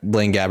Blane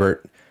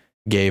Gabbert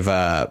gave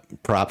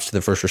props to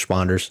the first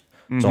responders.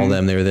 It's all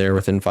them. They were there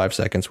within 5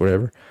 seconds,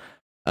 whatever.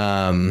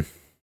 Yeah,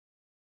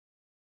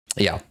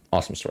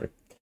 awesome story.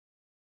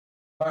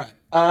 All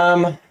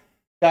right.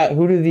 Scott,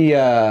 who do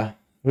the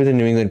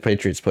New England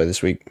Patriots play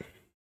this week?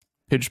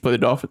 Patriots play the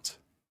Dolphins.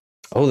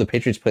 Oh, the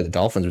Patriots play the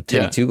Dolphins with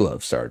Timmy Two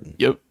Gloves starting.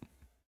 Yep.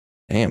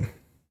 Damn.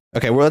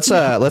 Okay, well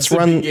let's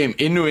run big game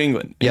in New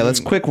England. Let's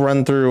quick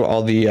run through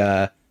all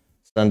the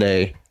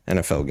Sunday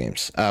NFL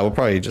games. We'll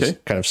probably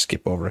just kind of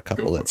skip over a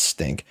couple that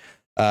stink.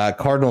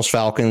 Cardinals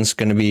Falcons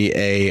going to be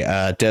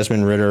a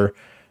Desmond Ridder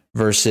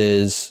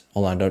versus.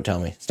 Hold on, don't tell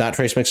me it's not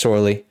Trace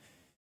McSorley.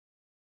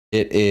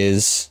 It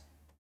is.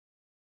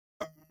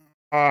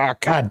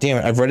 God damn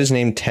it! I've read his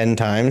name 10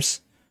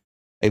 times.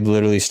 I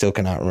literally still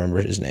cannot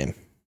remember his name.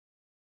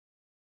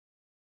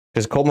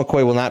 Because Colt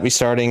McCoy will not be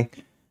starting.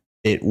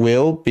 It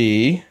will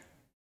be.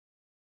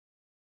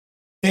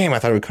 Damn, I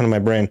thought it would come to my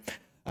brain.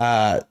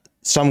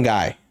 Some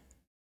guy.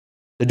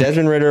 The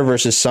Desmond Ridder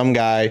versus some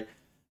guy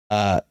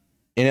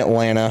in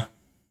Atlanta.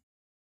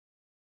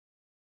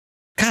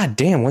 God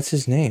damn, what's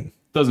his name?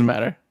 Doesn't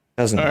matter.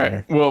 Doesn't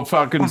matter. Right. Well,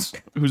 Falcons.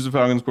 Fuck. Who's the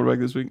Falcons quarterback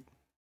this week?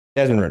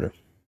 Desmond Ridder.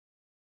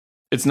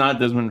 It's not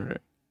Desmond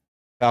Ridder.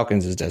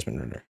 Falcons is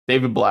Desmond Ridder.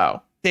 David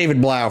Blau.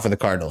 David Blau for the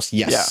Cardinals.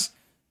 Yes. Yeah.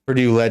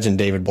 Purdue legend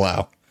David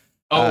Blau.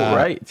 Oh,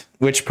 right.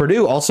 Which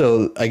Purdue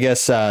also, I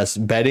guess,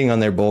 betting on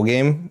their bowl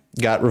game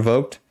got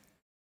revoked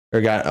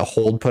or got a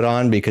hold put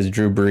on because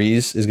Drew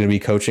Brees is going to be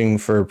coaching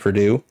for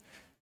Purdue,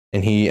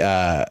 and he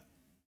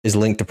is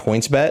linked to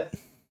PointsBet.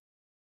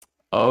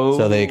 Oh,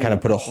 so they kind of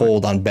put a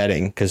hold on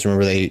betting because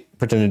remember they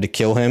pretended to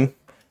kill him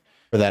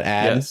for that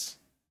ad. Yes.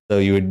 So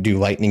you would do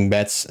lightning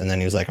bets, and then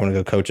he was like, "I'm going to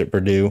go coach at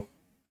Purdue."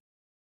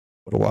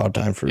 What a wild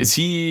time for. Is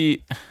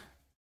he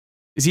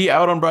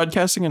out on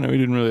broadcasting? I know he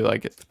didn't really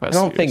like it. I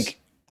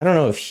don't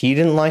know if he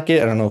didn't like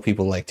it. I don't know if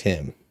people liked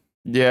him.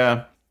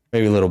 Yeah.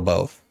 Maybe a little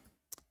both.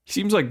 He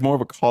seems like more of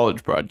a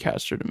college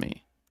broadcaster to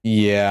me.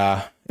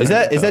 Yeah. Is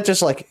that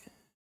just like,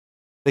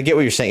 I get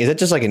what you're saying. Is that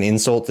just like an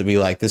insult to be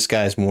like, this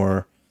guy's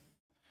more,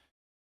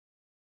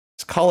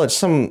 it's college.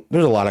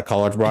 There's a lot of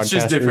college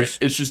broadcasters.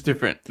 It's just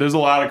different. There's a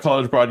lot of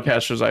college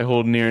broadcasters I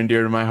hold near and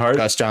dear to my heart.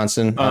 Gus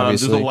Johnson,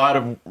 obviously. There's a lot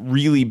of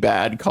really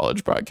bad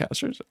college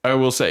broadcasters, I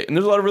will say. And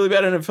there's a lot of really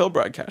bad NFL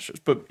broadcasters,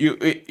 but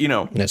you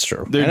know. That's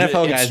true.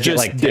 NFL guys get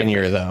like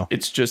tenure though.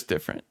 It's just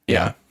different.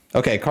 Yeah.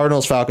 Okay.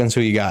 Cardinals, Falcons,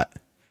 who you got?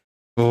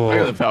 Oh. I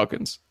got the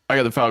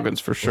Falcons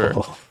for sure.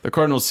 Oh. The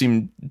Cardinals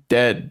seem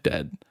dead.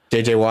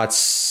 JJ Watt's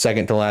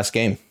second to last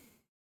game.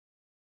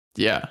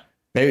 Yeah.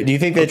 Maybe, do you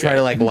think they try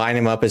to like line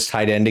him up as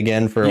tight end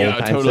again for old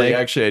time's totally. sake?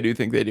 Actually, I do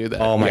think they do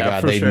that. Oh my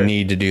God, they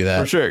need to do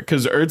that for sure.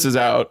 Because Ertz is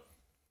out.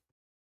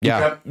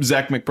 Yeah,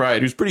 Zach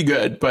McBride, who's pretty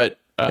good, but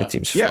that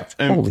team's fucked.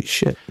 Holy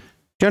shit!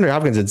 DeAndre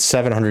Hopkins had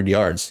 700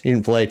 yards. He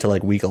didn't play till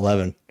like week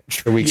 11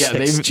 or week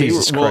 6.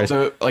 Jesus Christ!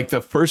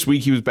 The first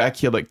week he was back,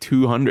 he had like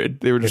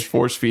 200. They were just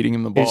force feeding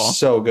him the ball. He's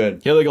so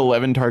good. He had like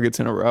 11 targets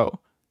in a row.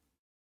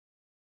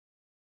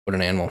 What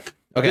an animal!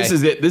 Okay,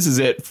 this is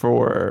it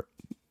for.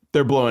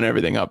 They're blowing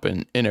everything up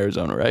in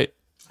Arizona, right?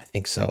 I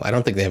think so. I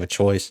don't think they have a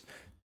choice.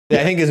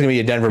 I think it's going to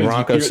be a Denver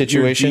Broncos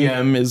situation. Your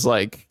GM is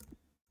like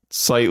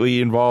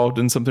slightly involved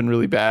in something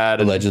really bad.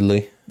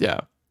 Allegedly.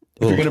 Yeah.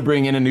 If you're going to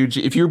bring in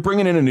if you're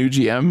bringing in a new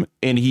GM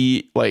and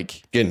he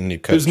like getting a new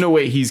coach, there's no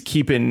way he's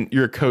keeping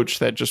your coach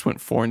that just went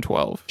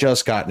 4-12.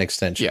 Just got an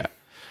extension. Yeah.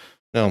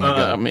 Oh my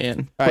God,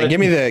 man. All right, give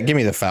me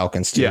the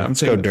Falcons too. Yeah,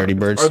 let's go Dirty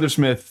Birds. Arthur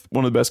Smith,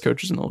 one of the best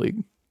coaches in the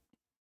league.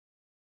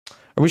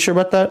 Are we sure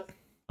about that?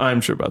 I'm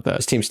sure about that.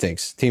 His team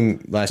stinks.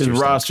 His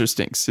roster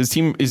stinks. His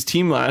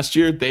team last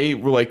year, they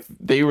were.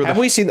 Have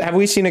we seen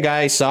a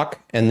guy suck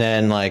and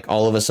then like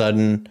all of a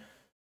sudden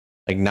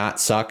like not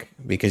suck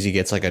because he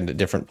gets like a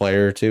different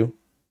player or two?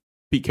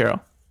 Pete Carroll.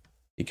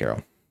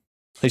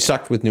 He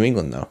sucked with New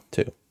England though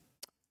too.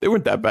 They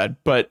weren't that bad,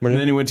 but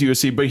then he went to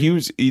USC. But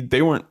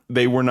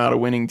they were not a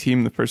winning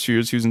team the first few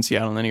years he was in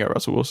Seattle, and then he got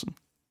Russell Wilson.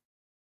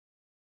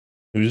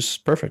 Who's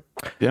perfect.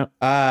 Yeah.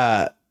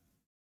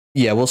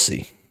 Yeah, we'll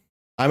see.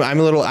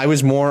 I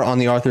was more on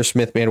the Arthur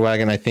Smith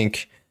bandwagon. I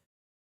think,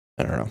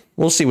 I don't know.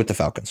 We'll see with the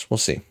Falcons. We'll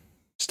see.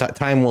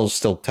 Time will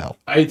still tell.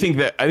 I think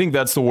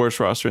that's the worst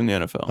roster in the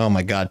NFL. Oh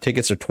my God.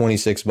 Tickets are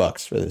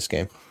 $26 for this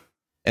game.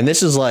 And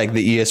this is like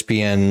the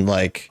ESPN,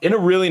 like in a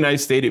really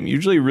nice stadium.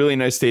 Usually a really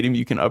nice stadium,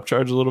 you can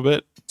upcharge a little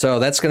bit. So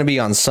that's going to be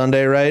on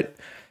Sunday, right?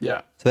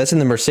 Yeah. So that's in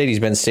the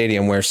Mercedes-Benz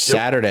Stadium, where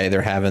Saturday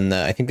they're having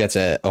I think that's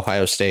at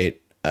Ohio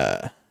State.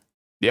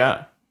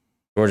 Yeah.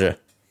 Georgia.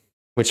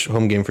 Which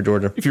home game for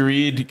Georgia? If you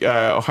read,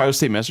 Ohio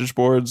State message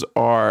boards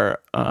are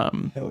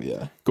hell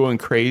yeah, going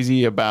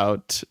crazy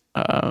about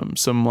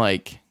some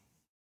like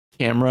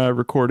camera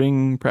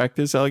recording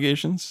practice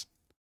allegations.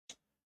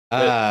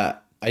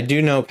 I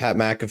do know Pat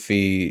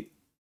McAfee.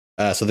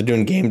 So they're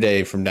doing game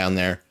day from down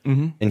there,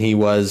 and he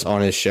was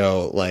on his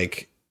show.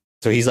 Like,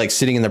 so he's like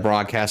sitting in the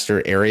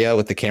broadcaster area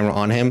with the camera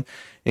on him,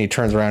 and he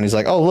turns around. And he's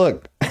like, "Oh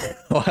look,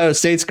 Ohio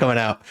State's coming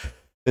out.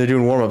 They're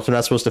doing warm ups. We're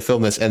not supposed to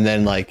film this." And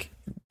then like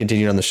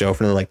continued on the show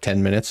for another like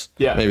 10 minutes.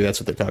 Yeah, maybe that's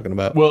what they're talking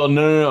about. Well,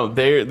 no.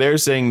 They're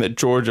saying that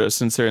Georgia,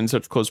 since they're in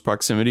such close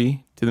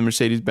proximity to the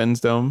Mercedes-Benz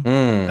Dome,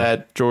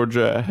 that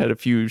Georgia had a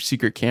few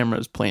secret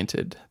cameras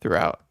planted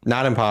throughout.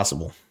 Not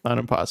impossible. Not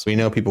impossible. We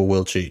know people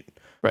will cheat.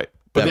 Right.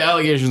 But the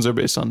allegations are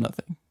based on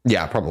nothing.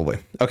 Yeah, probably.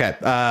 Okay.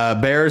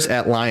 Bears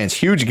at Lions.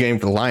 Huge game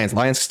for the Lions.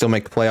 Lions can still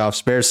make the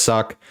playoffs. Bears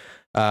suck.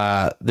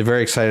 They're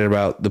very excited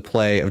about the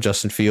play of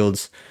Justin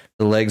Fields,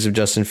 the legs of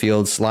Justin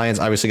Fields. Lions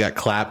obviously got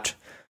clapped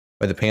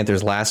by the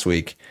Panthers last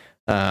week.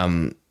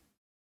 I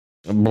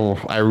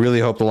really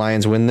hope the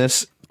Lions win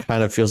this.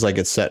 Kind of feels like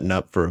it's setting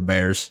up for a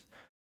Bears.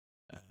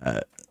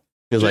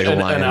 Feels like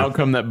an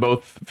outcome that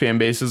both fan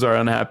bases are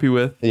unhappy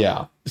with.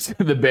 Yeah.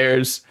 The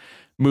Bears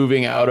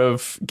moving out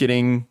of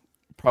getting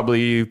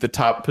probably the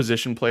top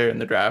position player in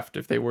the draft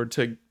if they were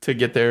to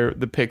get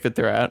the pick that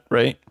they're at,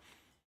 right?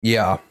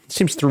 Yeah. It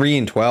seems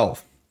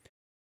 3-12.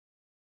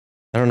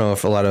 I don't know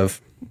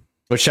if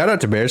but shout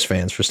out to Bears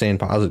fans for staying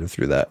positive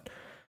through that.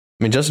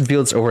 I mean, Justin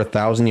Fields over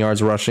 1,000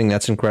 yards rushing.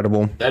 That's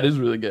incredible. That is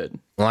really good.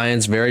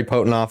 Lions, very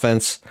potent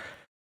offense.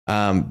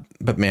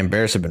 But man,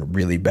 Bears have been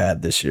really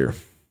bad this year.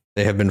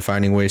 They have been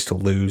finding ways to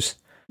lose.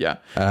 Yeah.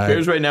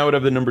 Bears right now would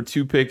have the number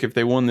 2 pick. If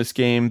they won this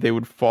game, they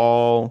would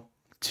fall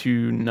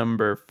to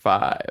number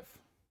 5.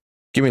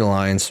 Give me the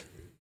Lions.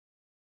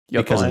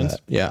 Because of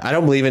that. Yeah. I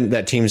don't believe in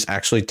that teams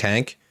actually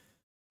tank.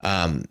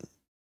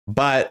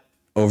 But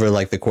over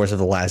like the course of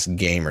the last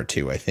game or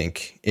two, I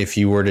think if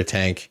you were to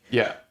tank,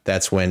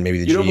 that's when maybe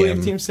you don't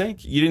believe teams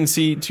tank. You didn't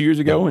see 2 years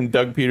ago when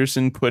Doug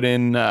Peterson put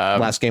in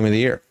last game of the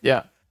year.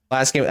 Yeah.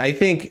 Last game, I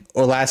think,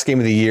 or last game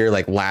of the year,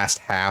 like last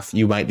half,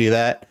 you might do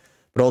that.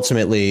 But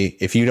ultimately,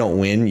 if you don't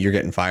win, you're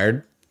getting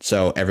fired.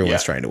 So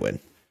everyone's trying to win.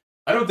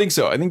 I don't think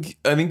so. I think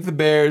the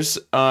Bears,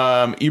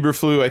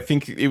 Eberflus, I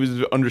think it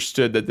was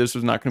understood that this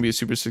was not going to be a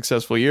super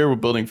successful year. We're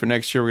building for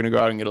next year. We're going to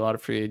go out and get a lot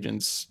of free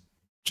agents,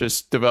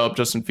 just develop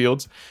Justin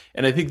Fields.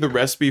 And I think the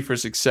recipe for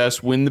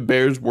success when the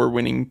Bears were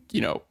winning,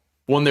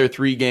 won their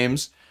 3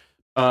 games,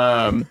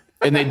 and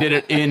they did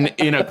it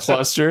in a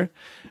cluster.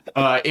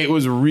 It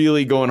was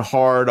really going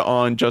hard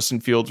on Justin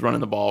Fields running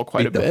the ball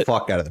quite a bit. The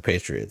fuck out of the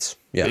Patriots.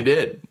 Yeah, they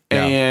did.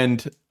 Yeah.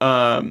 And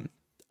I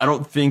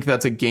don't think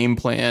that's a game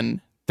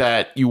plan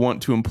that you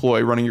want to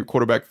employ, running your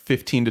quarterback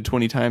 15 to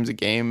 20 times a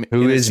game.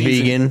 Who is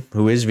vegan?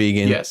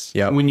 Yes.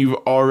 Yeah. When you've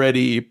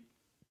already,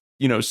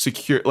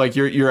 secure, like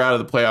you're out of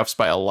the playoffs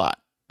by a lot.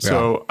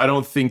 So I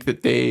don't think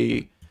that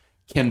they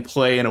can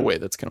play in a way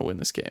that's going to win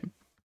this game.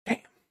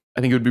 I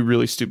think it would be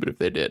really stupid if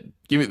they did.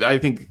 I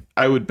think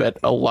I would bet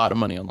a lot of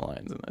money on the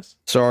Lions in this.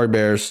 Sorry,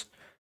 Bears.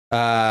 All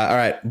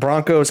right,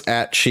 Broncos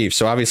at Chiefs.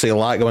 So obviously a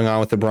lot going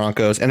on with the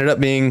Broncos. Ended up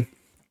being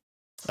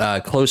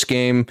a close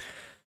game,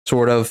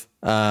 sort of.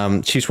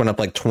 Chiefs went up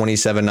like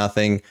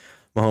 27-0.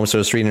 Mahomes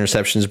throws 3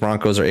 interceptions.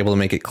 Broncos are able to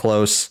make it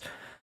close.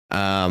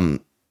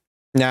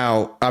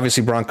 Now,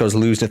 obviously, Broncos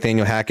lose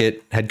Nathaniel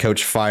Hackett, head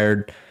coach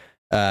fired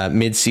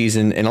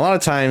mid-season. And a lot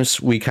of times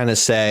we kind of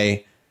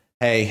say,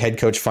 hey, head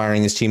coach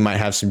firing, this team might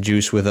have some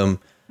juice with them.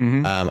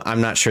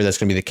 I'm not sure that's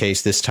going to be the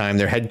case this time.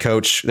 Their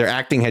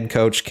acting head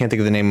coach, can't think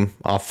of the name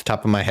off the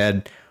top of my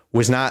head,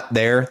 was not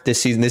there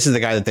this season. This is the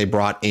guy that they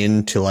brought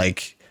in to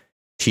like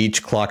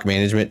teach clock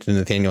management to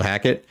Nathaniel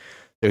Hackett.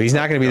 So he's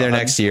not going to be there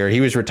next year. He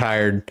was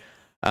retired.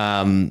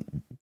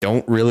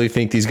 Don't really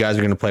think these guys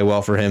are going to play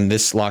well for him.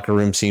 This locker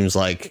room seems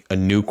like a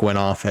nuke went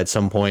off at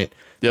some point.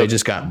 They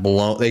just got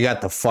blown. They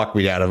got the fuck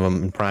beat out of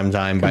them in prime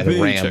time by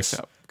the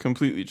Rams.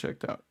 Completely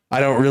checked out. I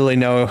don't really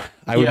know.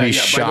 I would be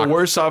shocked. By the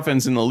worst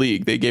offense in the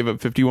league. They gave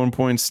up 51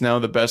 points. Now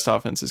the best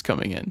offense is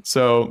coming in.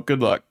 So good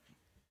luck.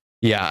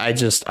 Yeah,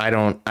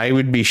 I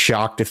would be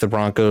shocked if the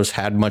Broncos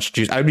had much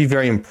juice. I would be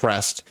very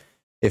impressed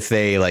if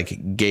they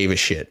like gave a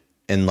shit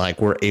and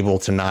like were able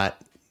to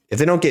not. If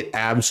they don't get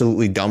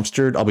absolutely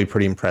dumpstered, I'll be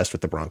pretty impressed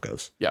with the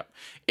Broncos. Yeah.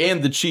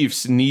 And the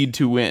Chiefs need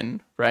to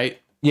win, right?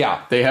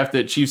 Yeah.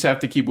 Chiefs have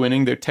to keep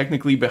winning. They're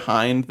technically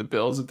behind the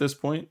Bills at this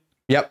point.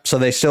 Yep. So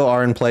they still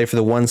are in play for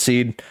the 1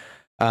 seed.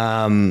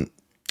 And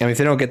if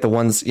they don't get the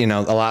ones, a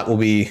lot will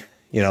be,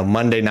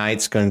 Monday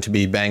night's going to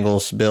be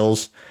Bengals,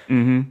 Bills,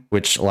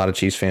 which a lot of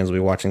Chiefs fans will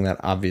be watching that,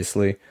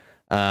 obviously.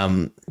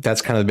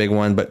 That's kind of the big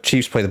one. But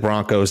Chiefs play the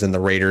Broncos and the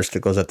Raiders to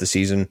close out the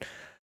season.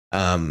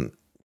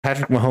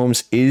 Patrick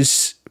Mahomes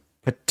is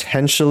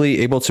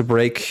potentially able to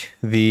break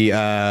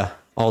the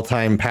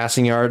all-time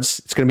passing yards.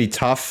 It's going to be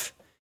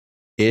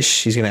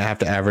tough-ish. He's going to have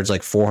to average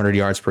like 400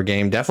 yards per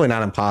game. Definitely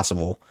not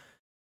impossible,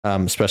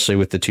 especially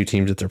with the two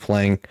teams that they're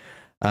playing.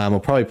 We'll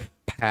probably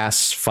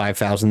pass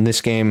 5,000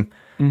 this game.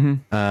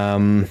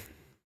 But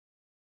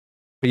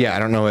yeah, I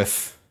don't know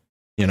if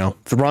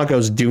the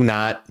Broncos do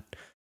not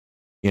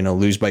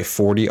lose by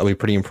 40. I'll be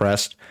pretty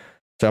impressed.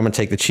 So I'm going to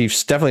take the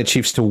Chiefs. Definitely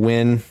Chiefs to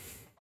win.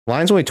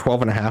 Line's only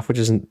 12.5, which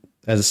isn't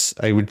as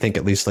I would think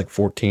at least like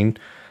 14.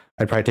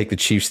 I'd probably take the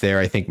Chiefs there.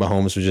 I think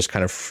Mahomes was just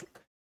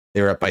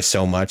they were up by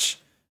so much.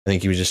 I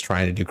think he was just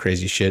trying to do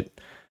crazy shit.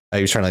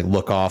 He was trying to like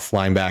look off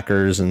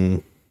linebackers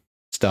and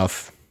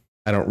stuff.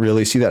 I don't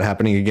really see that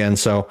happening again.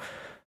 So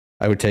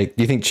I would take,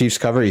 do you think Chiefs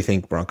cover or you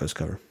think Broncos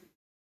cover?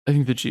 I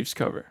think the Chiefs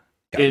cover.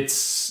 Yeah.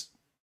 It's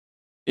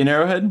in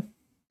Arrowhead?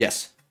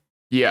 Yes.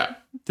 Yeah.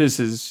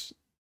 The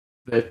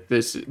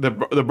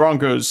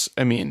Broncos,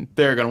 I mean,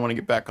 they're going to want to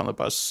get back on the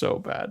bus so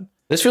bad.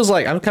 This feels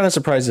like, I'm kind of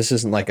surprised this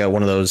isn't like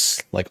one of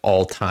those like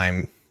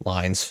all-time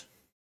lines.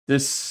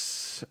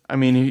 This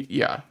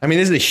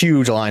is a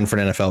huge line for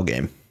an NFL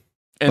game.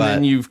 And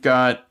then you've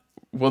got,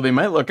 well, they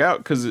might look out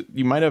because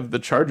you might have the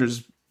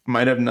Chargers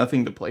might have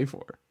nothing to play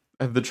for.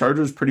 Have the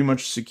Chargers pretty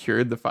much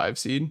secured the 5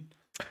 seed?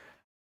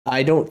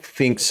 I don't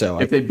think so.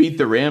 If they beat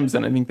the Rams,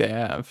 then I think they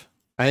have.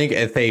 I think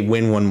if they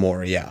win one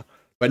more, yeah.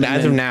 But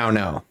as of now,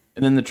 no.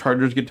 And then the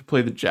Chargers get to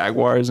play the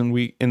Jaguars in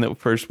the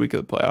first week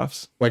of the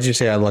playoffs. Why'd you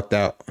say I lucked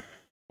out?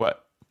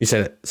 What? You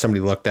said somebody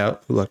lucked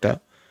out? Who lucked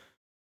out?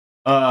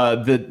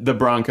 The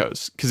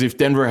Broncos. Because if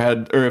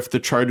the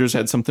Chargers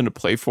had something to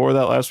play for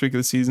that last week of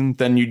the season,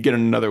 then you'd get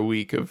another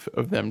week of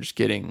them just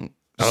getting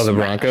smashed. The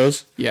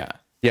Broncos? Yeah.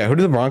 Yeah, who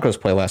did the Broncos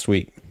play last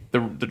week?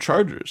 The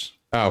Chargers.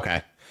 Oh,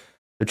 okay.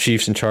 The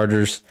Chiefs and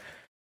Chargers.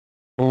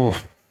 Oh.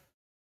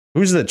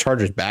 Who's the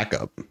Chargers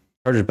backup?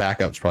 Chargers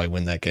backups probably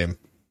win that game.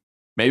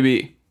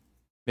 Maybe.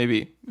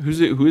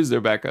 Who is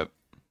their backup?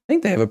 I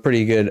think they have a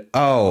pretty good.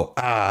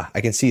 I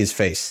can see his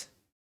face.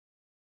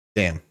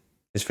 Damn,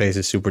 his face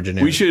is super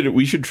generic. We should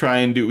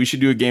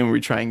do a game where we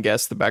try and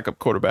guess the backup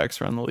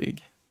quarterbacks around the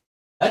league.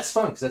 That's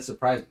fun because that's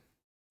surprising.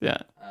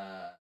 Yeah.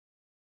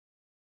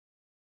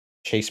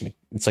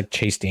 It's like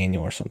Chase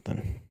Daniel or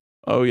something.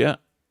 Oh yeah. I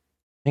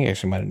think I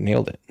actually might have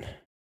nailed it.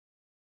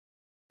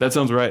 That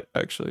sounds right,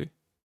 actually.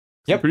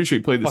 Yep. I'm pretty sure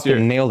he played this year.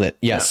 Nailed it.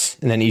 Yes.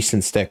 Yeah. And then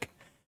Easton Stick.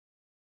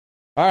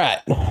 All right.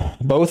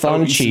 Both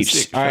on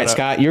Chiefs. All right,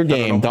 Scott, your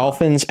game.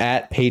 Dolphins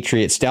at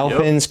Patriots.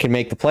 Dolphins can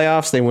make the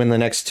playoffs. They win the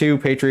next 2.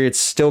 Patriots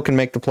still can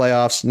make the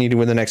playoffs. Need to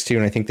win the next 2,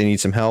 and I think they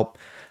need some help.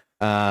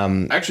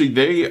 Actually,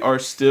 they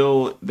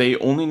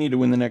only need to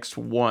win the next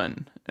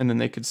 1, and then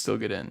they could still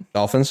get in.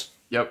 Dolphins?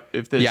 Yep.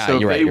 If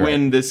they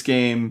win this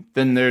game,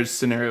 then there's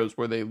scenarios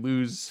where they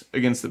lose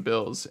against the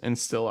Bills and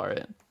still are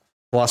in.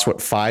 Lost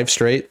 5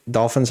 straight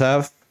Dolphins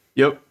have?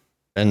 Yep.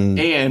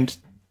 And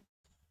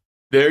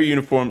their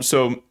uniforms.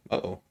 So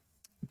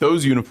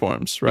those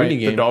uniforms, right?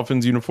 The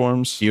Dolphins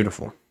uniforms.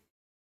 Beautiful.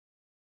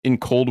 In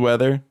cold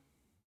weather.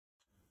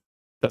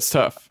 That's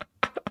tough.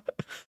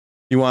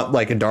 You want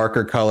like a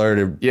darker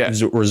color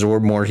to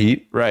absorb more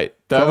heat? Right.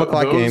 12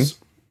 o'clock game.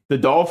 The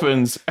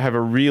Dolphins have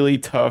a really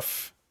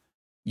tough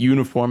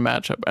uniform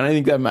matchup. And I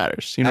think that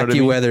matters. You know what I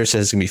mean? Weather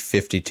says it's going to be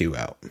 52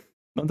 out.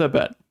 Not that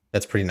bad.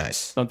 That's pretty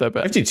nice. Not that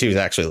bad. 52 is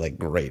actually like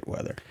great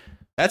weather.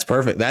 That's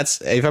perfect.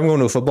 That's if I'm going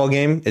to a football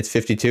game, it's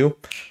 52.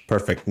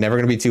 Perfect. Never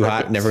going to be too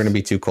hot. Never going to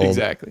be too cold.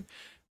 Exactly.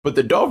 But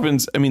the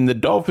Dolphins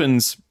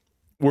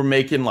were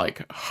making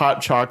like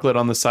hot chocolate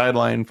on the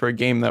sideline for a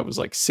game that was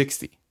like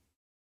 60.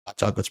 Hot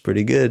chocolate's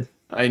pretty good.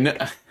 I know.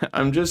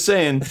 I'm just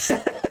saying.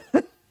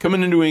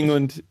 Coming into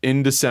England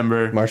in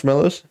December.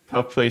 Marshmallows?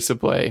 Tough place to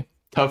play.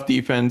 Tough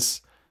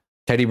defense.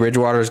 Teddy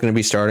Bridgewater is going to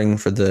be starting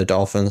for the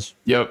Dolphins.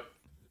 Yep.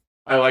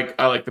 I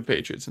like the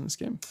Patriots in this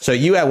game. So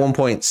you at one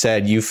point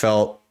said you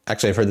felt,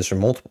 actually I've heard this from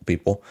multiple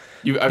people.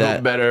 I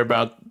felt better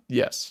about,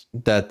 yes.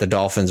 That the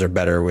Dolphins are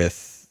better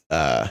with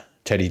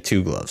Teddy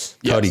Two Gloves.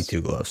 Yes. Teddy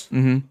Two Gloves.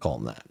 Mm-hmm. Call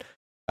him that.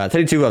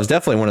 Teddy Two Gloves,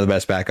 definitely one of the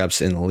best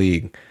backups in the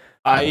league.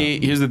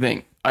 Here's the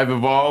thing. I've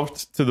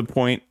evolved to the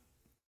point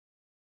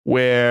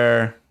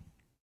where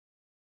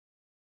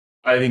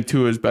I think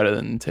Tua is better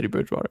than Teddy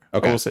Bridgewater.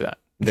 Okay. I will say that.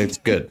 That's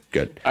good.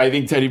 Good. I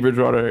think Teddy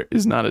Bridgewater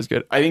is not as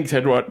good. I think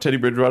Teddy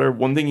Bridgewater,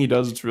 one thing he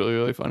does that's really,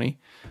 really funny.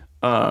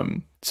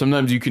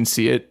 Sometimes you can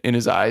see it in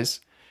his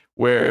eyes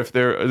where if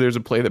there's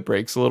a play that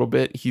breaks a little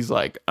bit, he's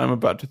like, I'm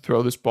about to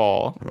throw this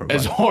ball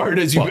as hard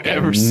as you've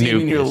ever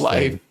seen in your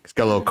life. He's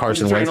got a little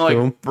Carson Wentz to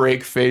like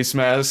break face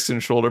masks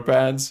and shoulder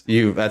pads.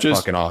 That's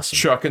just fucking awesome.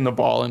 Chucking the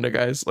ball into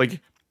guys.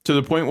 Like to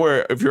the point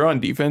where if you're on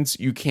defense,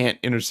 you can't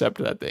intercept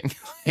that thing.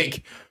 Like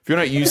if you're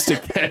not used to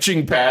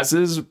catching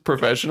passes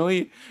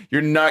professionally,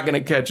 you're not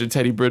going to catch a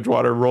Teddy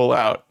Bridgewater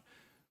rollout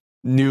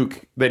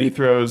nuke that he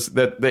throws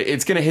that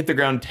it's going to hit the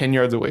ground 10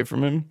 yards away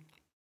from him.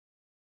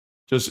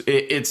 Just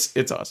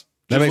it's awesome.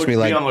 That makes me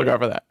like, be on the lookout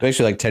for that. Makes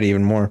me like Teddy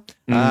even more.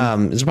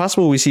 Mm-hmm. Is it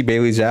possible we see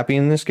Bailey Zappi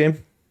in this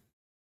game?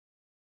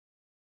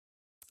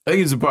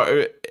 I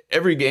think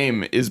every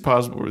game is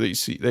possible that you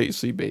see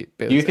Bailey.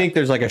 Do you think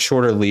there's like a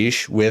shorter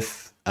leash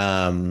with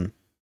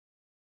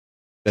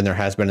than there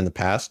has been in the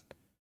past.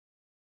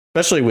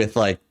 Especially with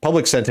like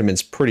public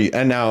sentiment's pretty,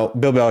 and now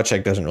Bill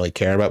Belichick doesn't really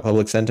care about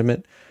public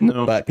sentiment.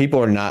 No. But people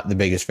are not the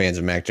biggest fans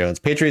of Mac Jones.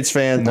 Patriots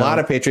fans, a lot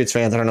of Patriots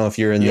fans, I don't know if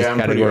you're in this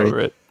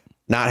category,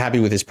 not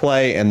happy with his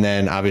play. And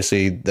then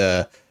obviously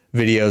the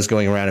videos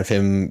going around of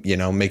him,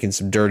 making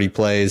some dirty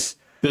plays.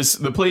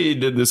 The play he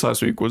did this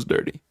last week was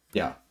dirty.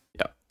 Yeah.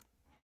 Yeah.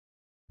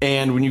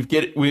 And when you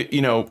get,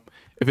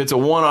 if it's a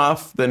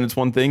one-off, then it's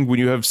one thing. When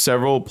you have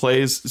several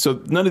plays,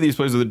 so none of these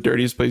plays are the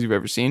dirtiest plays you've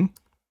ever seen.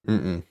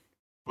 Mm-mm.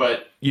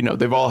 But,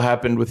 they've all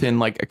happened within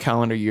like a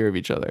calendar year of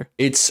each other.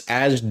 It's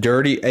as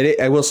dirty.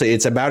 I will say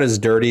it's about as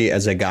dirty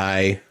as a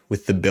guy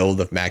with the build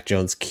of Mac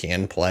Jones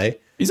can play.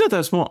 He's not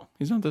that small.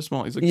 He's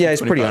like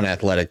he's pretty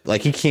unathletic.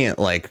 Like he can't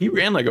he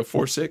ran like a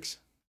 4.6.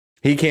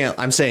 He can't.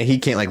 I'm saying he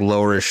can't like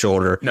lower his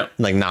shoulder. No. And,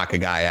 like knock a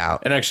guy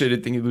out. And actually, I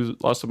did think he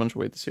lost a bunch of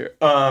weight this year.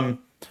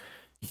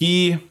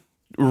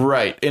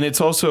 Right. And it's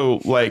also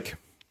like,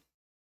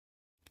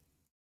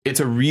 it's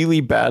a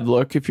really bad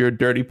look if you're a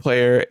dirty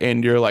player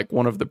and you're like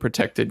one of the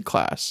protected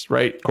class,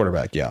 right?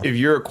 Quarterback, yeah. If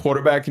you're a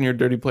quarterback and you're a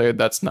dirty player,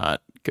 that's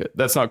not good.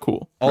 That's not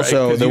cool.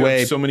 Also, right? the way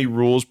have so many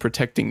rules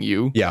protecting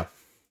you. Yeah.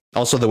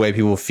 Also, the way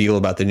people feel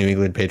about the New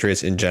England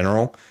Patriots in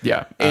general.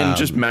 Yeah. And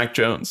just Mac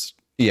Jones.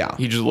 Yeah.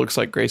 He just looks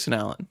like Grayson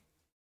Allen.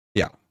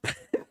 Yeah.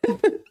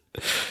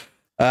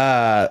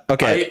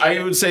 Okay.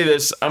 I would say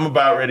this. I'm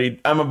about ready.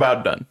 I'm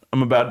about done.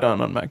 I'm about done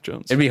on Mac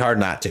Jones. It'd be hard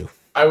not to.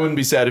 I wouldn't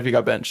be sad if he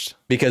got benched.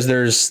 Because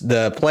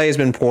the play has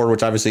been poor,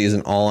 which obviously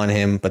isn't all on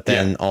him, but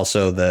then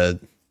also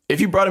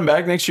if you brought him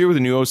back next year with a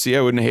new OC,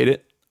 I wouldn't hate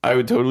it. I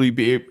would totally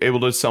be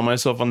able to sell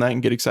myself on that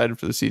and get excited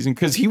for the season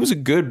because he was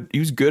good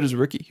as a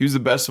rookie. He was the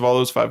best of all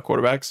those 5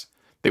 quarterbacks.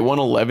 They won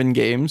 11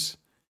 games,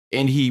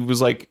 and he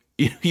was like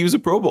he was a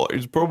Pro Bowler. He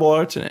was a Pro Bowl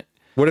alternate.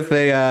 What if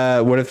they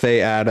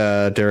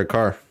add Derrick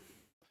Carr?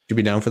 You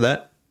be down for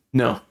that?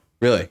 No,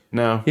 really?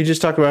 No. You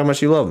just talk about how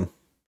much you love him.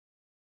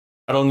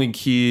 I don't think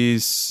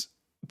he's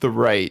the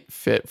right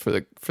fit for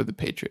the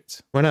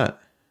Patriots. Why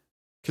not?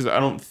 Because I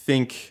don't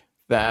think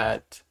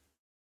that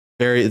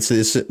it's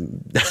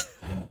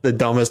the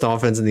dumbest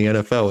offense in the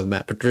NFL with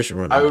Matt Patricia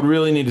running. I would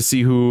really need to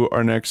see who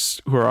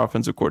our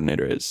offensive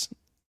coordinator is.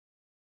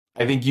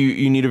 I think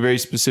you need a very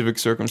specific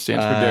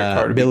circumstance for Derek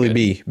Carr to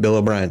be Bill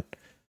O'Brien.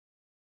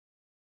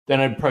 Then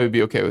I'd probably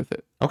be okay with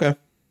it. Okay.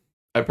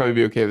 I'd probably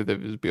be okay with it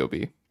if it was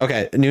B.O.B.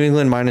 Okay, New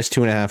England minus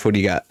 2.5. What do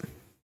you got?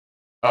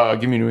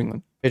 Give me New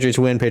England. Patriots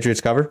win,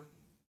 Patriots cover?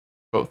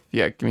 Both.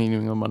 Yeah, give me New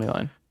England money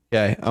line.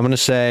 Okay, I'm going to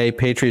say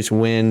Patriots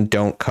win,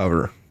 don't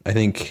cover. I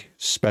think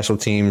special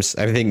teams,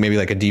 I think maybe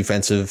like a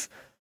defensive.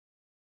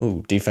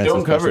 Don't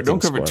cover.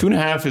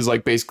 2.5 is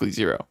like basically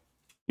 0.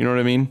 You know what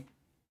I mean?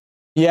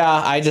 Yeah,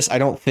 I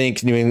don't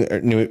think New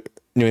England's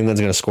going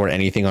to score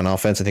anything on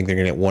offense. I think they're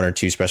going to get 1 or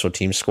 2 special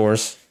team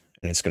scores,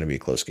 and it's going to be a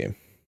close game.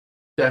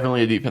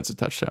 Definitely a defensive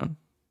touchdown.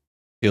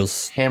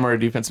 Hammer a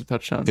defensive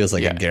touchdown. Feels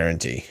like a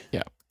guarantee.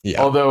 Yeah. Yeah.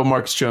 Although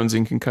Marcus Jones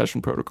in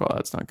concussion protocol,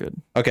 that's not good.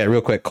 Okay,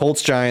 real quick.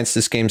 Colts Giants.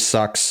 This game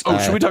sucks.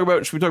 Should we talk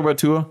about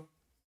Tua?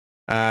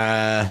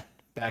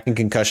 Back in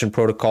concussion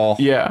protocol.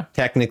 Yeah.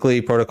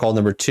 Technically, protocol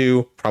number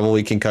 2,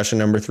 probably concussion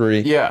number 3.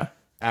 Yeah.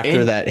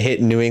 After that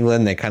hit in New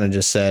England, they kind of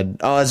just said,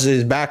 "Oh,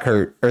 his back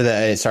hurt." Or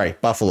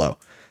Buffalo.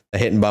 The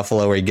hit in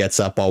Buffalo where he gets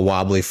up all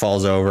wobbly,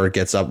 falls over,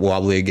 gets up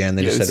wobbly again.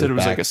 They just said it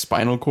was like a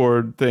spinal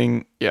cord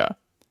thing. Yeah.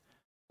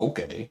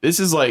 Okay. This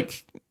is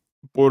like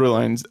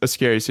borderline a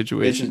scary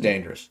situation. This is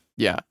dangerous.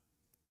 Yeah.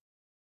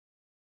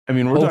 I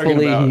mean,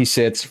 hopefully he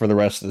sits for the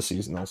rest of the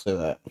season. I'll say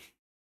that.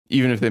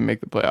 Even if they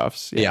make the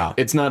playoffs. Yeah.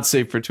 It's not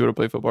safe for Tua to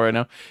play football right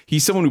now.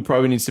 He's someone who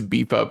probably needs to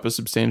beef up a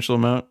substantial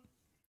amount.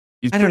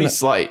 He's pretty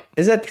slight.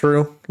 Is that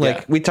true?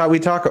 Like we talk,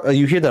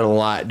 you hear that a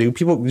lot. Do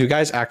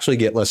guys actually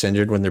get less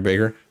injured when they're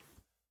bigger?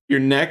 Your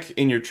neck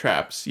and your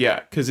traps. Yeah.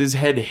 Because his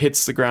head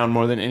hits the ground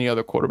more than any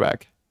other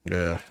quarterback.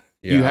 Yeah.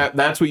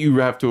 That's what you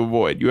have to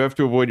avoid. You have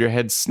to avoid your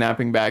head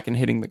snapping back and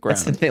hitting the ground.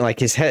 That's the thing. Like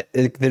his head,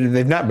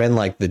 they've not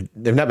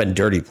been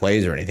dirty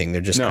plays or anything.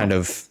 They're just kind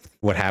of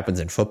what happens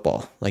in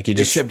football. Like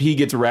except he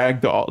gets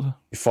ragdolled.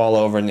 You fall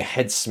over and the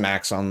head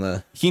smacks on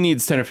the. He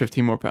needs 10 or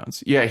 15 more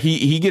pounds. Yeah,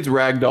 he gets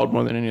ragdolled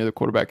more than any other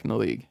quarterback in the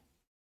league.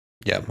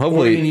 Yeah,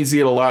 hopefully he needs to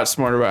get a lot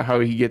smarter about how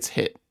he gets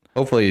hit.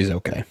 Hopefully he's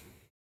okay.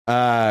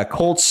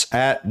 Colts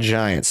at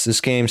Giants. This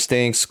game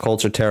stinks.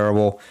 Colts are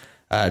terrible.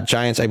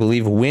 Giants, I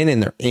believe, win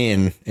and they're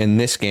in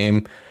this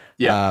game.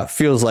 Yeah,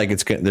 feels like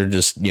they're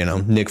just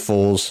Nick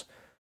Foles.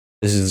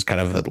 This is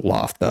kind of a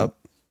loft up.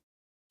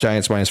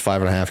 Giants minus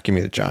 5.5. Give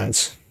me the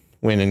Giants.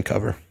 Win and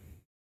cover.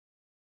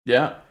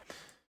 Yeah.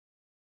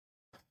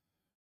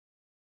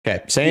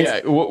 Okay. Saints.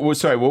 Yeah.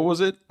 Sorry. What was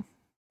it?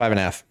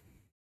 5.5.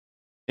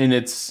 And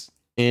it's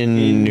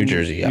in New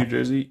Jersey. Yeah. New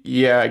Jersey.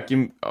 Yeah. Give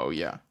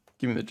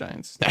me the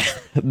Giants.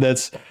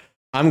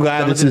 I'm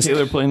glad Jonathan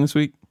Taylor playing this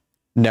week.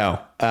 No.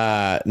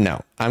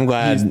 I'm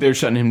glad they're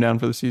shutting him down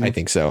for the season. I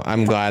think so.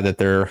 I'm glad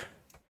that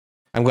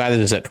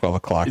it's at 12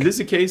 o'clock. Is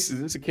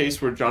this a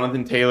case where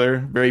Jonathan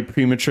Taylor very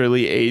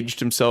prematurely aged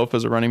himself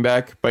as a running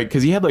back?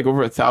 Because he had like over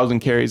 1,000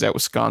 carries at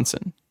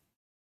Wisconsin.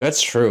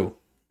 That's true.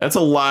 That's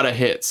a lot of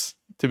hits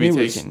to be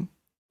taken.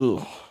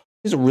 Ugh.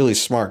 He's a really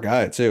smart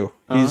guy too.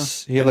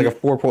 He had like a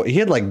 4 point. He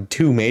had like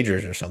 2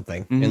 majors or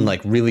something, and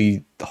like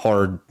really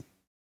hard.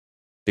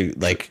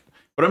 Dude, like.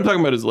 But I'm talking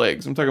about his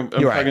legs. I'm talking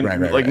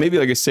like maybe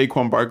like a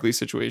Saquon Barkley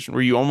situation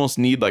where you almost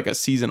need like a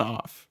season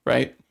off,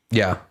 right?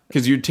 Yeah,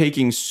 because you're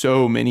taking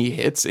so many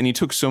hits, and he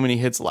took so many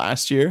hits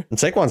last year. And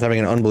Saquon's having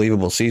an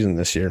unbelievable season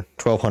this year.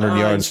 1,200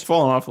 yards. He's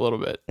fallen off a little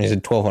bit. He's at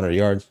 1,200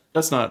 yards.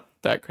 That's not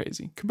that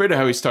crazy compared to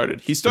how he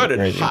started. He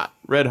started hot,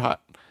 red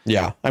hot.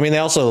 Yeah, I mean they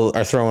also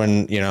are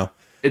throwing, it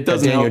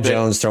doesn't Daniel help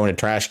Jones throwing at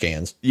trash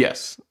cans.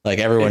 Yes, like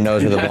everyone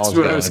knows where the ball's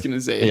going. That's what I was going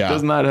to say. It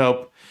does not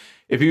help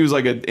if he was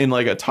like in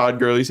a Todd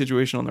Gurley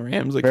situation on the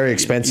Rams. Like very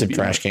expensive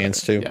trash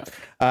cans too.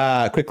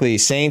 Yeah. Quickly,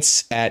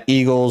 Saints at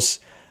Eagles.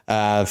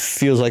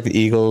 Feels like the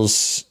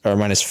Eagles are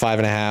minus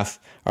 5.5.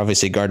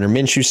 Obviously, Gardner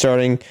Minshew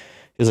starting.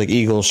 Feels like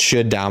Eagles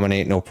should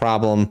dominate, no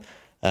problem.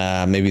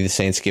 Maybe the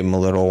Saints give them a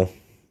little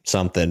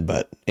something,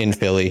 but in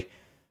Philly,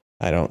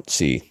 I don't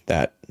see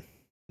that.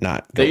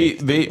 Not the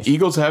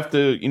Eagles have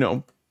to,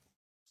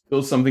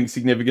 still something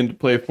significant to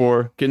play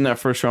for. Getting that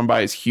first round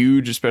bye is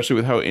huge, especially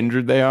with how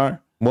injured they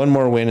are. One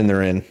more win and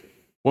they're in.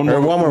 One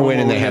more win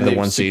and they have the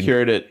 1 seed.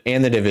 Secured it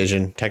and the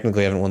division.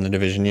 Technically, haven't won the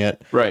division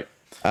yet. Right.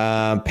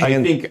 I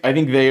think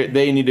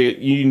they need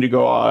to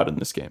go all out in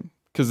this game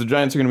because the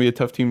Giants are going to be a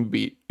tough team to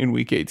beat in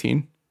Week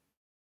 18.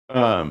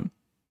 So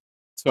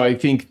I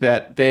think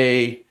that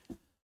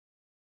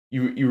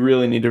you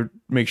really need to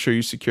make sure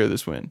you secure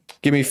this win.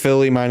 Give me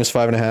Philly minus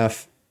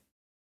 5.5.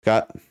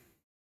 Got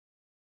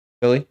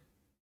Philly.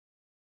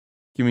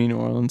 Give me New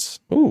Orleans.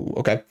 Ooh,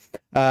 okay.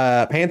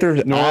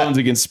 Panthers. New Orleans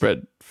against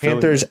spread.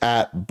 Panthers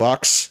at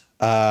Bucks.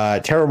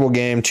 Terrible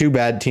game. 2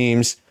 bad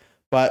teams,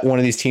 but one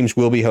of these teams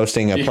will be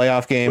hosting a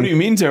playoff game. What do you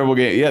mean terrible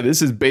game? Yeah,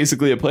 this is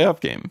basically a playoff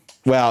game.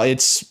 Well,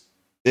 it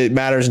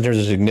matters in terms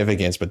of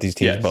significance, but these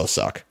teams both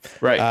suck.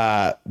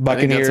 Right. Buccaneers. I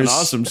think that's an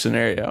awesome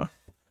scenario.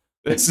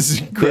 This is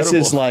incredible. This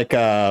is like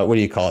what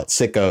do you call it?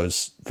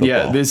 Sickos football.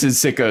 Yeah, this is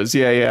sickos.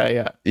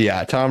 Yeah.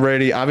 Yeah, Tom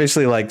Brady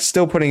obviously like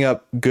still putting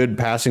up good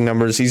passing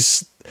numbers.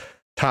 He's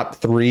top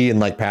 3 in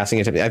like passing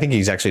attempt. I think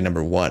he's actually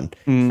number 1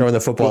 throwing the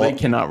football. Well, they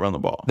cannot run the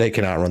ball. They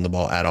cannot run the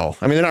ball at all.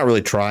 I mean, they're not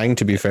really trying,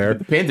 to be fair.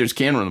 The Panthers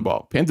can run the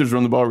ball. Panthers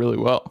run the ball really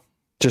well.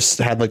 Just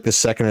had like the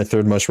 2nd or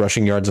 3rd most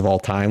rushing yards of all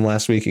time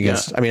last week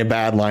against, a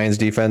bad Lions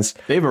defense.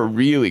 They have a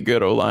really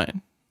good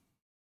O-line.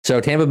 So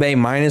Tampa Bay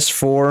minus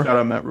 4. Shout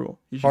out Matt Rule.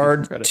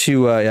 Hard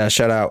to,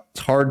 shout out.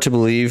 It's hard to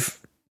believe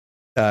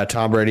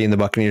Tom Brady and the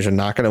Buccaneers are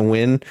not going to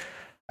win.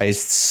 I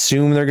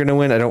assume they're going to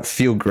win. I don't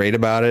feel great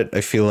about it.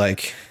 I feel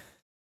like,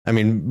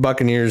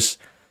 Buccaneers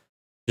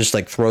just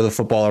like throw the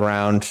football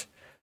around,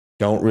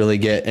 don't really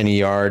get any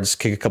yards,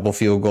 kick a couple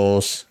field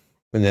goals,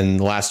 and then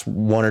the last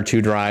 1 or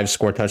 2 drives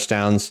score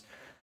touchdowns.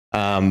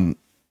 If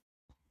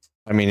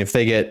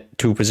they get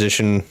to a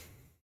position,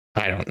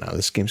 I don't know.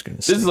 This game's going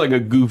to. This is like a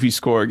goofy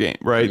score game,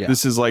 right? Yeah.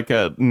 This is like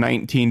a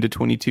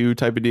 19-22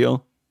 type of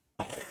deal.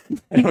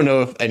 I don't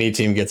know if any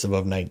team gets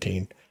above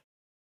 19.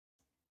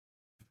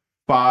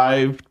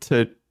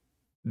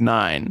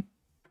 5-9.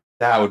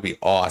 That would be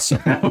awesome.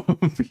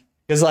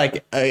 Because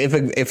like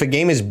if a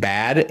game is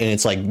bad and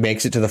it's like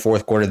makes it to the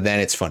 4th quarter, then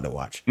it's fun to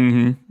watch.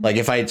 Mm-hmm. Like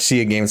if I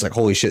see a game, it's like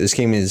holy shit, this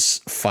game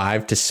is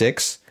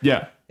 5-6.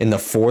 Yeah. In the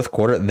 4th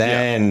quarter,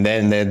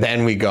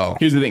 then we go.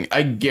 Here's the thing: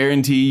 I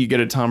guarantee you get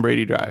a Tom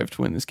Brady drive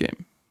to win this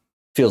game.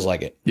 Feels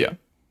like it. Yeah.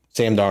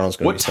 Sam Darnold's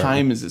going. What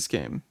time is this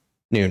game?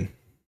 Noon.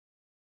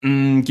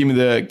 Give me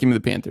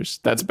the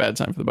Panthers. That's a bad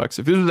time for the Bucks.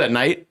 If this was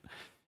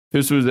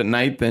at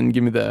night, then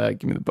give me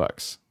the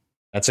Bucks.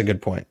 That's a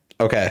good point.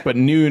 Okay. But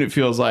noon, it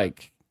feels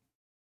like.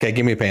 Okay,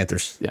 give me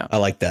Panthers. Yeah, I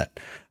like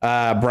that.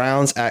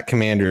 Browns at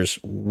Commanders.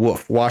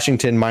 Woof.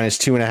 Washington minus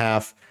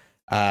 2.5.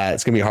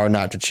 It's going to be hard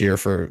not to cheer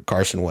for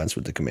Carson Wentz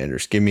with the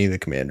Commanders. Give me the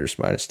Commanders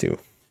minus 2.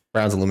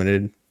 Browns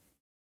eliminated.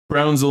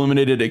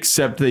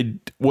 Except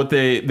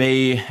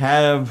they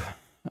have.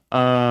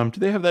 Do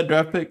they have that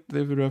draft pick? Do they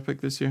have a draft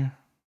pick this year?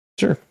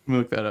 Sure. Let me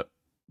look that up.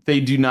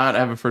 They do not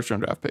have a 1st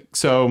round draft pick.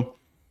 So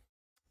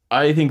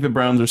I think the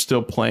Browns are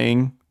still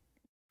playing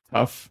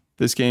tough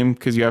this game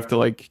because you have to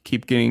like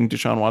keep getting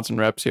Deshaun Watson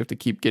reps. You have to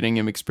keep getting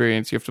him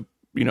experience. You have to,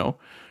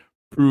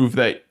 prove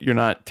that you're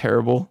not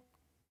terrible.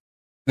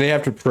 They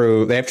have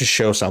to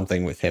show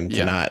something with him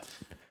to not.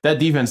 That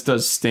defense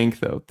does stink,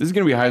 though. This is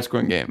going to be a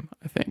high-scoring game,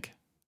 I think.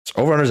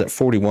 Over-under's at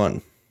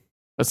 41.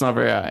 That's not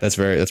very high. That's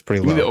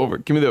pretty low. Give me the over.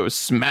 Give me the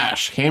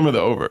smash. Hammer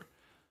the over.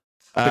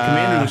 The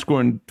Commanders are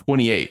scoring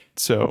 28,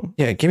 so.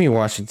 Yeah, give me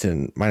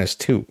Washington minus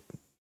 2.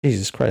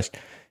 Jesus Christ.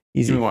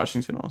 Easy. Give me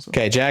Washington also.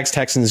 Okay,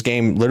 Jags-Texans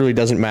game literally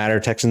doesn't matter.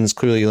 Texans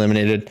clearly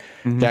eliminated.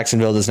 Mm-hmm.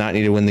 Jacksonville does not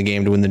need to win the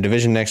game to win the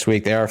division next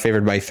week. They are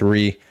favored by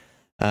 3.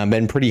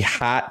 Been pretty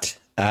hot.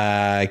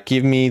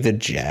 Give me the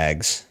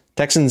Jags.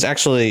 Texans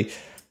actually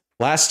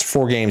last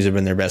 4 games have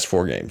been their best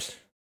 4 games.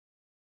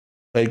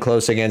 Played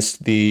close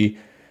against the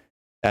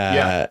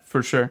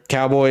for sure.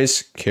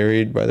 Cowboys,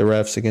 carried by the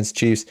refs against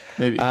Chiefs.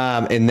 Maybe.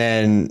 And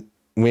then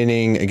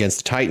winning against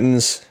the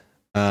Titans.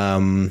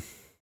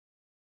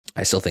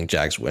 I still think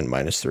Jags win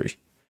minus 3.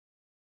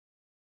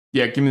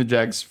 Yeah, give me the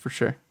Jags for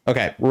sure.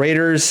 Okay,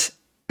 Raiders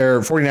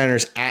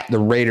 49ers at the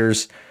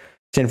Raiders.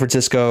 San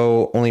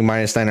Francisco only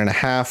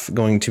 -9.5,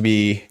 going to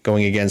be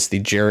going against the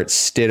Jarrett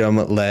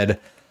Stidham-led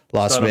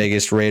Las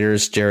Vegas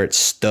Raiders. Jarrett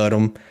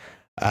Stidham.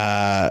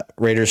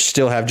 Raiders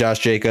still have Josh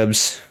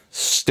Jacobs,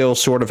 still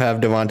sort of have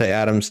Devontae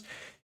Adams.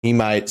 He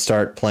might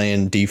start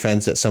playing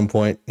defense at some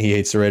point. He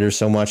hates the Raiders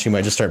so much, he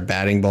might just start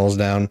batting balls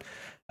down.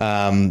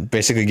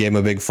 Basically gave him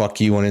a big fuck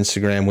you on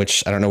Instagram,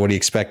 which I don't know what he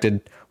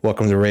expected.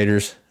 Welcome to the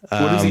Raiders.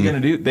 What is he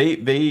going to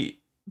do?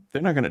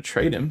 They're not going to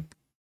trade him.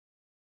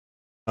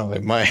 Oh, they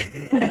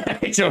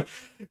might. So,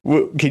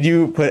 could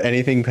you put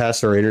anything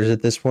past the Raiders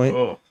at this point?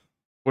 Oh,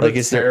 what like,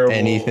 is there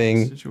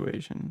anything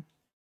situation?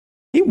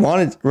 He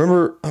wanted.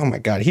 Remember? Oh my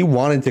God, he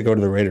wanted to go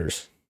to the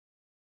Raiders.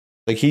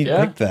 Like he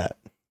picked that.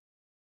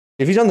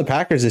 If he's on the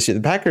Packers this year,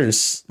 the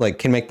Packers like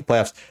can make the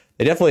playoffs.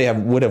 They definitely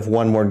would have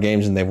won more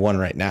games than they've won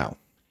right now.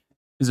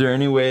 Is there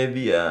any way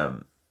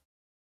the?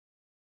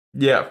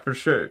 Yeah, for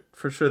sure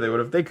they would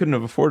have. They couldn't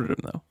have afforded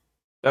him though.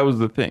 That was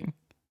the thing.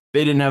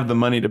 They didn't have the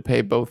money to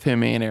pay both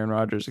him and Aaron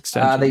Rodgers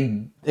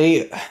extension.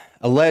 They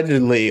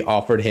allegedly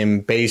offered him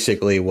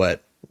basically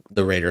what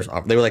the Raiders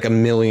offered. They were like $1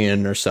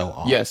 million or so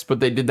off. Yes, but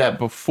they did that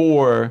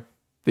before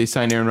they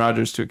signed Aaron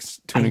Rodgers to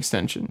an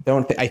extension.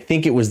 I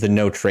think it was the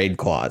no trade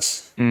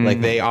clause. Mm-hmm. Like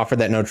they offered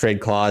that no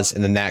trade clause,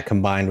 and then that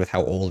combined with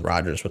how old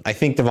Rodgers was. I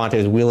think Devontae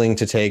was willing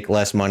to take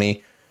less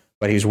money,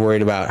 but he was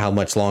worried about how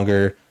much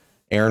longer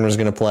Aaron was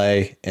going to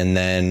play, and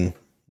then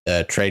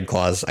the trade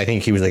clause, I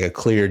think he was like a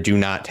clear do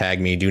not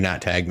tag me,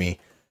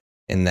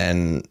 and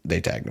then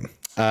they tagged him.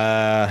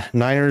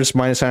 Niners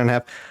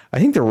 -9.5. I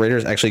think the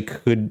Raiders actually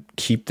could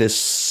keep this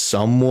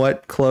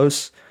somewhat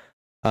close,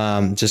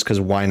 just because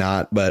why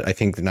not? But I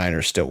think the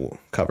Niners still will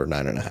cover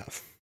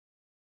 9.5.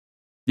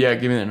 Yeah,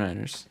 give me the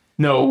Niners.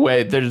 No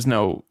way. There's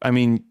no. I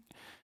mean,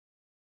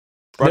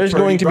 Brock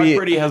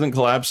Purdy hasn't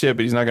collapsed yet,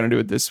 but he's not going to do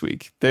it this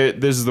week.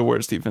 This is the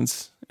worst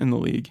defense in the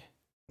league.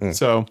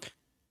 So.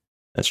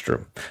 That's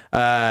true.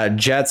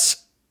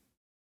 Jets.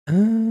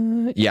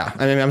 Yeah,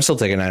 I mean, I'm still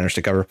taking Niners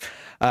to cover.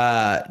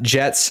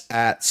 Jets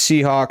at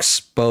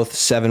Seahawks, both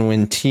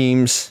 7-win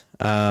teams.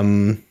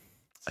 I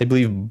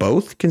believe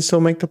both can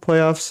still make the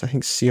playoffs. I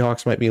think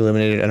Seahawks might be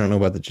eliminated. I don't know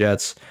about the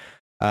Jets.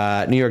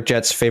 New York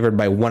Jets favored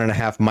by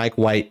 1.5. Mike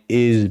White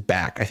is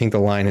back. I think the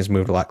line has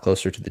moved a lot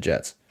closer to the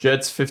Jets.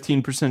 Jets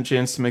 15%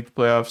 chance to make the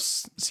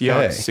playoffs.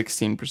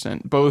 Seahawks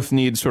 16%. Both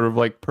need sort of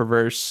like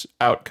perverse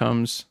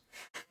outcomes.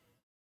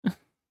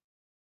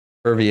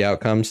 Pervy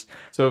outcomes.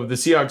 So if the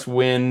Seahawks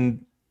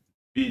win,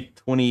 beat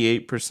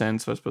 28%,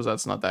 so I suppose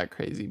that's not that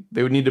crazy.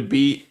 They would need to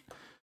beat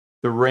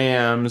the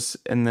Rams,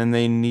 and then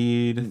they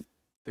need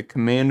the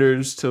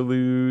Commanders to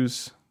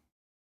lose.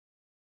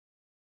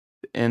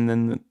 And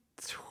then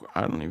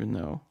I don't even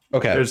know.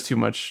 Okay. There's too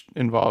much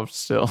involved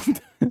still.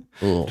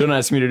 Don't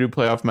ask me to do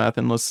playoff math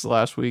unless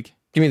last week.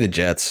 Give me the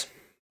Jets.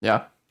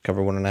 Yeah.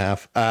 Cover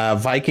 1.5.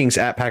 Vikings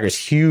at Packers.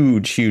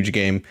 Huge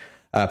game.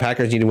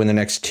 Packers need to win the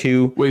next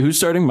 2. Wait, who's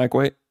starting? Mike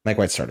White? Mike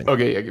White's starting.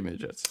 Okay, yeah, give me the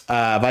Jets.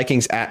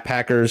 Vikings at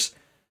Packers.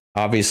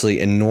 Obviously,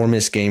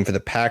 enormous game for the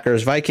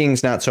Packers.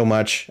 Vikings, not so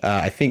much.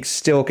 I think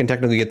still can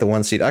technically get the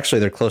 1 seed. Actually,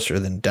 they're closer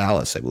than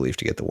Dallas, I believe,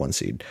 to get the 1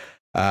 seed.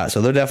 So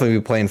they'll definitely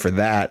be playing for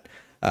that.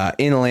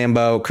 In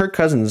Lambeau, Kirk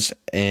Cousins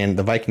and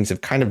the Vikings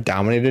have kind of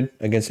dominated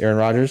against Aaron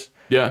Rodgers.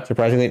 Yeah.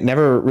 Surprisingly.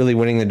 Never really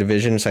winning the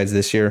division besides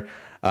this year,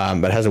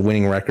 but has a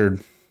winning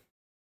record.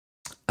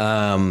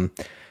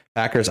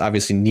 Packers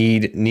obviously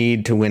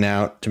need to win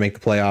out to make the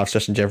playoffs.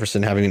 Justin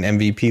Jefferson having an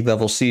MVP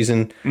level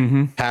season.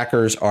 Mm-hmm.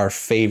 Packers are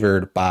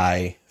favored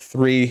by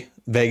 3.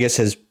 Vegas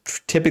has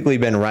typically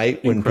been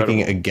right when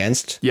picking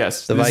against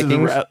the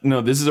Vikings.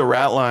 This is a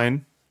rat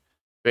line.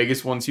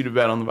 Vegas wants you to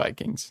bet on the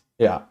Vikings.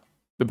 Yeah.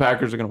 The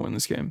Packers are going to win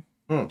this game.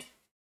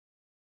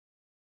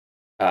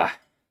 I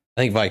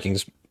think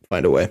Vikings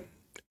find a way.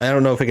 I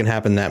don't know if it can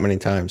happen that many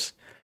times.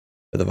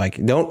 But the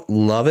Vikings don't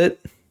love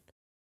it.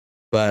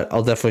 But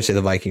I'll definitely say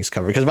the Vikings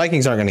cover because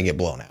Vikings aren't going to get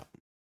blown out.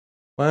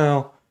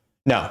 Well,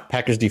 no,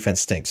 Packers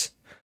defense stinks.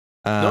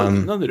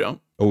 No, they don't.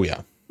 Oh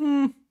yeah,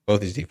 both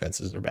these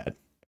defenses are bad.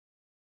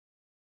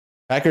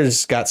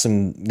 Packers got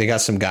some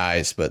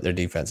guys, but their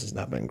defense has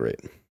not been great.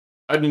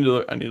 I need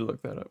to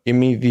look that up. Give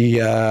me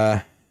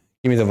the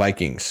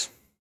Vikings.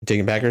 You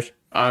taking Packers?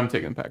 I'm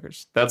taking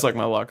Packers. That's like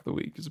my lock of the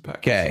week is a Packers.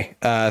 Okay.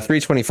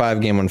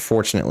 325 game,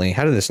 unfortunately.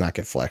 How did this not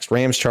get flexed?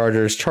 Rams,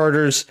 Chargers.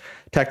 Chargers,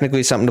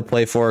 technically something to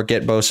play for.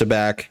 Get Bosa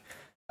back.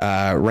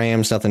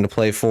 Rams, nothing to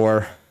play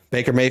for.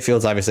 Baker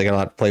Mayfield's obviously got a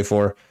lot to play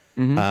for.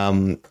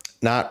 Mm-hmm.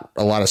 Not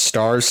a lot of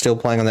stars still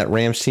playing on that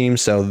Rams team,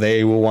 so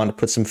they will want to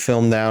put some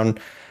film down.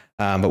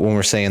 But when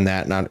we're saying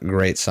that, not a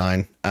great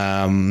sign.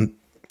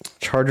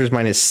 Chargers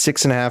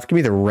 -6.5. Give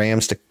me the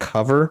Rams to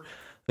cover.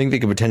 I think they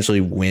could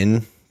potentially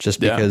win just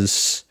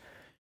because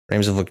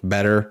Rams have looked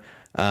better.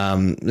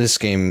 This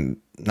game,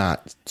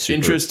 not super.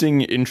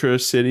 Interesting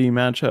intra-city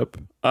matchup.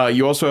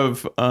 You also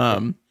have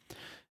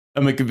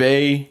a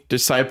McVay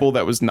disciple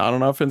that was not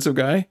an offensive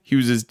guy. He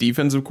was his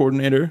defensive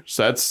coordinator.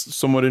 So that's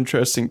somewhat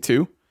interesting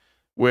too,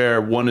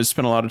 where one has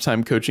spent a lot of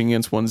time coaching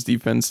against one's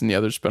defense and the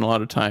other spent a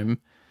lot of time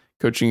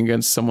coaching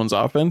against someone's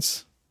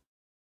offense.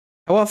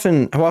 How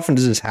often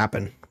does this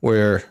happen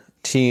where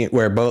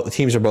both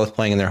teams are both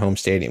playing in their home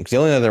stadium? Because the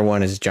only other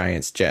one is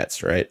Giants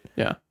Jets, right?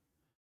 Yeah.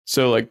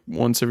 So like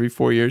once every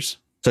 4 years.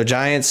 So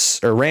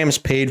Rams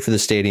paid for the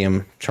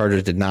stadium.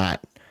 Chargers did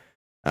not.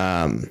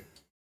 I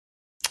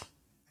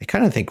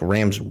kind of think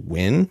Rams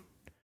win.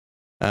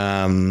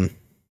 I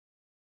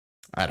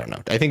don't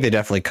know. I think they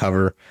definitely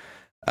cover.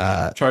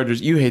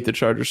 Chargers. You hate the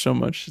Chargers so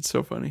much. It's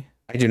so funny.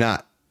 I do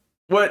not.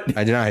 What?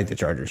 I do not hate the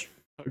Chargers.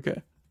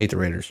 Okay. Hate the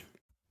Raiders.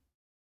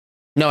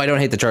 No, I don't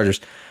hate the Chargers.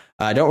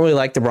 I don't really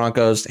like the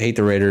Broncos. Hate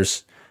the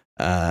Raiders.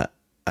 I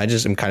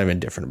just am kind of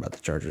indifferent about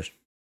the Chargers.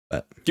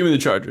 But give me the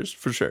Chargers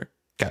for sure.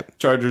 Okay.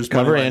 Chargers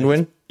cover and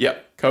win. Yeah,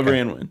 cover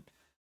and win.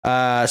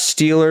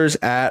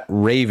 Steelers at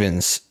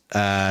Ravens.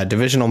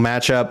 Divisional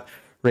matchup.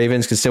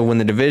 Ravens can still win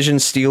the division.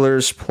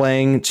 Steelers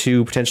playing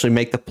to potentially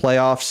make the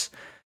playoffs.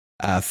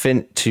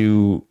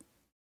 To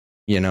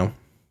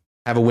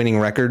have a winning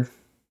record.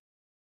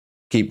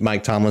 Keep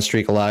Mike Tomlin's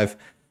streak alive.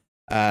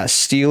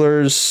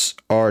 Steelers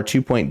are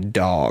 2-point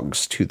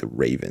dogs to the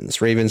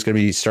Ravens. Ravens going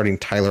to be starting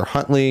Tyler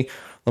Huntley.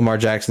 Lamar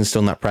Jackson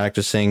still not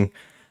practicing.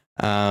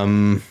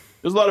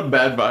 There's a lot of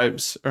bad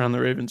vibes around the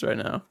Ravens right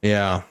now.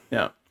 Yeah.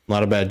 A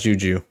lot of bad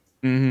juju.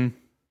 Mm-hmm.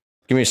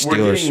 Give me Steelers.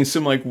 We're getting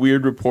some like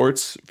weird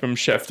reports from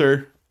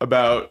Schefter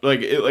about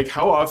like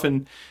how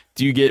often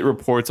do you get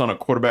reports on a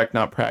quarterback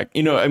not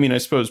practicing? I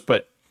suppose,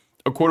 but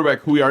a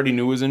quarterback who we already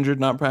knew was injured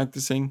not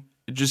practicing.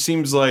 It just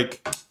seems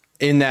like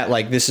in that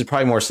this is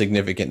probably more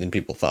significant than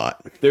people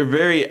thought. They're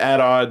very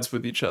at odds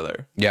with each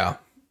other. Yeah.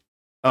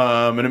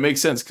 And it makes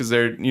sense because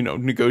they're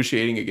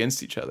negotiating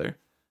against each other.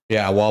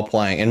 Yeah, while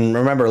playing. And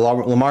remember,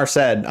 Lamar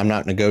said, I'm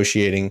not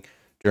negotiating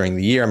during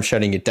the year. I'm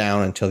shutting it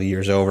down until the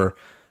year's over.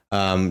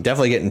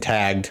 Definitely getting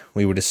tagged,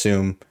 we would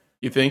assume.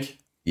 You think?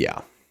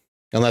 Yeah.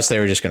 Unless they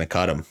were just going to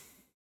cut him.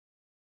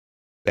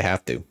 They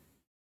have to.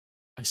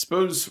 I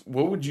suppose,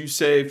 what would you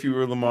say if you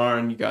were Lamar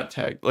and you got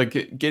tagged?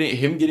 Like,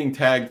 getting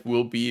tagged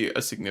will be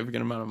a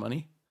significant amount of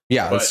money.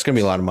 Yeah, it's going to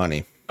be a lot of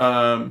money.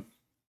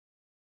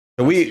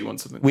 So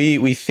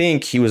we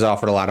think he was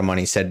offered a lot of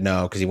money, said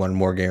no because he wanted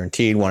more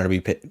guaranteed,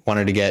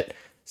 wanted to get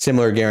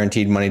similar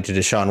guaranteed money to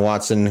Deshaun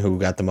Watson, who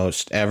got the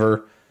most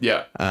ever.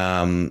 Yeah.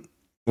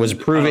 Was a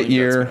prove it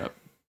year.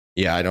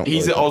 Yeah, I don't.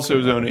 He's also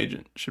his own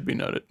agent, should be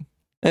noted.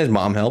 His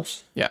mom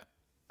helps. Yeah.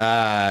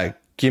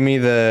 Give me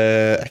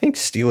I think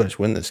Steelers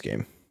win this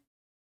game.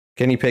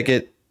 Kenny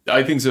Pickett.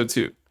 I think so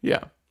too.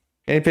 Yeah.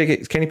 Kenny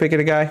Pickett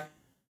a guy?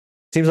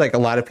 Seems like a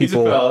lot of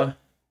people. He's a fella.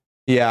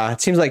 Yeah,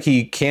 it seems like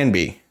he can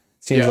be.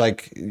 Seems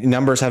like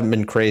numbers haven't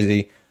been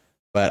crazy,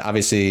 but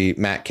obviously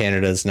Matt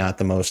Canada's not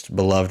the most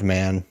beloved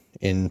man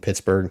in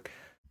Pittsburgh,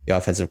 the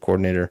offensive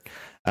coordinator.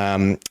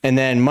 And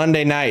then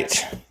Monday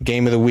night,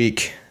 game of the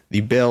week,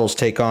 the Bills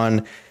take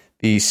on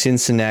the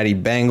Cincinnati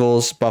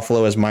Bengals.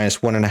 Buffalo is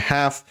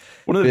 -1.5.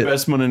 One of the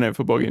best Monday Night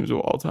Football games of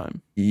all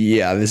time.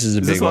 Yeah, this is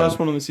a big one. Is this the last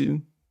one of the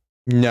season?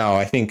 No,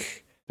 I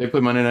think they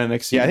play Monday night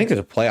next season. Yeah, I think there's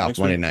a playoff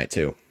Monday night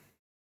too.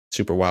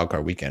 Super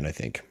wildcard weekend, I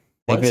think.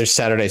 I think there's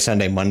Saturday,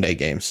 Sunday, Monday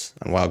games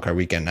on wildcard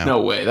weekend now.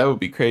 No way, that would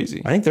be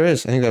crazy. I think there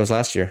is. I think that was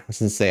last year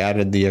since they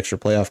added the extra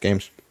playoff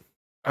games.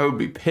 I would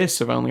be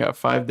pissed if I only got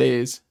 5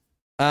 days.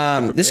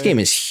 This game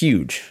is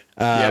huge.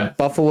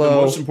 Buffalo, the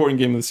most important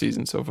game of the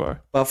season so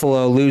far.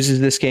 Buffalo loses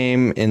this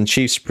game, and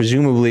Chiefs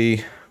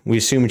presumably, we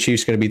assume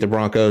Chiefs going to beat the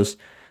Broncos.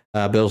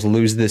 Bills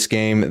lose this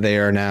game. They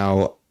are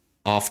now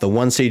off the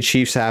 1 seed.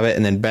 Chiefs have it,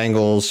 and then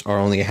Bengals are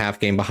only a half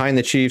game behind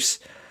the Chiefs.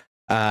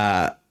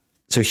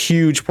 So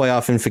huge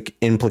playoff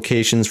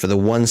implications for the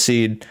 1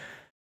 seed.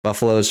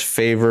 Buffalo's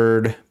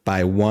favored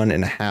by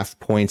 1.5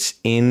 points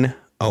in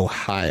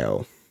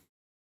Ohio.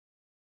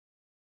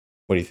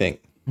 What do you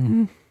think?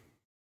 Mm-hmm.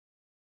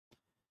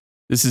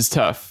 This is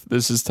tough.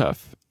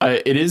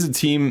 It is a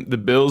team. The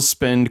Bills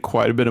spend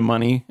quite a bit of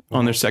money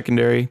on their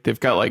secondary. They've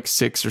got like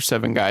 6 or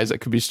 7 guys that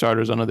could be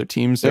starters on other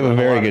teams. They have a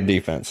very good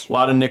defense. A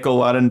lot of nickel, a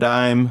lot of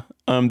dime.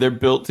 They're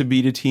built to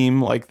beat a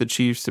team like the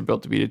Chiefs. They're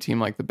built to beat a team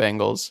like the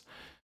Bengals.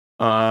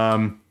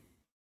 I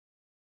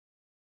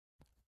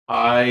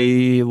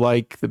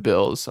like the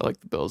Bills. I like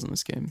the Bills in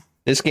this game.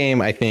 This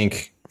game, I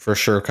think, for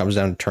sure comes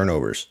down to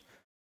turnovers.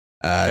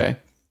 Okay.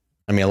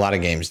 I mean, a lot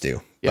of games do,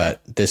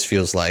 but this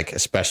feels like,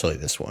 especially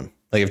this one.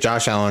 Like if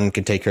Josh Allen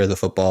can take care of the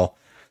football,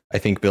 I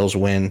think Bills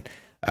win.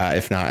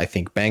 If not, I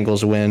think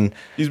Bengals win.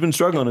 He's been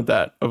struggling with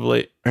that of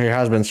late. He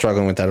has been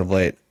struggling with that of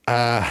late.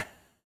 I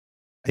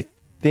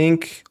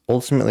think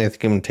ultimately, I'm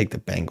going to take the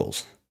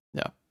Bengals.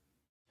 Yeah.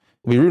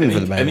 We'll be rooting for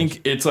the Bengals. I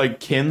think it's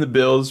like, can the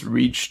Bills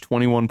reach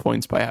 21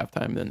 points by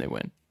halftime? Then they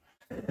win.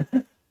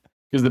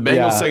 Because the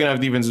Bengals' second half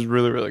defense is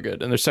really, really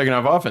good. And their second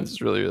half offense is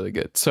really, really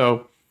good.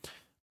 So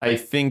I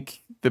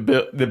think the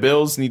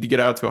Bills need to get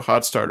out to a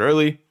hot start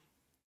early.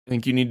 I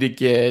think you need to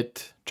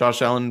get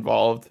Josh Allen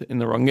involved in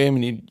the run game.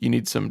 You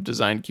need some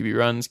designed QB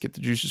runs, get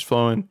the juices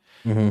flowing,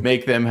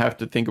 make them have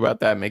to think about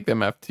that, make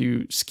them have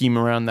to scheme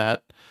around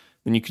that.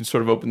 Then you can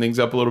sort of open things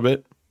up a little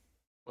bit.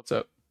 What's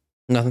up?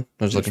 Nothing.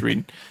 I was just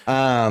reading.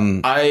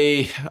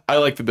 I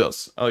like the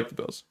Bills.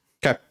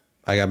 Okay.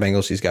 I got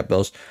Bengals. He's got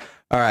Bills.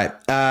 All right.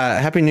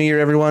 Happy New Year,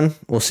 everyone.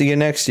 We'll see you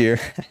next year.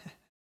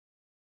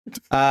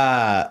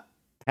 Have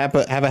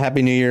a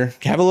happy New Year.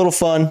 Have a little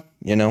fun.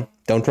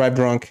 Don't drive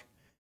drunk.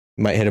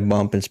 You might hit a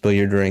bump and spill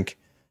your drink.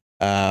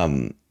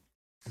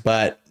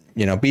 But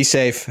be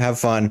safe. Have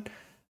fun.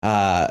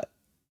 Yeah.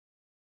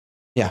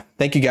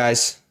 Thank you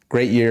guys.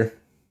 Great year.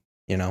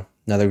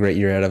 Another great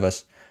year ahead of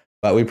us.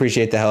 But we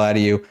appreciate the hell out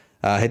of you.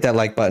 Hit that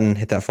like button.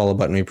 Hit that follow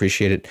button. We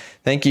appreciate it.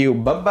 Thank you.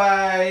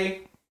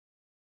 Bye-bye.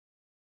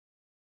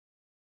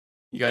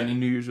 You got any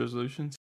New Year's resolutions?